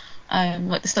stunts.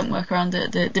 Like the stunt work around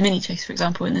the mini chase, for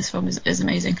example, in this film is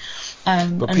amazing.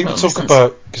 But people talk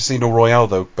about Casino Royale,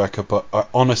 though, Becca, but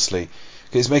honestly,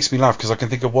 it makes me laugh because I can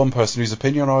think of one person whose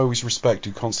opinion I always respect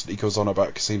who constantly goes on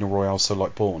about Casino Royale so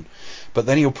like Bourne, but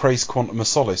then he'll praise Quantum of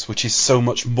Solace, which is so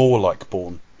much more like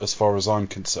Bourne as far as I'm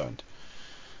concerned.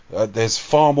 There's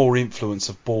far more influence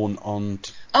of Bourne on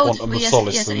Quantum of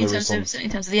Solace than there is on... in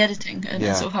terms of the editing and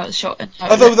sort of how it's shot. And how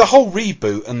although the whole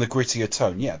reboot and the grittier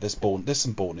tone, there's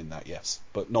some Bourne in that, yes,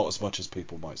 but not as much as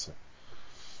people might say.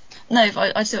 No,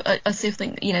 but I still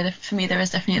think, for me there is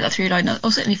definitely that through line. Also,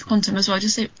 certainly for Quantum as well,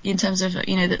 just in terms of,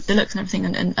 the looks and everything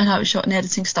and how it's shot and the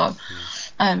editing style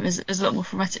is a lot more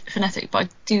frenetic. But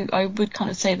I would kind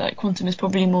of say that Quantum is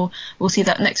probably more, we'll see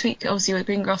that next week. Obviously with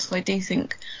Greengrass, I do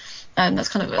think that's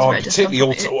kind of particularly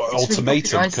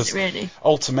Ultimatum, because really.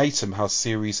 Ultimatum has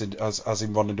series as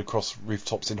in running across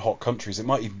rooftops in hot countries. It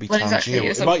might even be Tangier.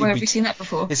 Exactly. Where have we seen that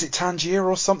before? Is it Tangier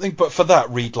or something? But for that,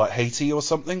 read like Haiti or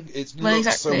something. It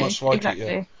looks so much like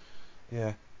it.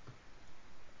 Yeah.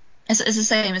 It's the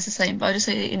same. But I just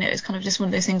say it's kind of just one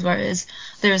of those things where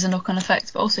there is a knock-on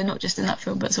effect, but also not just in that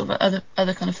film, but sort of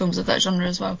other kind of films of that genre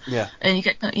as well. Yeah. And you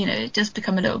get it just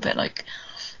become a little bit like,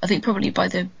 I think probably by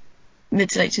the mid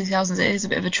to late 2000s it is a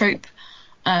bit of a trope,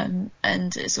 and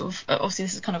it's sort of obviously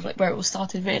this is kind of like where it all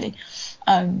started really,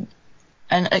 and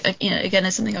again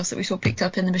it's something else that we sort of picked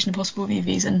up in the Mission Impossible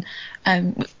movies, and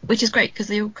which is great because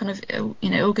they all kind of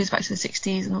it all goes back to the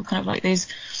 60s and all kind of like those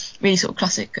really sort of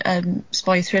classic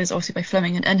spy thrillers, obviously by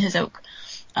Fleming and his ilk,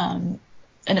 and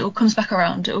it all comes back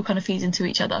around, it all kind of feeds into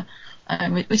each other,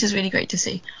 which is really great to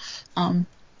see.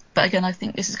 But again, I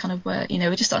think this is kind of where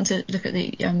we're just starting to look at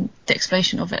the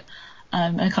exploration of it,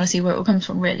 and kind of see where it all comes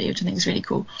from really, which I think is really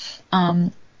cool.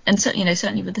 And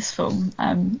certainly with this film,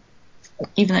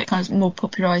 even though it kind of more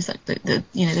popularised like the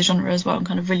genre as well, and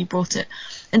kind of really brought it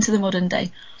into the modern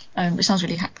day, which sounds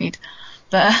really hackneyed,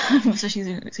 but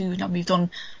especially as we've now moved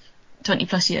on 20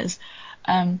 plus years.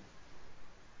 But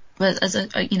as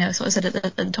I sort of said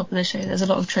at the top of the show, there's a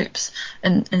lot of tropes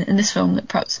in this film that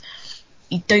perhaps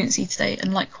you don't see today,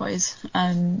 and likewise,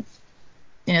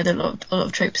 there are a lot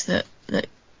of tropes that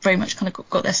very much kind of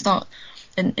got their start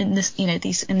in this,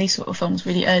 these sort of films,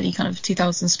 really early kind of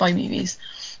 2000s spy movies,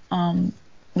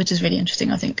 which is really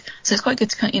interesting, I think. So it's quite good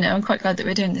to kind of, I'm quite glad that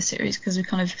we're doing this series, because we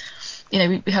kind of,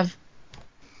 we have,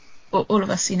 all of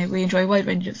us, we enjoy a wide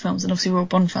range of films, and obviously we're all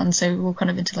Bond fans, so we're all kind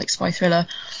of into like spy thriller,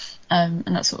 and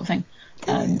that sort of thing.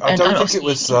 I don't think it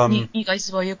was. You guys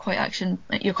as well. You're quite up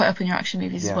in your action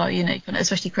movies as well.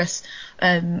 Especially Chris,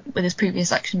 with his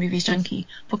previous action movies junkie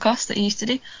podcast that he used to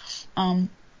do.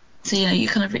 So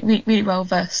you're kind of really well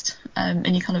versed,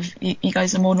 and you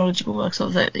guys are more knowledgeable of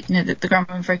sort of the grammar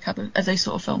and vocab of those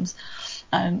sort of films,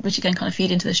 which again kind of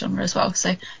feed into the genre as well.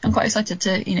 So I'm quite excited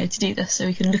to do this, so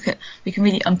we can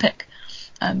really unpick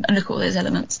and look at all those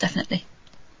elements, definitely.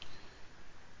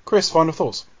 Chris, final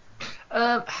thoughts?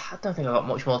 I don't think I've got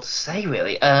much more to say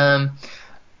really. Other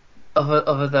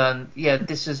than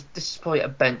this is probably a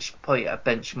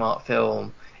benchmark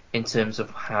film in terms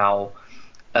of how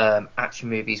action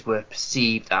movies were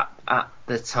perceived at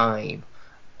the time.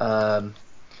 But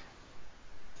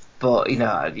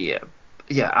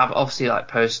obviously like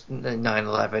post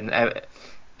 9/11,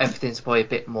 everything's probably a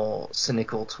bit more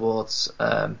cynical towards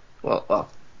I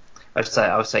would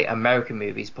say American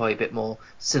movies probably a bit more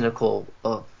cynical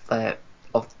of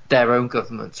their own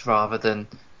governments rather than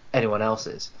anyone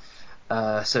else's.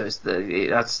 So it's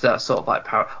that's sort of like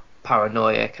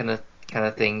paranoia kind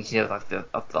of things,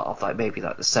 like maybe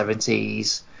like the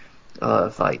 70s,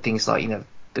 of like things like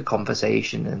The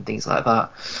Conversation and things like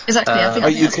that. Exactly. I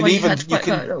think you that's can why even- you had you quite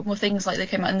can- a lot more things like they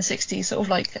came out in the 60s, sort of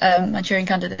like Manchurian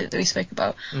Candidate that we spoke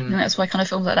about. And that's why kind of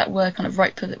films like that were kind of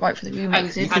ripe for the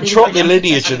remakes. You I can think trot the like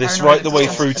lineage the of this paranoia right the way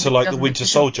stuff through as to a like The government Winter for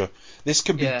sure. Soldier. This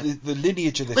can be the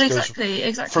lineage of this Well, goes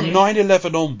exactly. from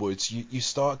 9/11 onwards. You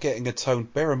start getting a tone.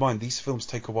 Bear in mind, these films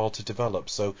take a while to develop.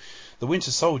 So, The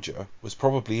Winter Soldier was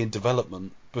probably in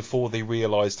development before they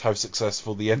realised how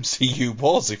successful the MCU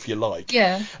was, if you like.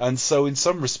 Yeah. And so, in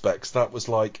some respects, that was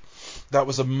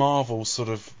a Marvel sort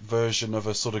of version of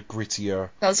a sort of grittier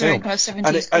That was film. very kind of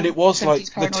 70s. And it was like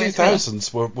the paranoia thriller.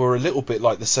 2000s were a little bit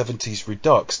like the 70s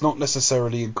Redux, not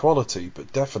necessarily in quality,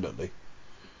 but definitely.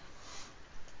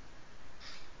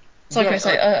 Sorry, Chris,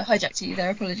 I hijacked you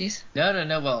there. Apologies. No.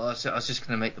 Well, I was just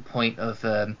going to make the point of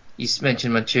you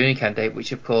mentioned Manchurian Candidate,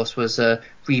 which of course was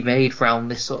remade around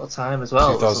this sort of time as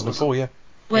well. 2004, yeah.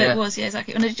 Well, Yeah. It was, yeah,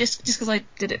 exactly. And just because I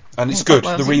did it, And it's not good. quite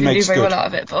well, The so I didn't remake's do very good. well out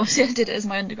of it, but obviously I did it as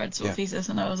my undergrad sort of thesis,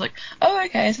 and I was like, oh,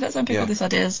 okay, so let's unpick all these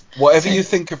ideas. Whatever So- you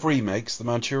think of remakes, the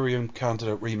Manchurian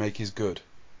Candidate remake is good.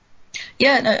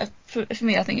 Yeah, no, for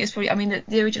me, I think it's probably. I mean,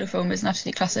 the original film is an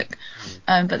absolute classic,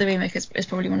 but the remake is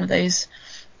probably one of those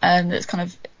that's kind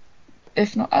of,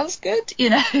 if not as good,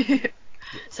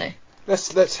 So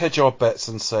Let's hedge our bets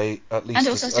and say at least And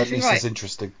also as Jeffrey Wright.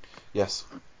 interesting. Yes.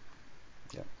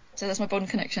 so that's my Bond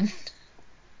connection.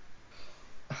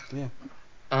 Yeah.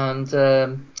 And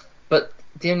but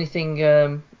the only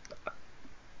thing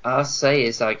I'll say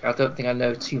is like I don't think I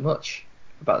know too much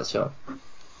about the film,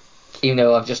 even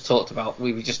though we just talked about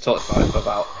it for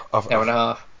about an hour and a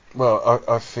half. Well,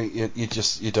 I think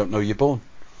you don't know you're born.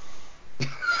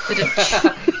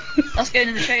 That's going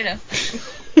in the trailer.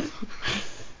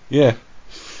 Yeah.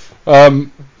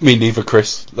 Me neither,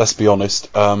 Chris. Let's be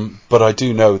honest. But I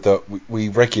do know that we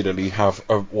regularly have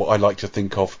what I like to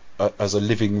think of as a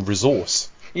living resource.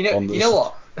 You know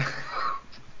what?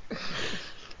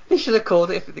 They should have called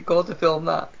the film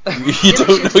that. You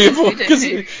don't know you're born because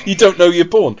you don't know you're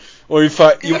born, or in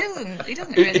fact, He doesn't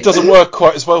it really. doesn't work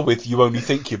quite as well with you only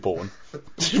think you're born.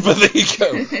 But there you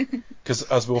go. Because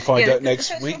as we'll find out next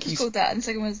the first week, one was he's called that, and the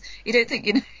second was you don't think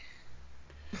you know.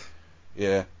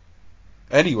 yeah.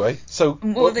 Anyway, so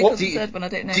And what they called the third one? I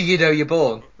don't know. Do you know you're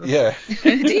born? Yeah. Do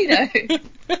you know?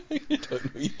 You don't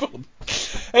know you're born.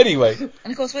 Anyway,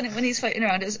 And of course, when he's floating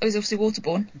around, it was obviously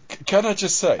waterborne. can I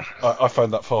just say, I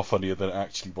found that far funnier than it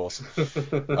actually was.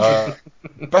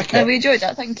 Becca, No, we enjoyed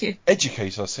that. Thank you.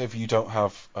 educate us if you don't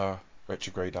have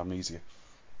retrograde amnesia.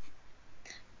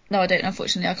 No, I don't.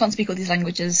 Unfortunately, I can't speak all these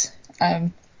languages.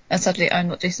 And sadly, I'm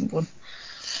not Jason Bourne.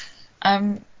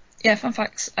 Yeah, fun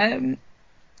facts.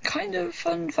 Kind of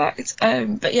fun fact.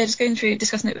 But yeah, just going through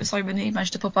discussing it with Simon, he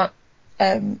managed to pop out.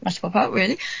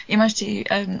 Really. He managed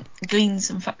to glean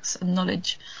some facts and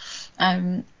knowledge.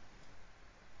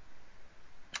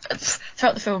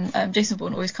 Throughout the film, Jason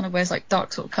Bourne always kind of wears like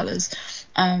dark sort of colours.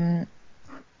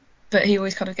 But he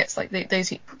always kind of gets like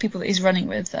those people that he's running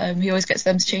with. He always gets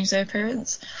them to change their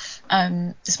appearance,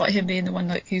 despite him being the one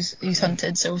like who's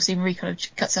hunted. So obviously Marie kind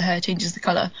of cuts her hair, changes the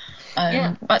colour.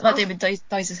 Like David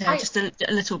dyes his hair just a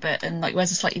little bit and like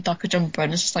wears a slightly darker jumper,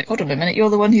 and it's just like, hold on a minute, you're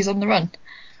the one who's on the run.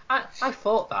 I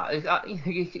thought that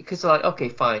because like okay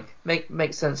fine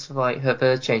makes sense for like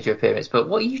her change of appearance, but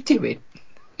what are you doing?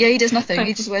 Yeah, he does nothing.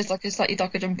 He just wears like a slightly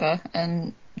darker jumper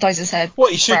and dyes his hair.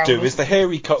 What he should brown do or is the something.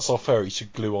 hair he cuts off her, he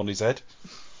should glue on his head.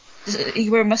 He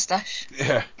can wear a mustache,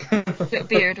 Yeah. a little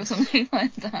beard or something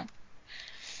like that.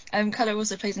 Colour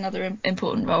also plays another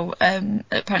important role.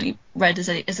 Apparently, red is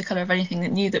the colour of anything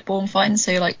that new that Bourne finds.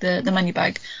 So, like the money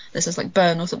bag that says like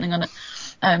 "burn" or something on it,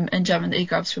 in German that he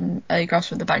grabs from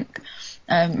the bank.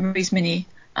 Marie's Mini,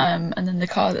 and then the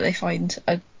car that they find.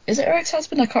 Is it her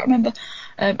ex-husband? I can't remember.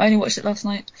 I only watched it last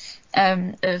night.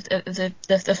 Of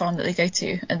the farm that they go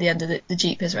to at the end of the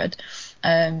Jeep is red.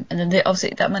 And then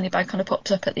obviously that money bag kind of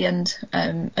pops up at the end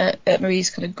at Marie's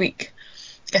kind of Greek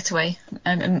getaway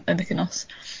in Mykonos.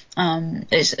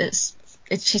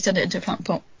 She's turned it into a plant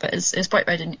pot, but it's bright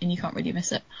red and you can't really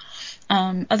miss it.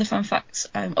 Other fun facts.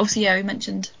 Obviously, yeah, we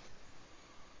mentioned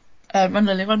Run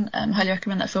Lily Run. Highly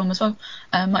recommend that film as well.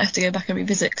 Might have to go back and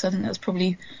revisit because I think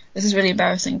this is really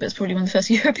embarrassing, but it's probably one of the first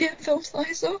European films that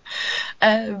I saw.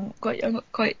 Quite young,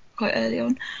 quite early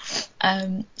on.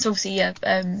 So obviously, yeah,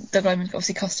 Doug Liman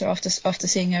obviously cussed her after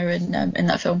seeing her in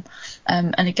that film.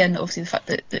 And again, obviously the fact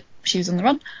that she was on the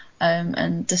run.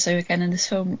 And does so again in this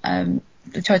film.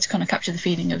 They tried to kind of capture the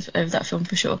feeling of that film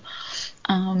for sure.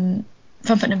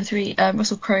 Fun fact number 3,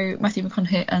 Russell Crowe, Matthew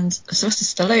McConaughey and Sylvester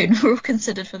Stallone were all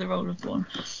considered for the role of Bourne.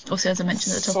 Also, as I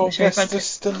mentioned at the top of the show,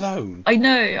 Sylvester Stallone. I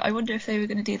know. I wonder if they were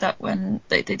going to do that when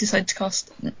they decided to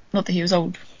cast, not that he was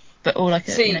old, but all like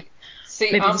maybe in the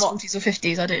 40s or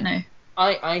 50s. I don't know.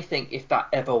 I think if that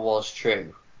ever was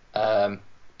true,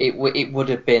 it would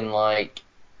have been like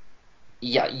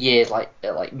years like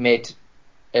mid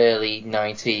early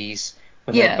 90s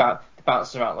when they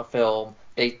bounced around the film.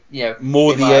 They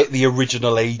the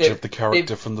original age of the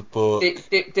character from the book.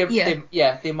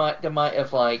 They might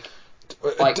have like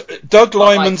Doug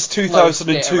Liman's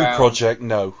 2002 project.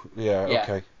 No,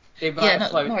 okay.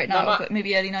 Not right now, but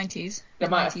maybe early 90s. They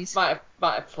might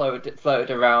have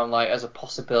floated around like as a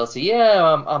possibility.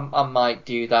 Yeah, I might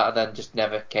do that, and then just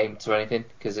never came to anything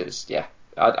because it's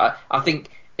I think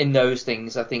in those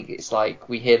things, I think it's like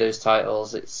we hear those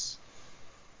titles, it's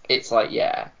like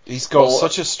he's got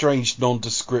such a strange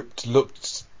nondescript look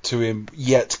to him,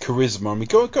 yet charisma. I mean,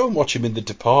 go and watch him in The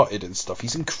Departed and stuff.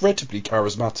 He's incredibly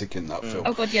charismatic in that film.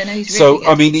 Oh god, yeah, no, he's really good.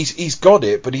 I mean, he's got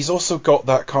it, but he's also got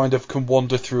that kind of can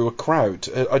wander through a crowd.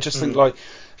 I just think like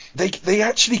they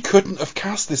actually couldn't have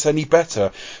cast this any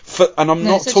better. I'm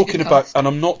not talking about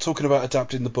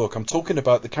adapting the book. I'm talking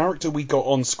about the character we got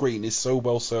on screen is so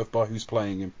well served by who's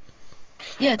playing him.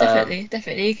 Yeah, definitely.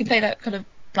 He can play that kind of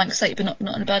blank slate, but not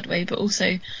in a bad way. But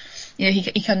also,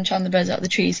 he can charm the birds out of the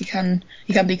trees. He can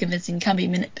be convincing. He can be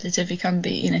manipulative. He can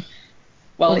be,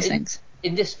 all these things.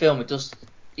 In this film,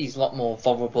 he's a lot more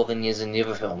vulnerable than he is in the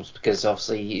other films because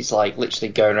obviously he's like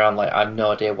literally going around like I have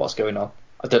no idea what's going on.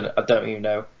 I don't even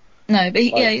know. No, but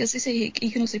as I say,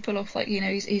 he can also pull off like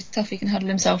he's tough. He can handle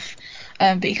himself,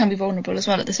 but he can be vulnerable as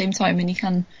well at the same time, and he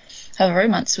can have a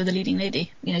romance with a leading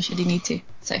lady. Should he need to.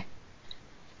 So.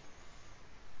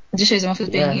 It just shows him off as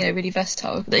being, really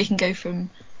versatile. That he can go from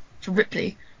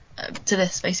Ripley to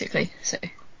this, basically. So.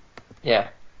 Yeah.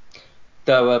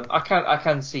 Though I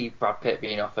can see Brad Pitt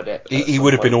being offered it. He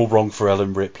would have been all wrong for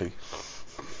Ellen Ripley.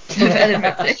 Ellen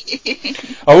Ripley.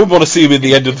 I wouldn't want to see him in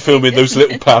the end of the film in those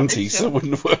little panties. That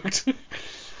wouldn't have worked.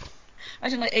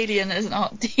 Imagine like Alien as an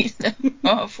art dealer,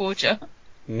 art forger.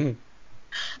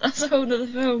 That's a whole other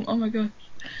film. Oh my god.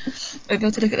 I'd be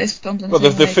able to look at those films and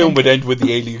the film would end with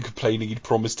the alien complaining he'd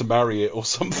promised to marry it or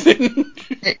something.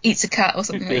 It eats a cat or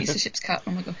something. Like eats the ship's cat.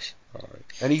 Oh my gosh.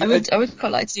 Right. I would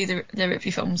quite like to do the Ripley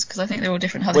films because I think they're all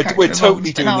different. How the we're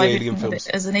totally doing the Alien films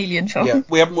as an Alien film. Yeah,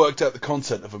 we haven't worked out the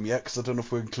content of them yet because I don't know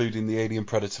if we're including the Alien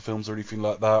Predator films or anything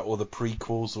like that, or the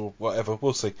prequels or whatever.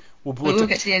 We'll see. We'll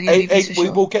get to the Alien movies for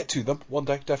sure. We'll get to them one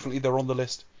day. Definitely, they're on the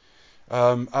list.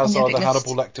 As are the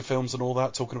Hannibal Lecter films and all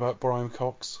that. Talking about Brian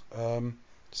Cox.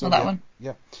 So, not that one.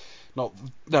 Yeah.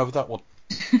 That one.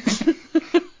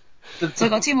 So I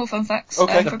got 2 more fun facts.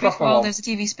 Okay. For a brief while, there's a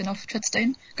TV spin-off,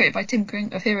 Treadstone, created by Tim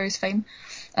Curran of Heroes fame.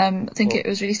 I think it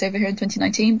was released over here in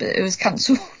 2019, but it was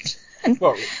cancelled in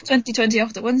 2020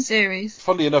 after one series.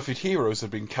 Funnily enough, if Heroes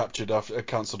had been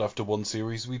cancelled after one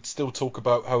series, we'd still talk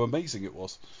about how amazing it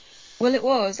was. Well, it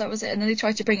was. That was it. And then they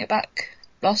tried to bring it back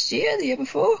last year, the year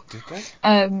before. Did they?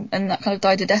 And that kind of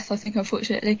died a death, I think,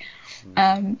 unfortunately.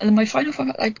 And then my final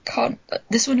fact,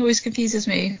 this one always confuses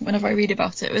me whenever I read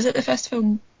about it. Was it the first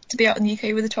film to be out in the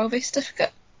UK with a 12A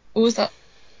certificate? Or was that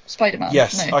Spider-Man.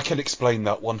 Yes, No. I can explain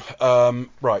that one.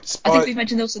 Right. I think we've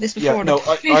mentioned also this before. Yeah, on no, a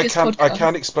I previous can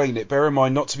podcast. explain it. Bear in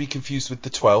mind not to be confused with the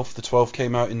 12. The 12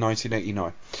 came out in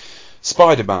 1989.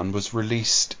 Spider-Man was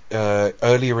released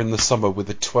earlier in the summer with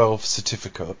a 12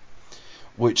 certificate,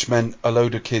 which meant a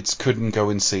load of kids couldn't go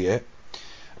and see it.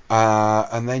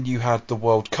 And then you had the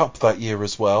World Cup that year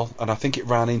as well, and I think it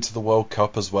ran into the World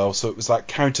Cup as well, so it was that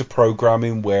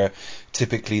counter-programming where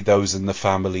typically those in the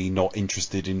family not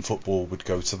interested in football would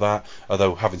go to that.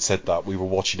 Although, having said that, we were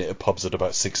watching it at pubs at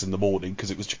about 6 in the morning because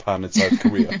it was Japan and South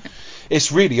Korea.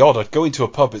 It's really odd. I'd go into a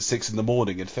pub at 6 in the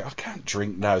morning and think, I can't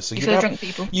drink now. So drunk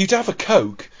people. You'd have a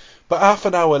Coke, but half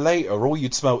an hour later, all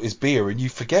you'd smell is beer, and you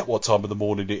forget what time of the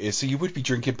morning it is, so you would be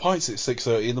drinking pints at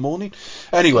 6:30 in the morning.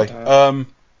 Anyway,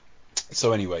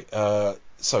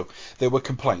 So there were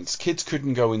complaints. Kids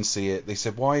couldn't go and see it. They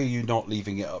said, why are you not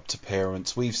leaving it up to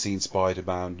parents? We've seen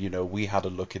Spider-Man. We had a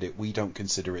look at it. We don't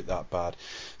consider it that bad.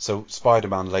 So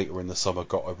Spider-Man later in the summer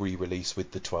got a re-release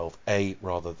with the 12A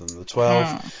rather than the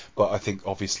 12. But I think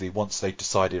obviously once they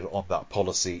decided on that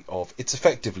policy of it's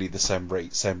effectively the same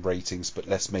ratings, but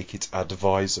let's make it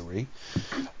advisory.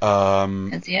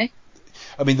 NCA?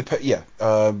 I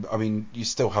mean, you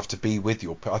still have to be with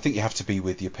I think you have to be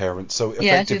with your parents. So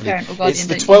effectively, it's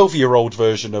the 12-year-old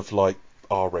version of like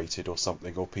R-rated or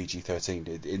something, or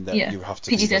PG-13. In that you have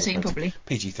to PG-13 probably.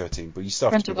 PG-13, but you still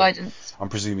have parental to be there. guidance. I'm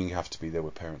presuming you have to be there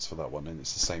with parents for that one, and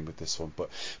it's the same with this one. But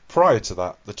prior to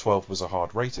that, the 12 was a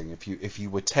hard rating. If you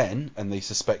were 10 and they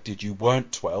suspected you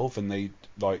weren't 12, and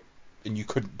and you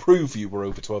couldn't prove you were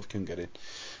over 12, you couldn't get in.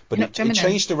 But it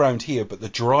changed around here, but the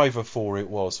driver for it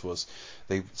was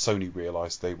Sony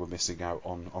realised they were missing out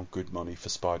on good money for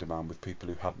Spider-Man with people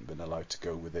who hadn't been allowed to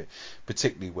go with it,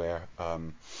 particularly where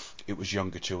it was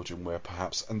younger children, where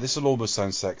perhaps, and this will almost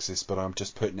sound sexist, but I'm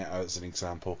just putting it out as an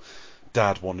example,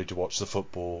 Dad wanted to watch the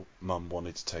football, Mum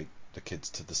wanted to take the kids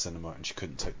to the cinema, and she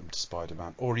couldn't take them to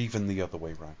Spider-Man, or even the other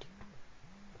way round.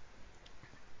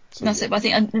 So, that's it. But I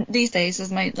think these days, as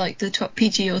the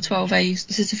PG or 12A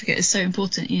certificate is so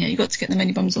important. You've got to get the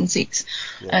many bums on seats.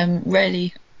 Yeah.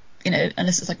 Rarely,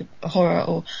 unless it's like a horror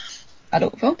or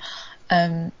adult film,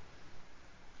 has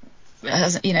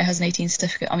an 18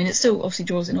 certificate. I mean, it still obviously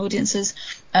draws in audiences.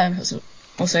 Also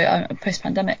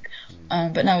post-pandemic,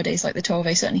 but nowadays, like the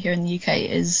 12A, certainly here in the UK,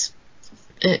 is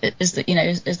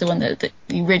the one that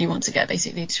you really want to get,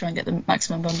 basically, to try and get the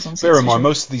maximum bums on seats. Bear in mind,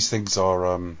 most of these things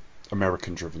are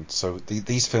American driven, so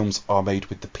these films are made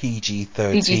with the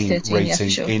PG-13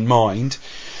 rating in mind,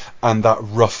 and that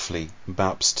roughly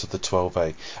maps to the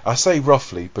 12A. I say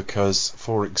roughly because,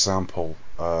 for example,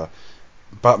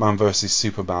 Batman vs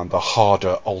Superman, the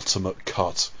harder ultimate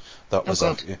cut, that was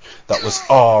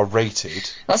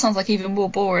R-rated. That sounds like even more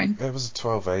boring. It was a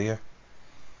 12A, yeah.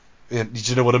 Do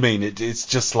you know what I mean? It's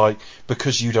just like,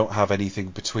 because you don't have anything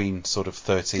between sort of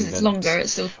 13 it's longer,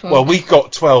 it's still 12. Well, we've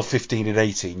got 12, 15 and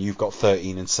 18. You've got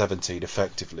 13 and 17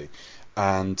 effectively.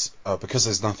 And because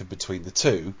there's nothing between the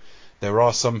two, there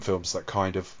are some films that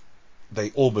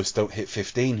they almost don't hit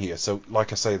 15 here. So,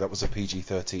 like I say, that was a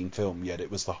PG-13 film, yet it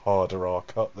was the harder R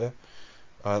cut there.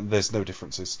 There's no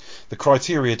differences. The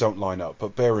criteria don't line up,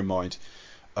 but bear in mind,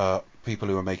 people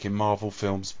who are making Marvel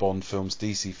films, Bond films,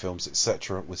 DC films,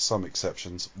 etc., with some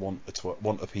exceptions, want a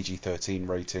PG-13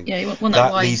 rating. Yeah, you want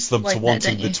that wide, leads them to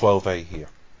wanting the 12A here.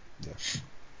 Yeah.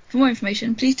 For more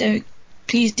information, please do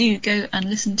go and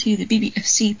listen to the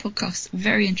BBFC podcast.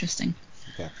 Very interesting.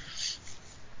 Yeah.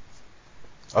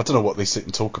 I don't know what they sit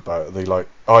and talk about. Are they like,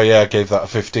 oh yeah, I gave that a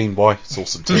 15. Why? Saw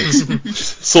some tits.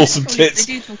 Saw some tits.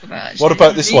 They do talk about. What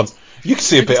about this one? You can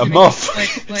see a bit of muff.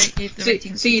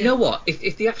 See, you know what?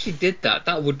 If they actually did that,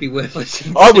 that would be worth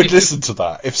listening to. I would listen to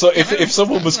that. If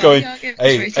someone was going,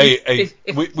 hey,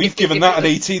 we've given that an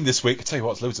 18 this week. I tell you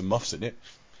what, there's loads of muffs in it.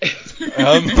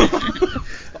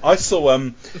 I saw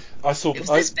It was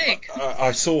this big.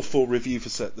 I saw full review for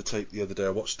Set the Tape the other day. I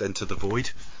watched Enter the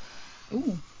Void. Ooh.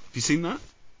 Have you seen that?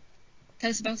 Tell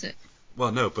us about it.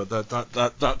 Well, no, but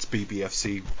that's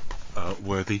BBFC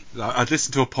worthy. I'd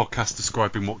listen to a podcast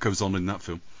describing what goes on in that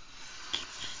film.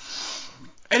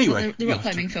 Anyway, the rock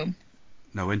climbing film.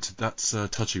 No, that's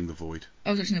Touching the Void.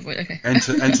 Oh, Touching the Void. Okay.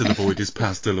 Enter the Void is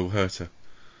Paz de la Huerta.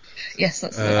 Yes,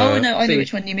 that's the one. Oh no, I know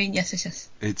which one you mean. Yes.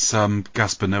 It's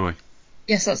Gaspar Noé.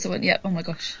 Yes, that's the one. Yeah. Oh my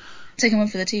gosh, taking one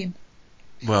for the team.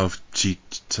 Well, she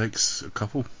takes a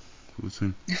couple for the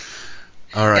team.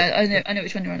 All right. Yeah, I know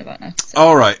which one you're on about now. So.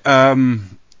 All right.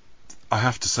 I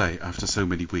have to say, after so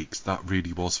many weeks, that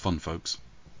really was fun, folks.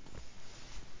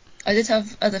 I did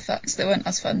have other facts that weren't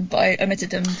as fun, but I omitted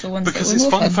them for ones because that were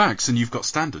more fun. Because it's fun facts and you've got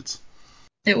standards.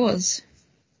 It was.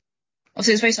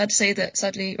 Obviously, it's very sad to say that,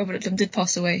 sadly, Robert Ludlum did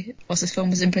pass away whilst this film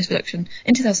was in post-production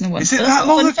in 2001. Is it But that's that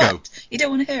not a long fun ago? fact. You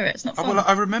don't want to hear it. It's not fun. Well,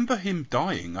 I remember him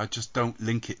dying. I just don't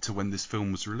link it to when this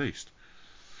film was released.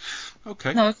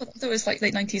 Okay. No, I thought it was like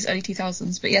late 90s, early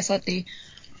 2000s. But yeah, sadly,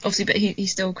 obviously, but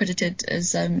he's still credited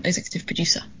as executive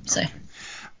producer. So.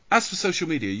 As for social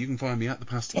media, you can find me at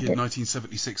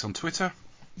ThePlastiKid1976 on Twitter.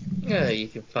 Yeah, you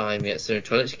can find me at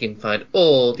Cinetronics. You can find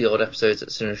all the old episodes at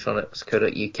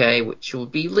cinetronics.co.uk, which will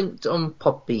be linked on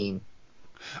Podbean.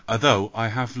 Although I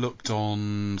have looked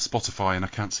on Spotify and I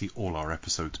can't see all our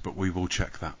episodes, but we will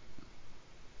check that.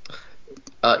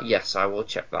 Yes, I will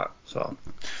check that as well.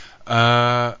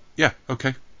 Yeah,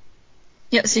 okay.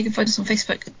 Yeah, so you can find us on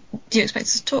Facebook. Do you expect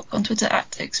us to talk? On Twitter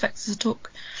at expect us to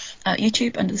talk.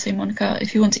 YouTube under the same moniker.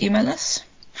 If you want to email us,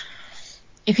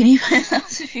 you can email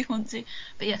us if you want to.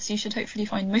 But yes, you should hopefully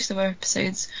find most of our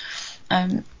episodes.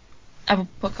 Apple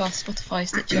Podcast, Spotify,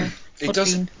 Stitcher,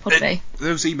 Podbean, Podbay.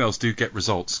 Those emails do get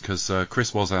results because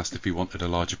Chris was asked if he wanted a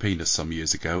larger penis some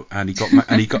years ago, and he got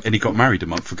he got married a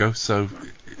month ago. So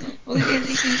well,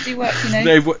 these things do work, you know.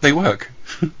 They work.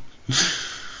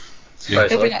 Yeah.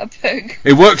 He'll bring out a pug.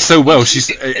 It works so well.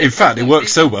 In fact, it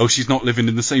works so well. She's not living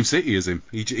in the same city as him.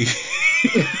 He's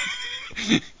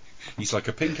like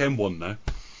a pink M1 now.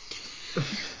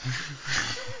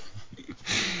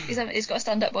 He's got to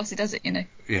stand up whilst he does it, you know.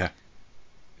 Yeah.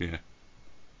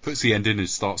 Puts the end in and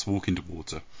starts walking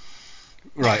towards her.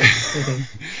 Right.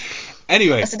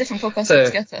 Anyway. That's a different podcast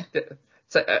altogether.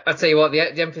 So I tell you what, the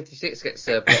M56 gets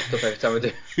blocked up every time we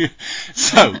do.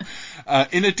 So,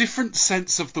 in a different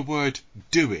sense of the word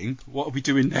doing, what are we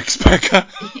doing next, Becca?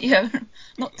 Yeah,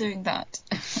 not doing that.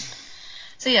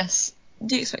 So yes,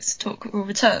 do you expect us to talk? We'll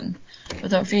return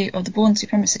with our review of The Bourne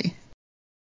Supremacy.